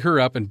to dig her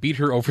up and beat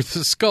her over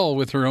the skull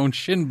with her own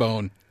shin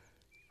bone.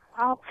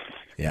 Wow.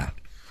 Yeah.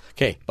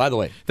 Okay, by the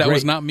way. That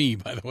was not me,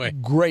 by the way.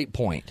 Great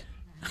point.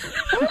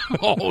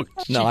 Oh,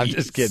 no, I'm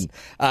just kidding.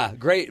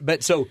 Great.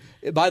 But so,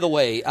 by the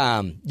way,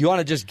 you want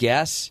to just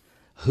guess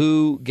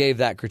who gave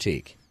that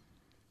critique?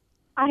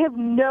 I have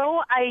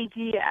no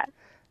idea.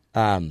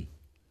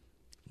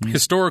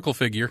 Historical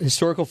figure.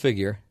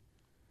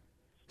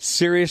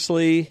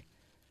 Seriously.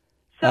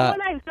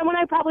 Someone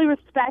I probably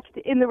respect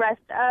in the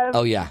rest of.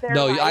 Oh yeah. Their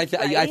No, lives,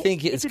 I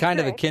think it's kind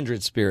of a trick.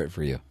 kindred spirit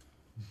for you.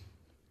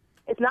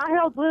 It's not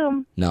Harold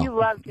Bloom. No. You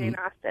love Jane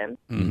Austen.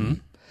 Mm-hmm.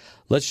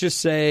 Let's just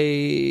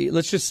say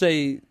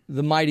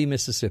the mighty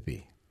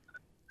Mississippi.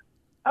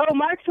 Oh,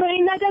 Mark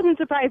Twain. That doesn't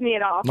surprise me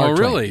at all. Mark Twain.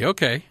 Really?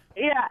 Okay.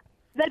 Yeah,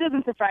 that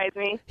doesn't surprise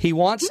me. He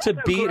wants to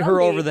so beat her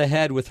grumpy. over the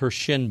head with her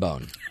shin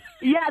bone.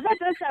 Yeah, that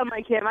does sound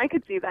like him. I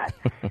could see that.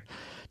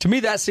 To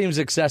me, that seems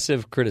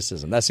excessive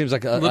criticism. That seems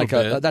like Little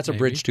bit, that's a maybe.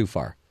 bridge too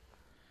far.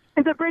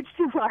 It's a bridge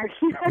too far.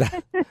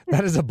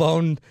 That is a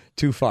bone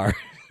too far.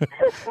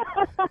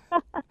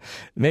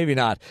 Maybe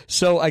not.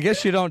 So I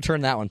guess you don't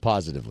turn that one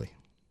positively.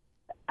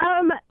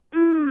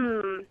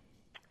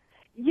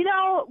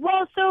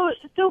 Well,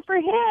 so for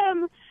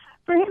him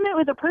it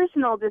was a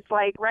personal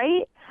dislike,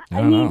 right?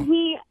 I don't know.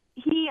 He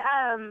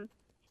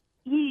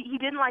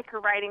didn't like her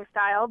writing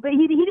style, but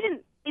he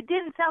didn't. It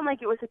didn't sound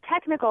like it was a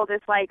technical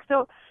dislike.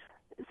 So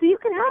you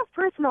can have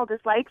personal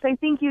dislikes. I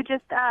think you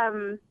just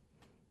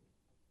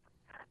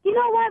you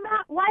know what,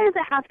 Matt? Why does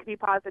it have to be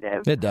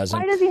positive? It doesn't.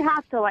 Why does he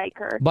have to like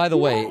her? By the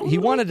way, he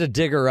wanted to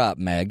dig her up,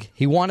 Meg.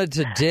 He wanted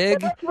to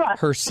dig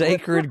her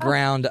sacred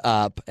ground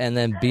up and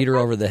then beat her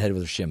over the head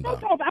with a shin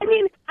bone. I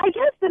mean, I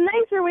guess the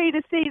nicer way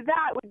to say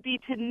that would be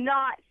to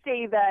not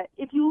say that.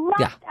 If you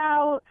left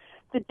out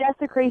the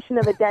desecration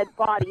of a dead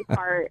body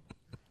part,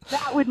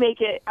 that would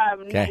make it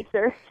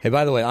nicer. Hey,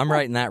 by the way, I'm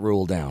writing that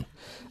rule down.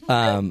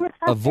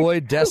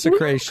 Avoid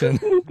desecration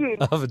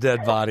of a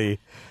dead body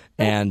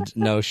and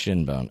no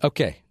shin bone.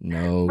 Okay,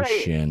 no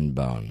shin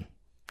bone.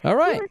 All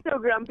right. You were so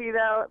grumpy,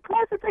 though.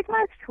 Plus, it's like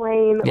Mark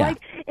Twain. Yeah.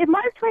 Like, if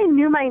Mark Twain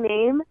knew my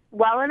name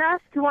well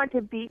enough to want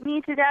to beat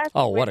me to death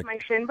with my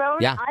shin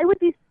bone, I would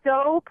be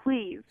so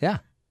pleased. Yeah,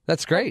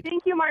 that's great.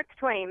 Thank you, Mark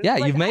Twain. Yeah,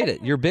 you've made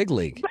it. You're big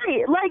league.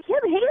 Right. Like,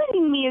 him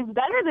hating me is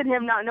better than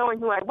him not knowing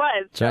who I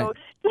was. That's so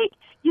right.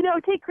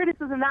 take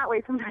criticism that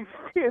way sometimes,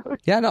 too.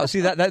 Yeah, no,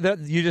 see, that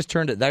you just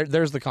turned it.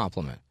 There's the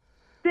compliment.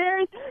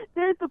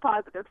 There's the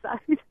positive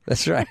side.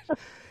 That's right.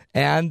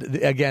 And,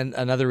 again,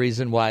 another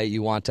reason why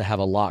you want to have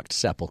a locked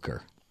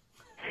sepulcher.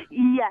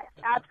 Yes,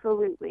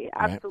 absolutely.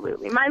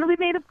 Absolutely. Right. Mine will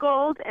be made of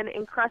gold and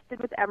encrusted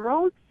with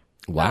emeralds.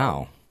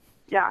 Wow.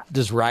 Yeah.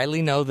 Does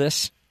Riley know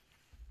this?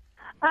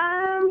 He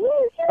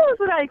knows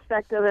what I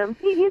expect of him.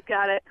 He's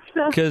got it.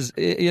 Because,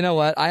 you know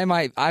what? I'm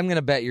going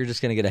to bet you're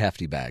just going to get a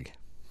hefty bag.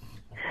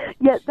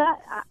 Yeah,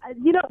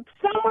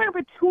 somewhere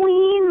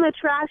between the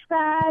trash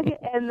bag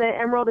and the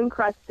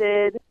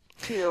emerald-encrusted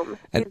tomb.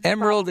 An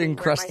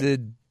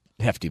emerald-encrusted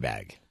hefty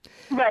bag.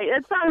 Right.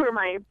 That's probably where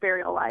my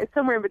burial lies,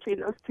 somewhere in between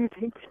those two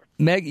things.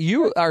 Meg,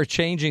 you are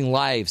changing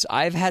lives.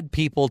 I've had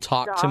people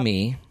talk to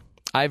me.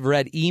 I've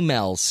read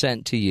emails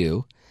sent to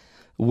you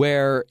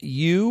where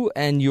you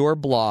and your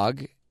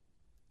blog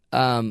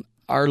are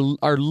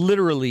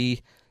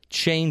literally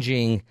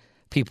changing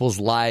people's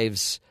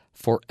lives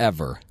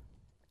forever.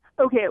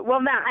 Okay, well,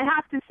 Matt, I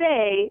have to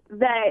say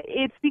that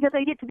it's because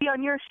I get to be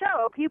on your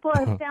show. People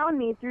have found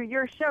me through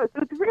your show,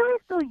 so it's really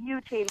still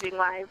you changing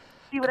lives.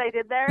 See what I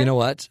did there? You know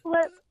what?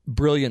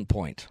 Brilliant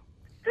point.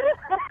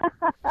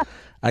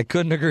 I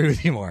couldn't agree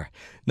with you more.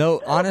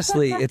 No,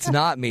 honestly, it's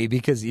not me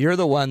because you're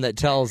the one that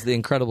tells the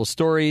incredible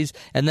stories,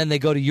 and then they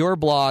go to your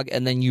blog,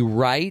 and then you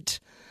write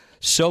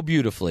so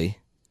beautifully.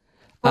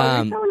 You're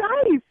so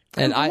nice.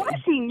 And I'm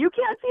blushing. You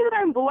can't see that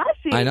I'm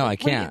blushing. I know, I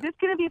can't. Wait, is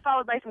this going to be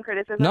followed by some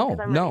criticism?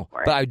 No.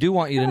 But I do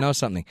want you to know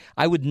something.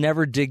 I would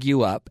never dig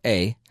you up,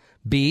 A.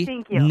 B,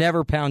 Thank you.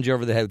 Never pound you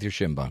over the head with your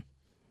shin bone.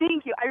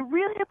 Thank you. I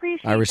really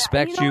appreciate I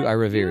respect that. you. I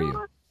revere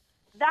you.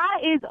 That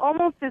is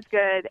almost as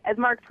good as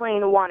Mark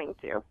Twain wanting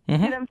to. Mm-hmm. You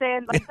know what I'm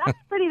saying? Like, that's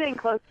pretty dang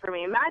close for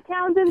me. Matt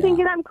Townsend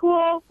thinking I'm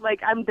cool, like,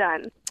 I'm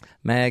done.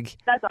 Meg.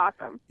 That's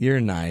awesome. You're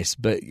nice,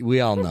 but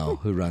we all know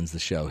who runs the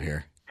show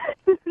here.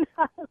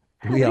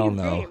 We all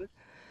know. James.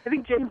 I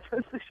think James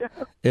runs the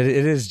show. It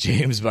is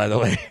James, by the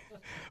way,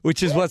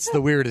 which is what's the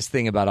weirdest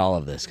thing about all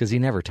of this, because he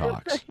never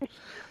talks.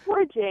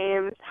 Poor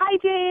James. Hi,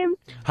 James.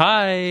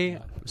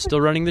 Hi.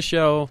 Still running the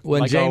show,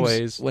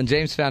 always. When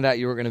James found out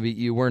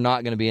you were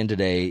not going to be in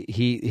today,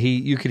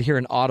 you could hear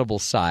an audible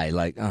sigh,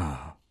 like,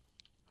 oh.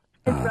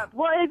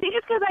 Well, I think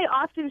it's because I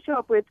often show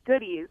up with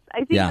goodies.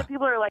 I think that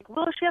people are like,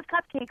 "Will she have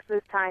cupcakes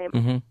this time?"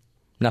 Mm-hmm.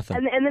 Nothing.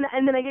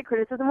 And then I get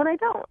criticism when I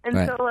don't. And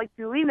so, like,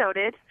 duly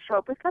noted, show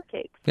up with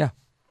cupcakes. Yeah.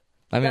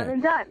 I mean, done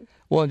and done.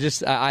 Well,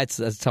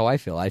 that's how I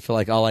feel. I feel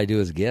like all I do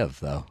is give,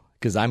 though,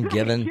 because I'm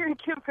given. You're a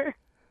giver.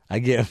 I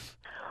give.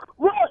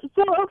 Well,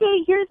 so,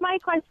 okay, here's my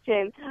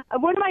question.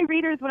 One of my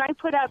readers, when I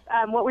put up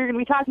what we were going to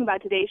be talking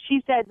about today,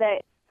 she said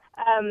that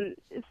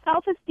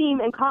self-esteem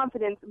and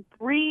confidence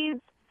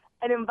breeds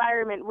an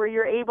environment where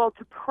you're able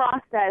to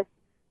process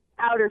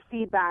outer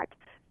feedback.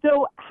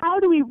 So how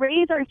do we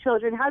raise our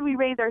children? How do we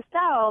raise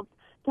ourselves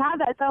to have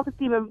that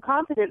self-esteem and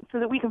confidence so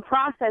that we can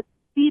process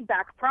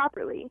feedback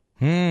properly?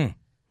 It's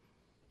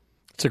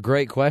a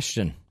great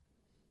question.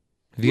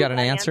 Have you got an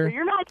answer?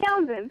 You're not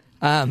Townsend.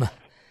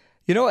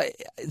 You know,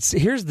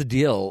 here's the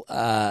deal.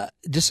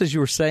 Just as you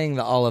were saying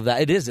all of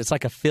that, it's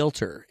like a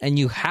filter, and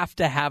you have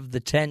to have the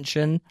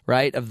tension,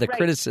 right, of the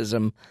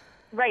criticism.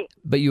 Right.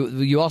 But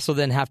you also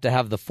then have to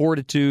have the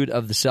fortitude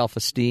of the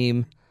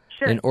self-esteem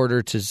in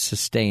order to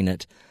sustain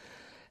it.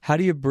 How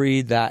do you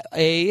breed that?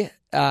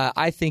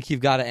 I think you've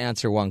got to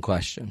answer one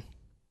question.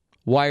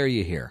 Why are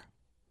you here?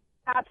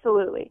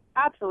 Absolutely.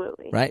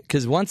 Absolutely. Right?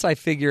 Because once I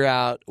figure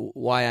out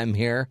why I'm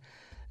here,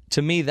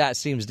 to me that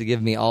seems to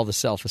give me all the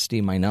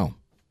self-esteem I know.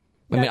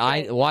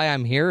 Why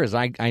I'm here is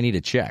I need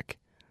a check.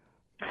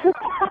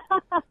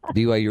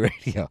 BYU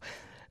Radio.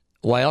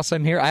 Why else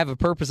I'm here? I have a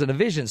purpose and a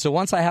vision. So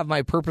once I have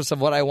my purpose of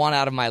what I want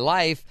out of my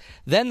life,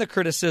 then the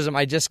criticism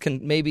I just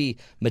can maybe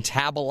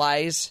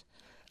metabolize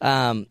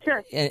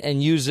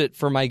and use it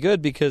for my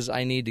good because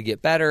I need to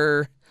get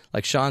better.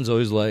 Like Sean's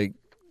always like,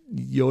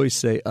 you always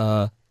say,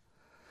 that's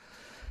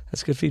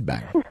good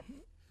feedback.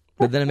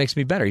 But then it makes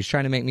me better. He's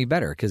trying to make me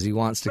better because he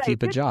wants to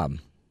keep a job.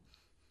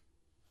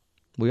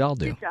 We all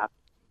do. Good job.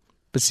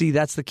 But see,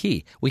 that's the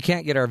key. We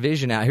can't get our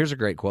vision out. Here's a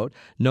great quote.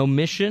 No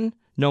mission,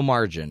 no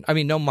margin.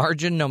 No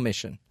margin, no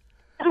mission.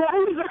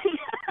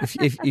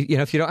 if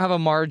you don't have a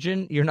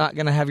margin, you're not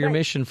going to have your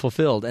mission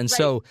fulfilled. And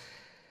so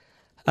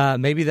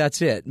maybe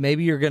that's it.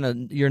 Maybe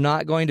you're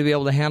not going to be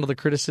able to handle the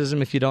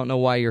criticism if you don't know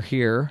why you're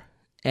here.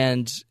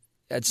 And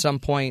at some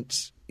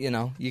point,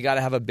 you got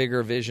to have a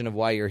bigger vision of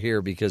why you're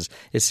here because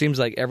it seems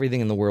like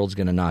everything in the world's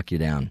going to knock you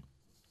down.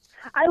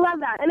 I love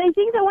that. And I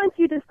think that once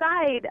you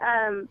decide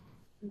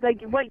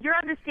what your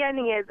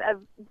understanding is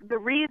of the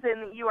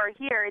reason you are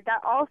here,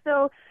 that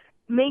also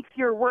makes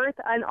your worth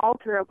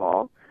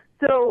unalterable.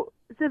 So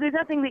there's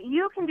nothing that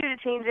you can do to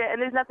change it, and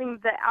there's nothing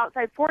that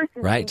outside forces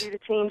can do to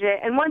change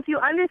it. And once you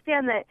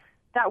understand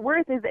that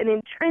worth is an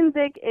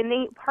intrinsic,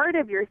 innate part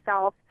of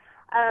yourself,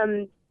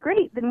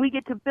 great, then we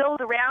get to build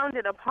around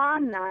and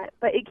upon that,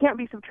 but it can't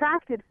be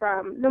subtracted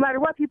from, no matter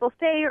what people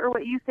say or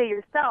what you say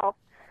yourself.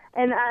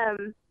 And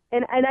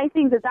I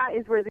think that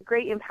is where the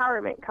great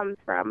empowerment comes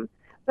from.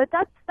 But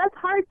that's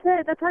hard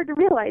to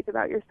realize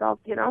about yourself,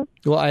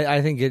 Well,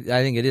 I think it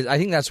is. I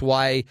think that's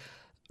why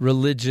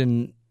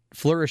religion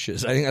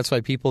flourishes. I think that's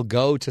why people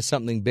go to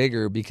something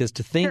bigger because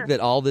to think that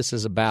all this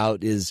is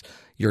about is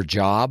your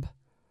job,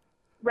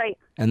 right?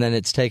 And then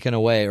it's taken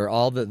away, or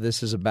all that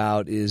this is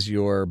about is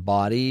your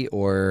body,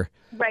 or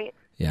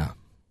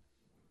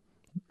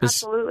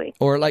absolutely,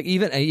 or like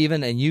even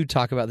and you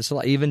talk about this a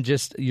lot. Even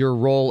just your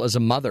role as a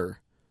mother,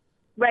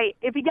 right?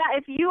 If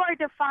you are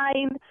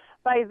defined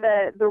by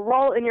the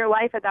role in your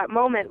life at that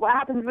moment, what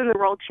happens when the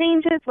role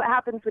changes? What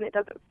happens when it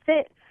doesn't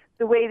fit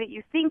the way that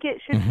you think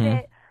it should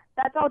fit?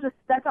 That's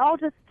all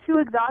just too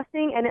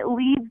exhausting, and it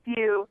leaves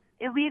you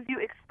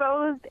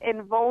exposed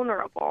and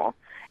vulnerable.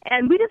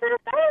 And we deserve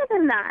better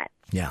than that.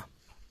 Yeah,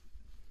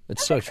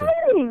 it's That's so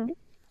exciting.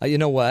 True. You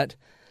know what,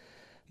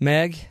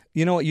 Meg?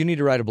 You know what? You need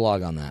to write a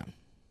blog on that.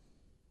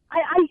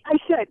 I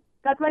should.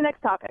 That's my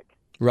next topic.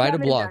 Write a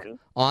blog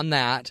on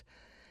that,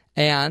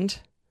 and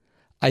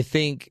I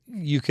think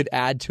you could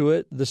add to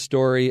it the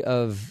story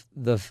of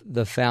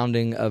the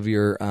founding of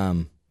your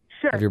of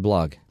your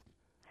blog.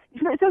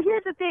 So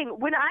here's the thing.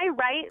 When I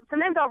write,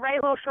 sometimes I'll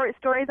write little short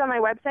stories on my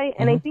website,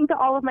 and I think that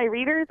all of my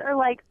readers are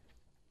like,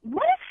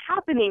 what is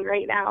happening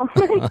right now?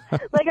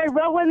 Like I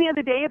wrote one the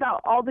other day about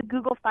all the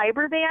Google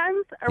Fiber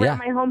vans around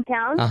my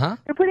hometown.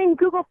 They're putting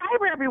Google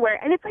Fiber everywhere,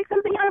 and it's like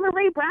something out of a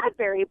Ray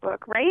Bradbury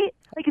book, right?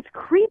 Like it's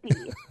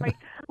creepy.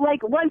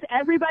 like once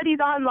everybody's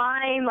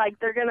online, like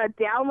they're gonna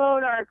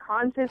download our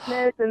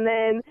consciousness, and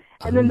then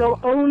they'll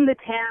own the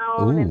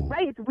town. And,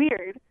 right? It's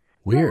weird.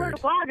 I wrote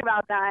a blog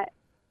about that,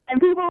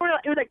 and people were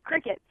it was like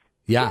crickets.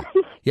 Yeah,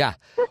 yeah.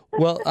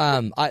 Well,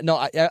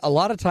 a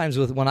lot of times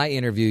when I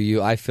interview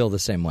you, I feel the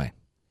same way.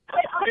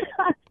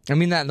 I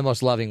mean that in the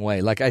most loving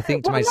way. Like I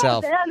think to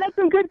myself, that's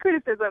some good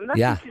criticism.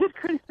 Some good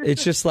criticism.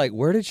 It's just like,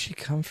 where did she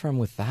come from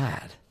with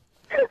that?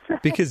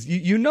 Because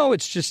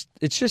it's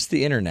just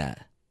the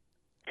internet.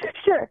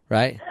 Sure.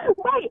 Right.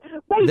 Right.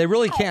 They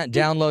really can't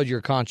download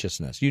your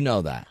consciousness. You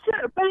know that.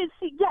 Sure, but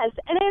yes,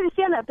 and I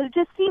understand that. But it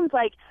just seems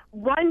like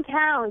one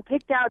town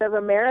picked out of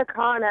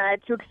Americana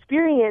to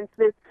experience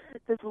this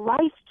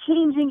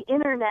life-changing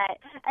internet,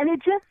 and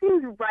it just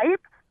seems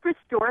ripe for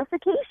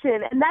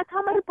storification, and that's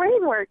how my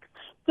brain works.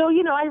 So,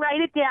 I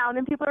write it down,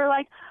 and people are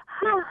like,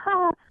 ha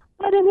ha,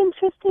 what an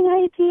interesting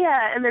idea,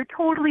 and they're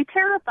totally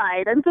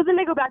terrified. And so then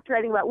they go back to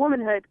writing about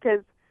womanhood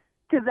because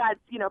that's,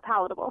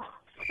 palatable.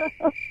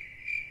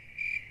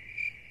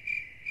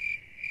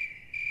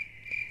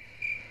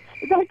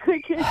 Is that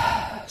cricket?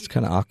 It's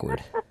kind of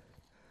awkward.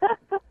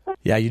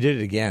 Yeah, you did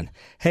it again.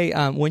 Hey,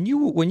 when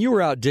you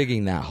were out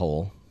digging that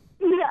hole,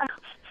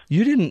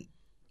 you didn't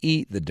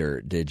eat the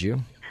dirt, did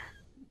you?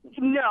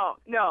 No.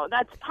 No,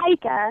 that's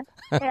pica,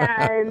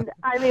 and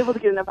I'm able to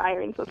get enough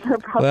iron, so it's no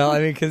problem. Well, I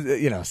mean,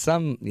 because,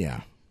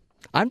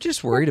 I'm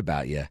just worried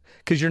about you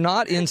because you're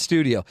not in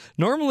studio.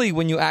 Normally,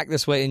 when you act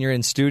this way and you're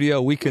in studio,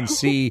 we can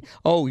see,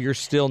 oh, you're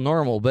still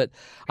normal. But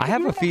I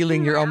have a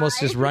feeling you're almost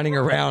just running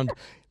around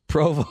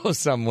Provo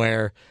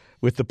somewhere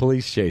with the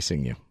police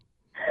chasing you.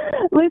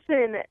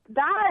 Listen,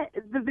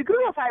 the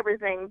Google Fiber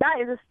thing, that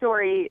is a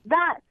story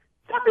that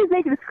somebody's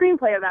making a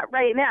screenplay of that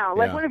right now.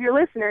 Like one of your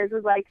listeners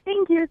was like,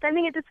 thank you,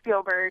 sending it to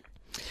Spielberg.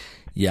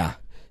 Yeah.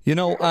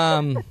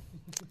 I'm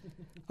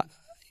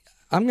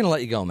going to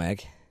let you go,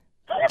 Meg.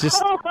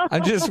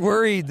 I'm just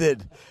worried.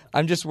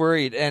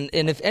 And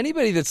if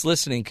anybody that's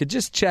listening could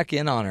just check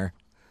in on her,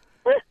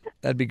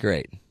 that'd be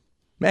great.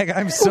 Meg,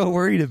 I'm so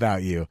worried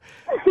about you.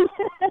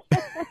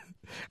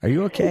 Are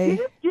you okay?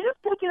 You're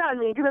just picking on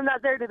me because I'm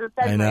not there to defend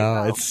myself. I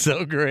know. It's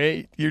so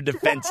great. You're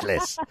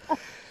defenseless.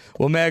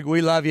 Well, Meg,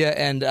 we love you.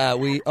 And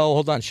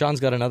hold on.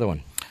 Sean's got another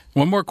one.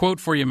 One more quote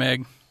for you,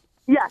 Meg.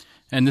 Yeah.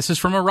 And this is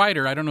from a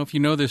writer. I don't know if you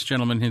know this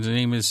gentleman. His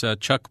name is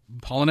Chuck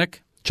Palahniuk.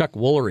 Chuck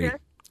Woolery. Sure.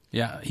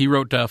 Yeah, he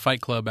wrote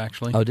Fight Club,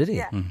 actually. Oh, did he?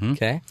 Yeah. Mm-hmm.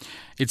 Okay.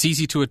 It's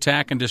easy to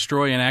attack and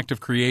destroy an act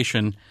of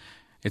creation.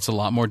 It's a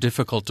lot more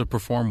difficult to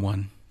perform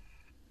one.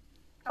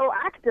 Oh,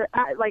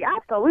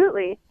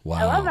 absolutely. Wow.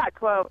 I love that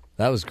quote.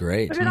 That was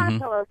great. Put it on a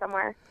pillow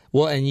somewhere.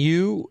 Well, and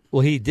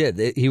he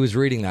did. He was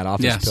reading that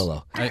off his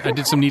pillow. I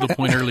did some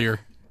needlepoint earlier.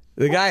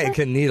 The guy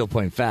can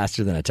needlepoint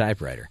faster than a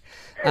typewriter.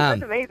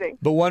 That's amazing.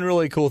 But one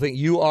really cool thing,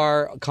 you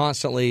are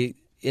constantly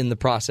in the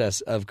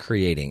process of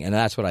creating, and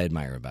that's what I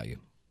admire about you.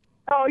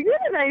 Oh, you're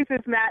the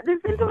nicest, Matt.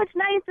 There's been so much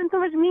nice and so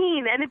much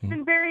mean, and it's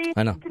been very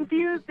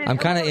confused. I'm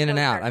kind of in and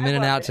out. I'm in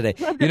and out today.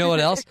 You know what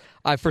else?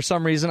 For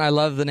some reason, I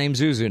love the name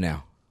Zuzu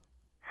now.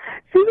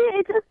 See,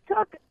 it just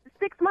took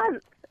 6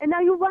 months, and now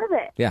you love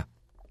it. Yeah.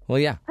 Well,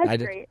 yeah.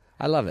 That's great.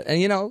 I love it.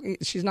 And,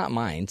 she's not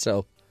mine,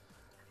 so.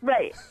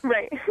 Right.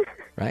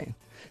 Right.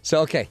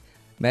 So, okay.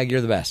 Meg,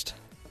 you're the best.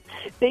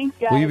 Thanks,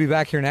 guys. Will you be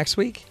back here next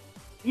week?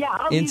 Yeah,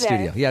 I'll be there. In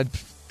studio. Yeah,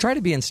 try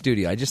to be in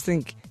studio. I just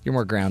think you're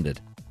more grounded.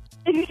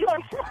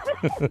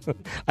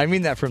 I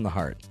mean that from the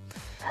heart.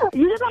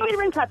 You just want me to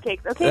bring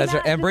cupcakes, okay? That's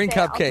right. Matt? And bring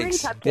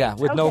cupcakes. Yeah,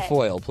 with no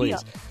foil,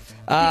 please.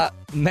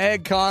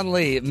 Meg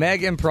Conley,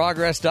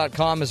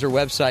 meginprogress.com is her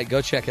website.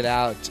 Go check it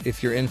out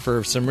if you're in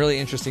for some really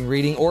interesting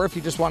reading, or if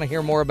you just want to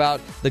hear more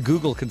about the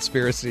Google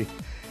conspiracy.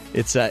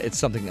 It's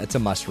something that's a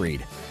must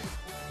read.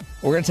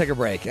 We're going to take a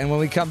break, and when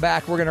we come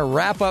back, we're going to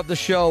wrap up the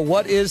show.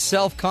 What is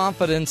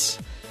self-confidence?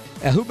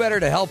 And who better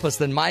to help us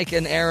than Mike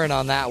and Aaron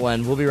on that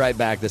one? We'll be right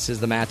back. This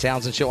is the Matt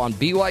Townsend Show on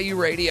BYU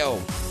Radio.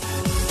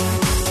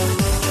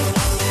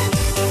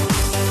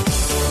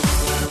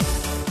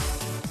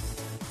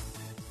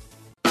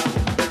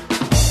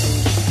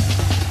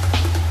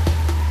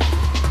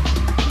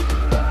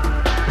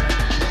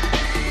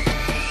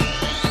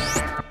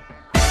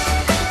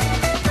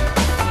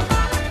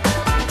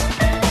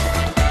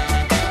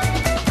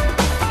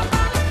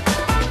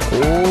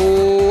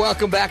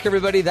 Welcome back,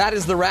 everybody. That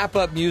is the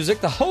wrap-up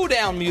music, the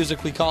hoedown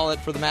music, we call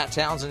it, for the Matt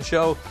Townsend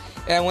Show.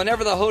 And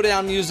whenever the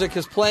hoedown music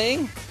is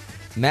playing,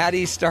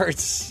 Maddie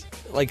starts,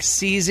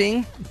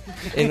 seizing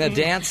in a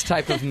dance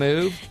type of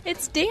move.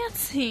 It's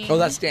dancing. Oh,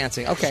 that's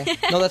dancing. Okay.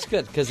 No, that's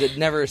good, because it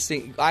never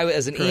seemed...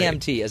 as an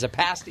EMT, as a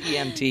past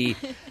EMT,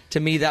 to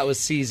me that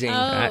was seizing. Oh.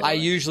 I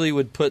usually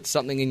would put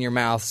something in your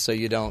mouth so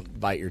you don't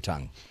bite your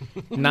tongue.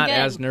 Not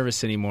as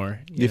nervous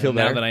anymore. You feel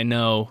better? Now that I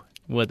know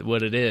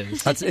what it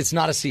is. It's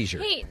not a seizure.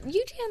 Hey,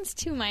 you dance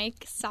too,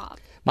 Mike. Stop.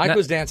 Mike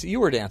was dancing. You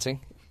were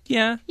dancing.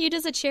 Yeah. He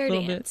does a chair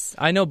dance.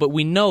 I know, but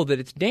we know that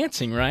it's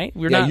dancing, right?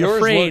 We're not yours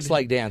afraid. Looks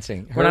like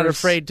dancing. We're not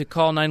afraid to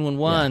call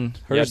 911.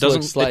 Yeah. It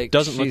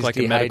doesn't look like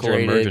a medical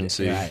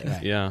emergency.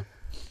 Right. Yeah.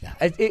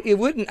 It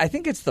wouldn't. I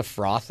think it's the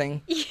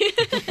frothing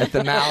at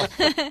the mouth.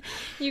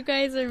 You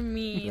guys are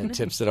mean. And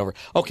tips it over.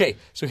 Okay,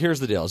 so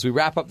here's the deal. As we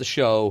wrap up the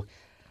show,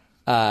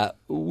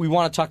 we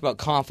want to talk about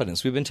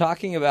confidence. We've been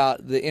talking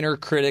about the inner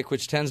critic,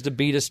 which tends to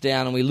beat us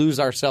down, and we lose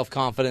our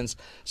self-confidence.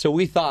 So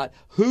we thought,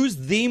 who's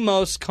the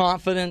most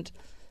confident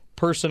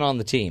person on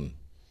the team?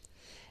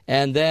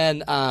 And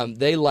then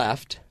they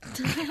left.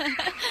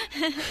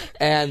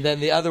 And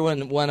then the other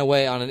one went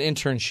away on an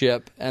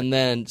internship, and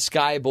then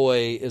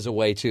Skyboy is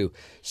away too.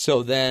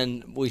 So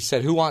then we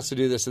said, who wants to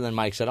do this? And then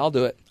Mike said, I'll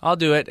do it. I'll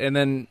do it. And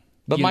then,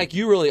 But Mike,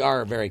 you really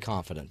are a very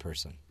confident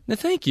person. No,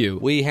 thank you.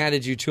 We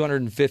handed you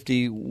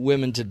 250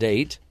 women to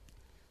date,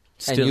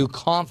 and you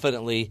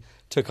confidently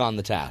took on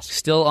the task.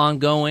 Still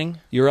ongoing.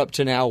 You're up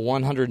to now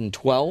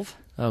 112.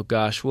 Oh,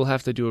 gosh. We'll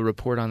have to do a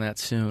report on that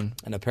soon.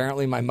 And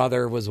apparently my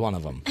mother was one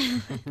of them.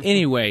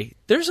 Anyway,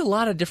 there's a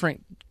lot of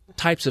different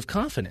types of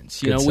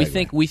confidence. We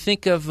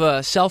think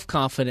of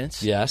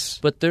self-confidence. Yes.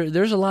 But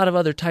there's a lot of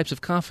other types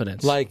of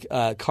confidence. Like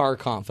car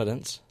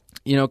confidence.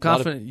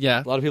 Confident.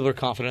 A lot of people are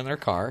confident in their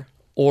car.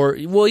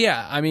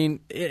 I mean,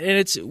 and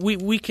it's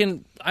we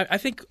can. I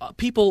think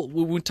people,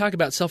 when we talk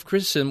about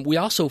self-criticism, we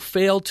also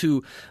fail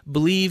to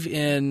believe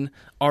in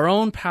our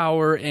own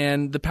power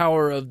and the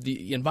power of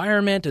the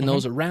environment and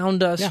those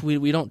around us. Yeah.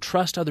 We don't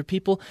trust other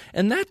people,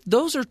 and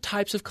those are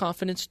types of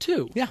confidence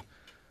too. Yeah.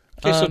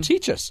 Okay, so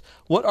teach us.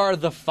 What are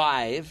the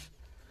 5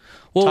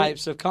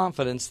 types of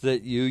confidence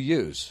that you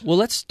use? Well,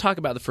 let's talk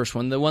about the first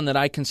one, the one that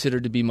I consider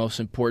to be most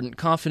important,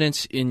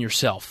 confidence in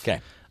yourself.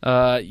 Okay.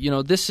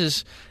 This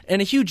is,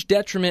 and a huge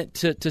detriment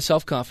to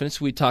self-confidence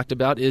we talked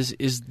about is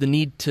the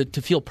need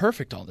to feel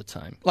perfect all the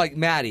time. Like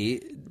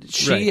Maddie,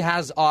 she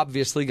has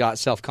obviously got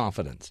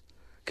self-confidence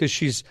because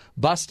she's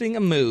busting a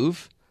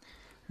move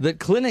that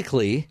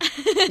clinically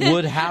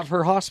would have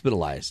her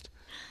hospitalized,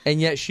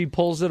 and yet she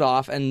pulls it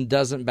off and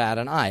doesn't bat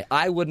an eye.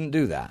 I wouldn't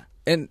do that.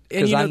 And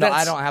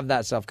I don't have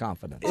that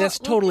self-confidence. That's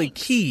totally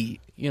key.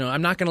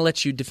 I'm not going to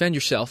let you defend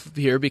yourself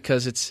here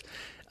because it's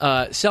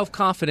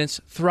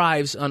self-confidence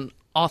thrives on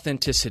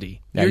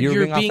authenticity. Yeah,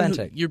 you're being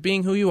authentic. You're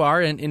being who you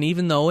are, and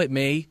even though it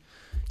may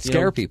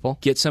scare people,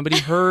 get somebody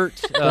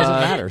hurt, doesn't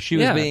matter. She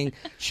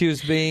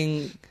was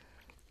being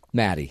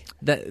Maddie.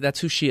 That's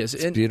who she is.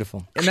 It's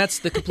beautiful, and that's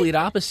the complete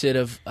opposite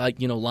of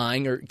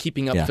lying or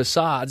keeping up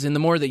facades. And the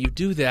more that you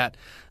do that,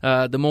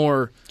 the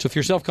more. So if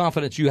you're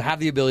self-confident, you have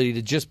the ability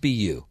to just be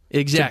you.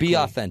 Exactly. To be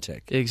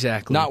authentic.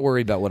 Exactly. Not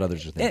worried about what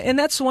others are thinking. And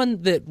that's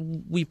one that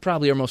we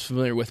probably are most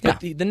familiar with. But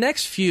the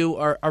next few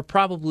are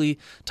probably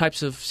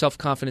types of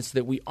self-confidence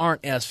that we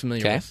aren't as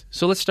familiar with.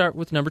 So let's start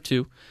with number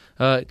 2,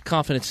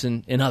 confidence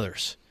in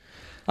others.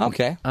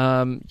 Okay.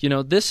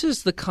 This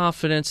is the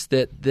confidence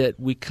that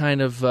we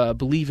kind of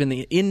believe in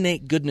the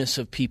innate goodness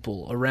of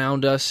people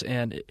around us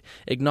and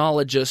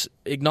acknowledge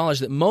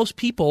that most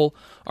people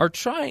are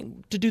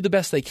trying to do the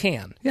best they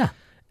can. Yeah.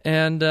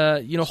 And,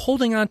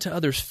 holding on to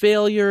others'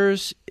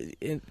 failures,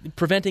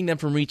 preventing them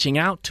from reaching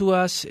out to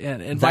us,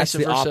 and vice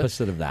versa. That's the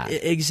opposite of that.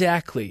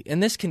 Exactly.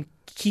 And this can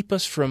keep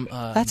us from...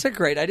 That's a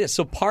great idea.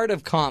 So part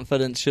of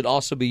confidence should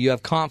also be you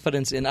have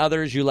confidence in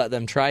others, you let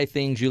them try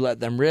things, you let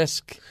them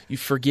risk. You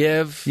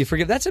forgive.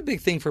 That's a big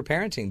thing for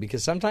parenting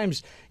because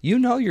sometimes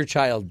your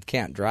child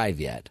can't drive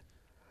yet,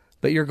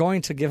 but you're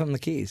going to give them the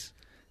keys.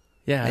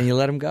 Yeah. And you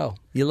let them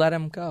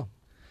go.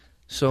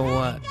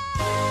 So...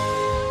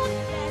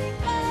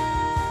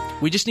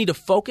 we just need to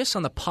focus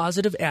on the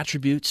positive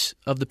attributes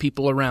of the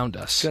people around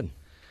us. Good.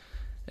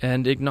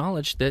 And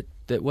acknowledge that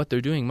what they're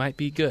doing might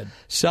be good.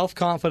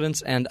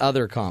 Self-confidence and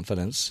other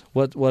confidence.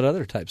 What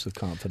other types of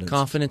confidence?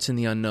 Confidence in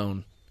the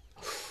unknown.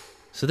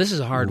 So this is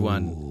a hard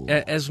one.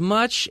 As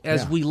much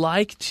as we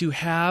like to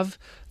have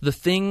the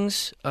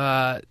things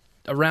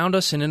around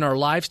us and in our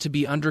lives to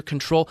be under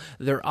control,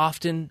 they're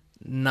often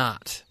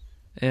not.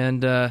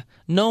 And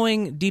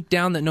knowing deep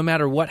down that no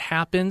matter what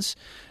happens,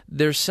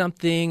 there's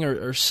something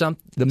or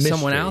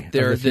someone out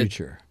there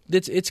that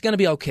it's going to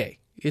be okay.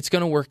 It's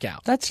going to work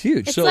out. That's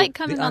huge. It's like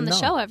coming on the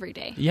show every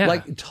day. Yeah.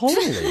 Like,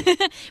 totally.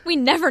 We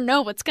never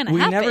know what's going to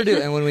happen. We never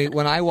do. And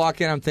when I walk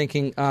in, I'm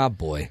thinking, oh,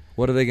 boy,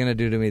 what are they going to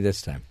do to me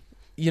this time?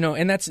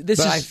 And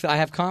I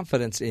have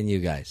confidence in you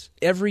guys.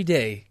 Every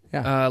day,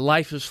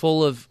 life is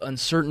full of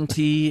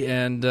uncertainty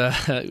and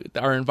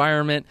our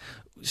environment.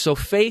 So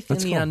faith in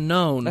the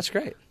unknown. That's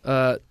great.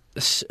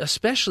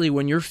 Especially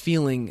when you're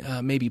feeling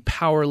maybe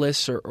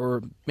powerless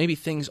or maybe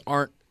things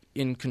aren't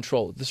in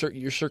control.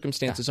 Your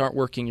circumstances aren't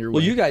working your way.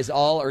 Well, you guys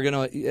all are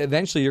going to,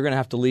 eventually you're going to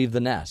have to leave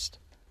the nest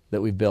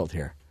that we've built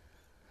here.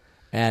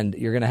 And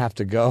you're going to have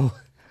to go.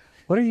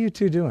 What are you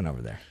two doing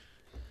over there?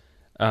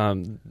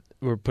 I'm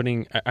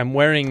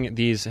wearing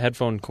these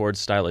headphone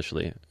cords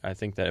stylishly. I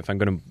think that if I'm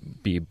going to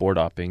be board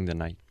opping,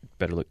 then I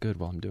better look good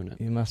while I'm doing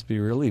it. You must be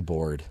really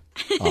bored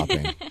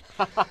opping.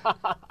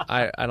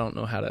 I don't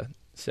know how to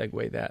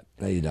segue that.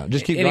 No, you don't.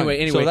 Just keep going.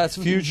 Anyway, so that's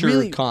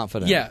future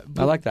confidence. Yeah.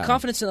 I like that.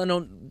 Confidence in the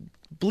unknown.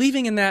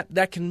 Believing in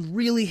that can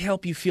really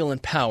help you feel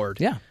empowered.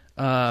 Yeah.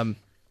 And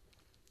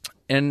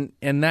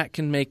that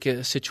can make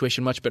a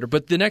situation much better.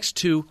 But the next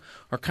two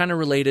are kind of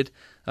related.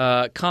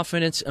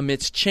 Confidence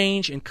amidst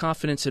change and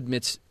confidence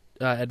amidst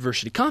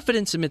adversity.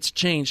 Confidence amidst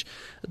change.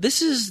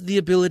 This is the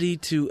ability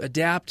to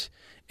adapt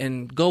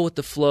and go with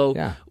the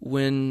flow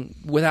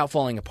without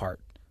falling apart.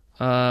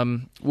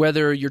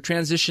 Whether you're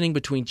transitioning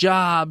between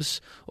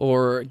jobs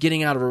or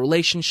getting out of a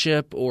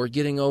relationship or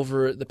getting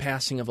over the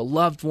passing of a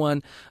loved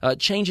one,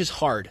 change is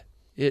hard.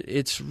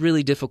 It's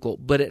really difficult,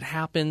 but it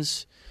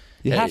happens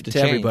you have to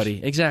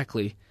everybody.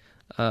 Exactly.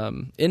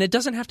 And it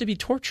doesn't have to be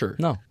torture.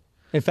 No.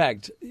 In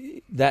fact,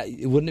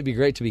 wouldn't it be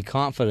great to be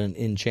confident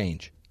in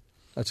change?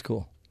 That's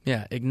cool.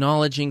 Yeah,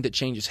 acknowledging that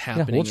change is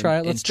happening. Yeah, we'll try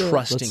it. Let's do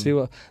trusting. Let's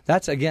see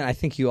that's again. I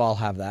think you all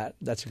have that.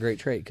 That's a great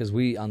trait because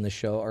we on this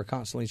show are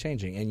constantly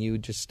changing, and you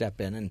just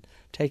step in and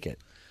take it.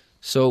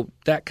 So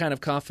that kind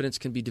of confidence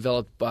can be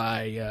developed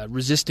by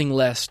resisting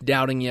less,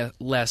 doubting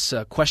less,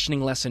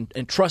 questioning less,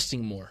 and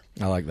trusting more.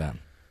 I like that.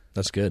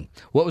 That's good.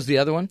 What was the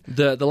other one?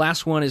 The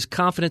last one is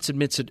confidence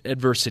amidst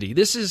adversity.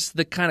 This is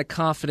the kind of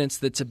confidence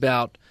that's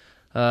about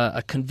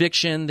a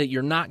conviction that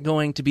you're not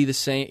going to be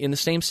in the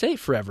same state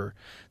forever,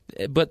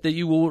 but that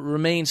you will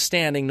remain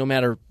standing no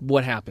matter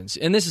what happens.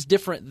 And this is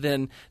different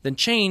than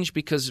change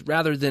because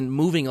rather than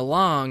moving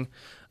along,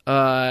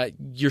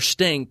 you're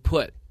staying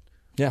put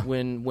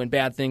when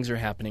bad things are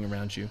happening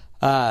around you.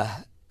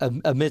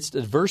 Amidst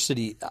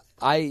adversity,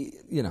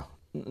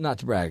 not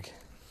to brag.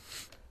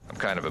 I'm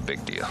kind of a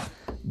big deal.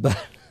 But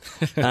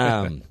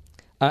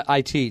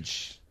I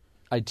teach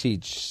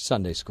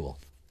Sunday school.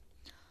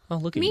 Oh,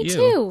 look at Me you.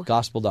 too.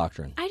 Gospel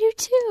doctrine. I do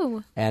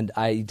too. And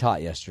I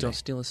taught yesterday. Don't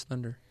steal his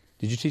thunder.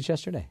 Did you teach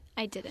yesterday?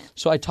 I didn't.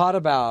 So I taught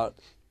about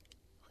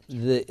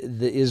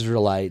the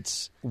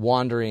Israelites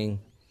wandering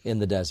in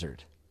the desert.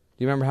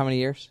 Do you remember how many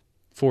years?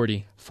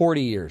 40.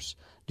 40 years.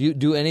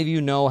 Do any of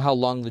you know how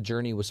long the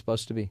journey was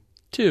supposed to be?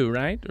 2,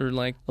 right? Or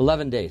like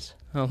 11 days.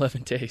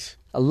 11 days.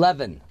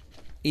 11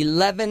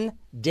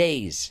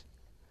 days.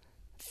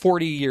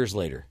 40 years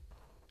later.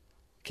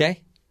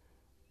 Okay?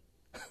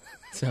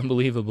 It's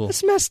unbelievable.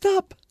 That's messed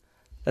up.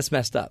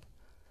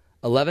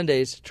 11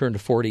 days turned to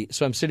 40.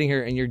 So I'm sitting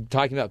here and you're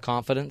talking about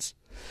confidence.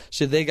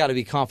 So they got to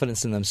be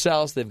confident in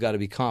themselves. They've got to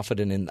be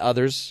confident in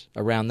others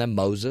around them.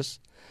 Moses.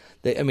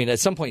 At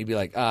some point you'd be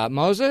like,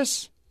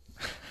 Moses,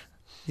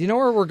 do you know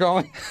where we're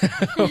going?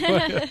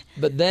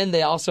 But then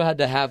they also had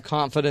to have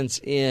confidence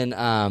in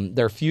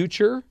their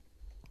future,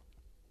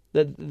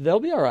 that they'll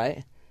be all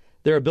right,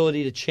 their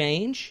ability to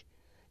change,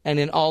 and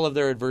in all of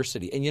their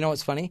adversity. And you know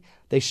what's funny?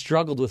 They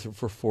struggled with it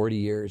for 40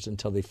 years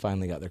until they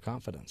finally got their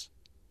confidence.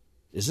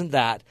 Isn't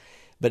that?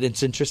 But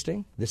it's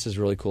interesting. This is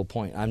a really cool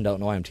point. I don't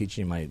know why I'm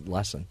teaching you my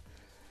lesson.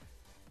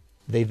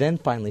 They then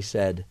finally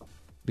said,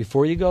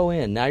 before you go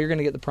in, now you're going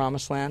to get the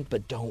promised land,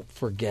 but don't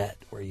forget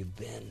where you've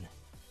been.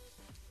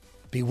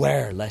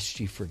 Beware lest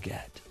you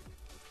forget.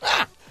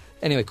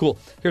 Anyway, cool.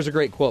 Here's a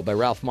great quote by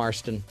Ralph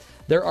Marston.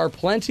 There are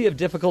plenty of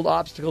difficult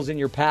obstacles in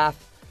your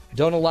path.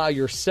 Don't allow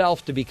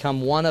yourself to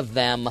become one of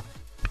them.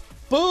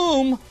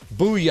 Boom!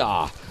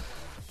 Booyah!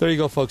 There you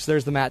go, folks.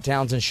 There's the Matt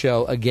Townsend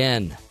Show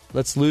again.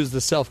 Let's lose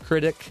the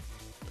self-critic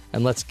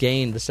and let's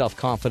gain the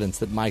self-confidence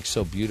that Mike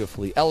so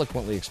beautifully,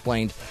 eloquently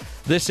explained.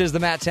 This is the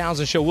Matt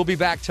Townsend Show. We'll be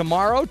back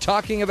tomorrow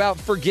talking about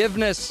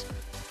forgiveness.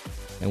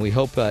 And we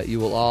hope you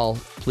will all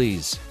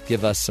please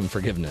give us some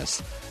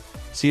forgiveness.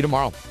 See you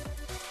tomorrow.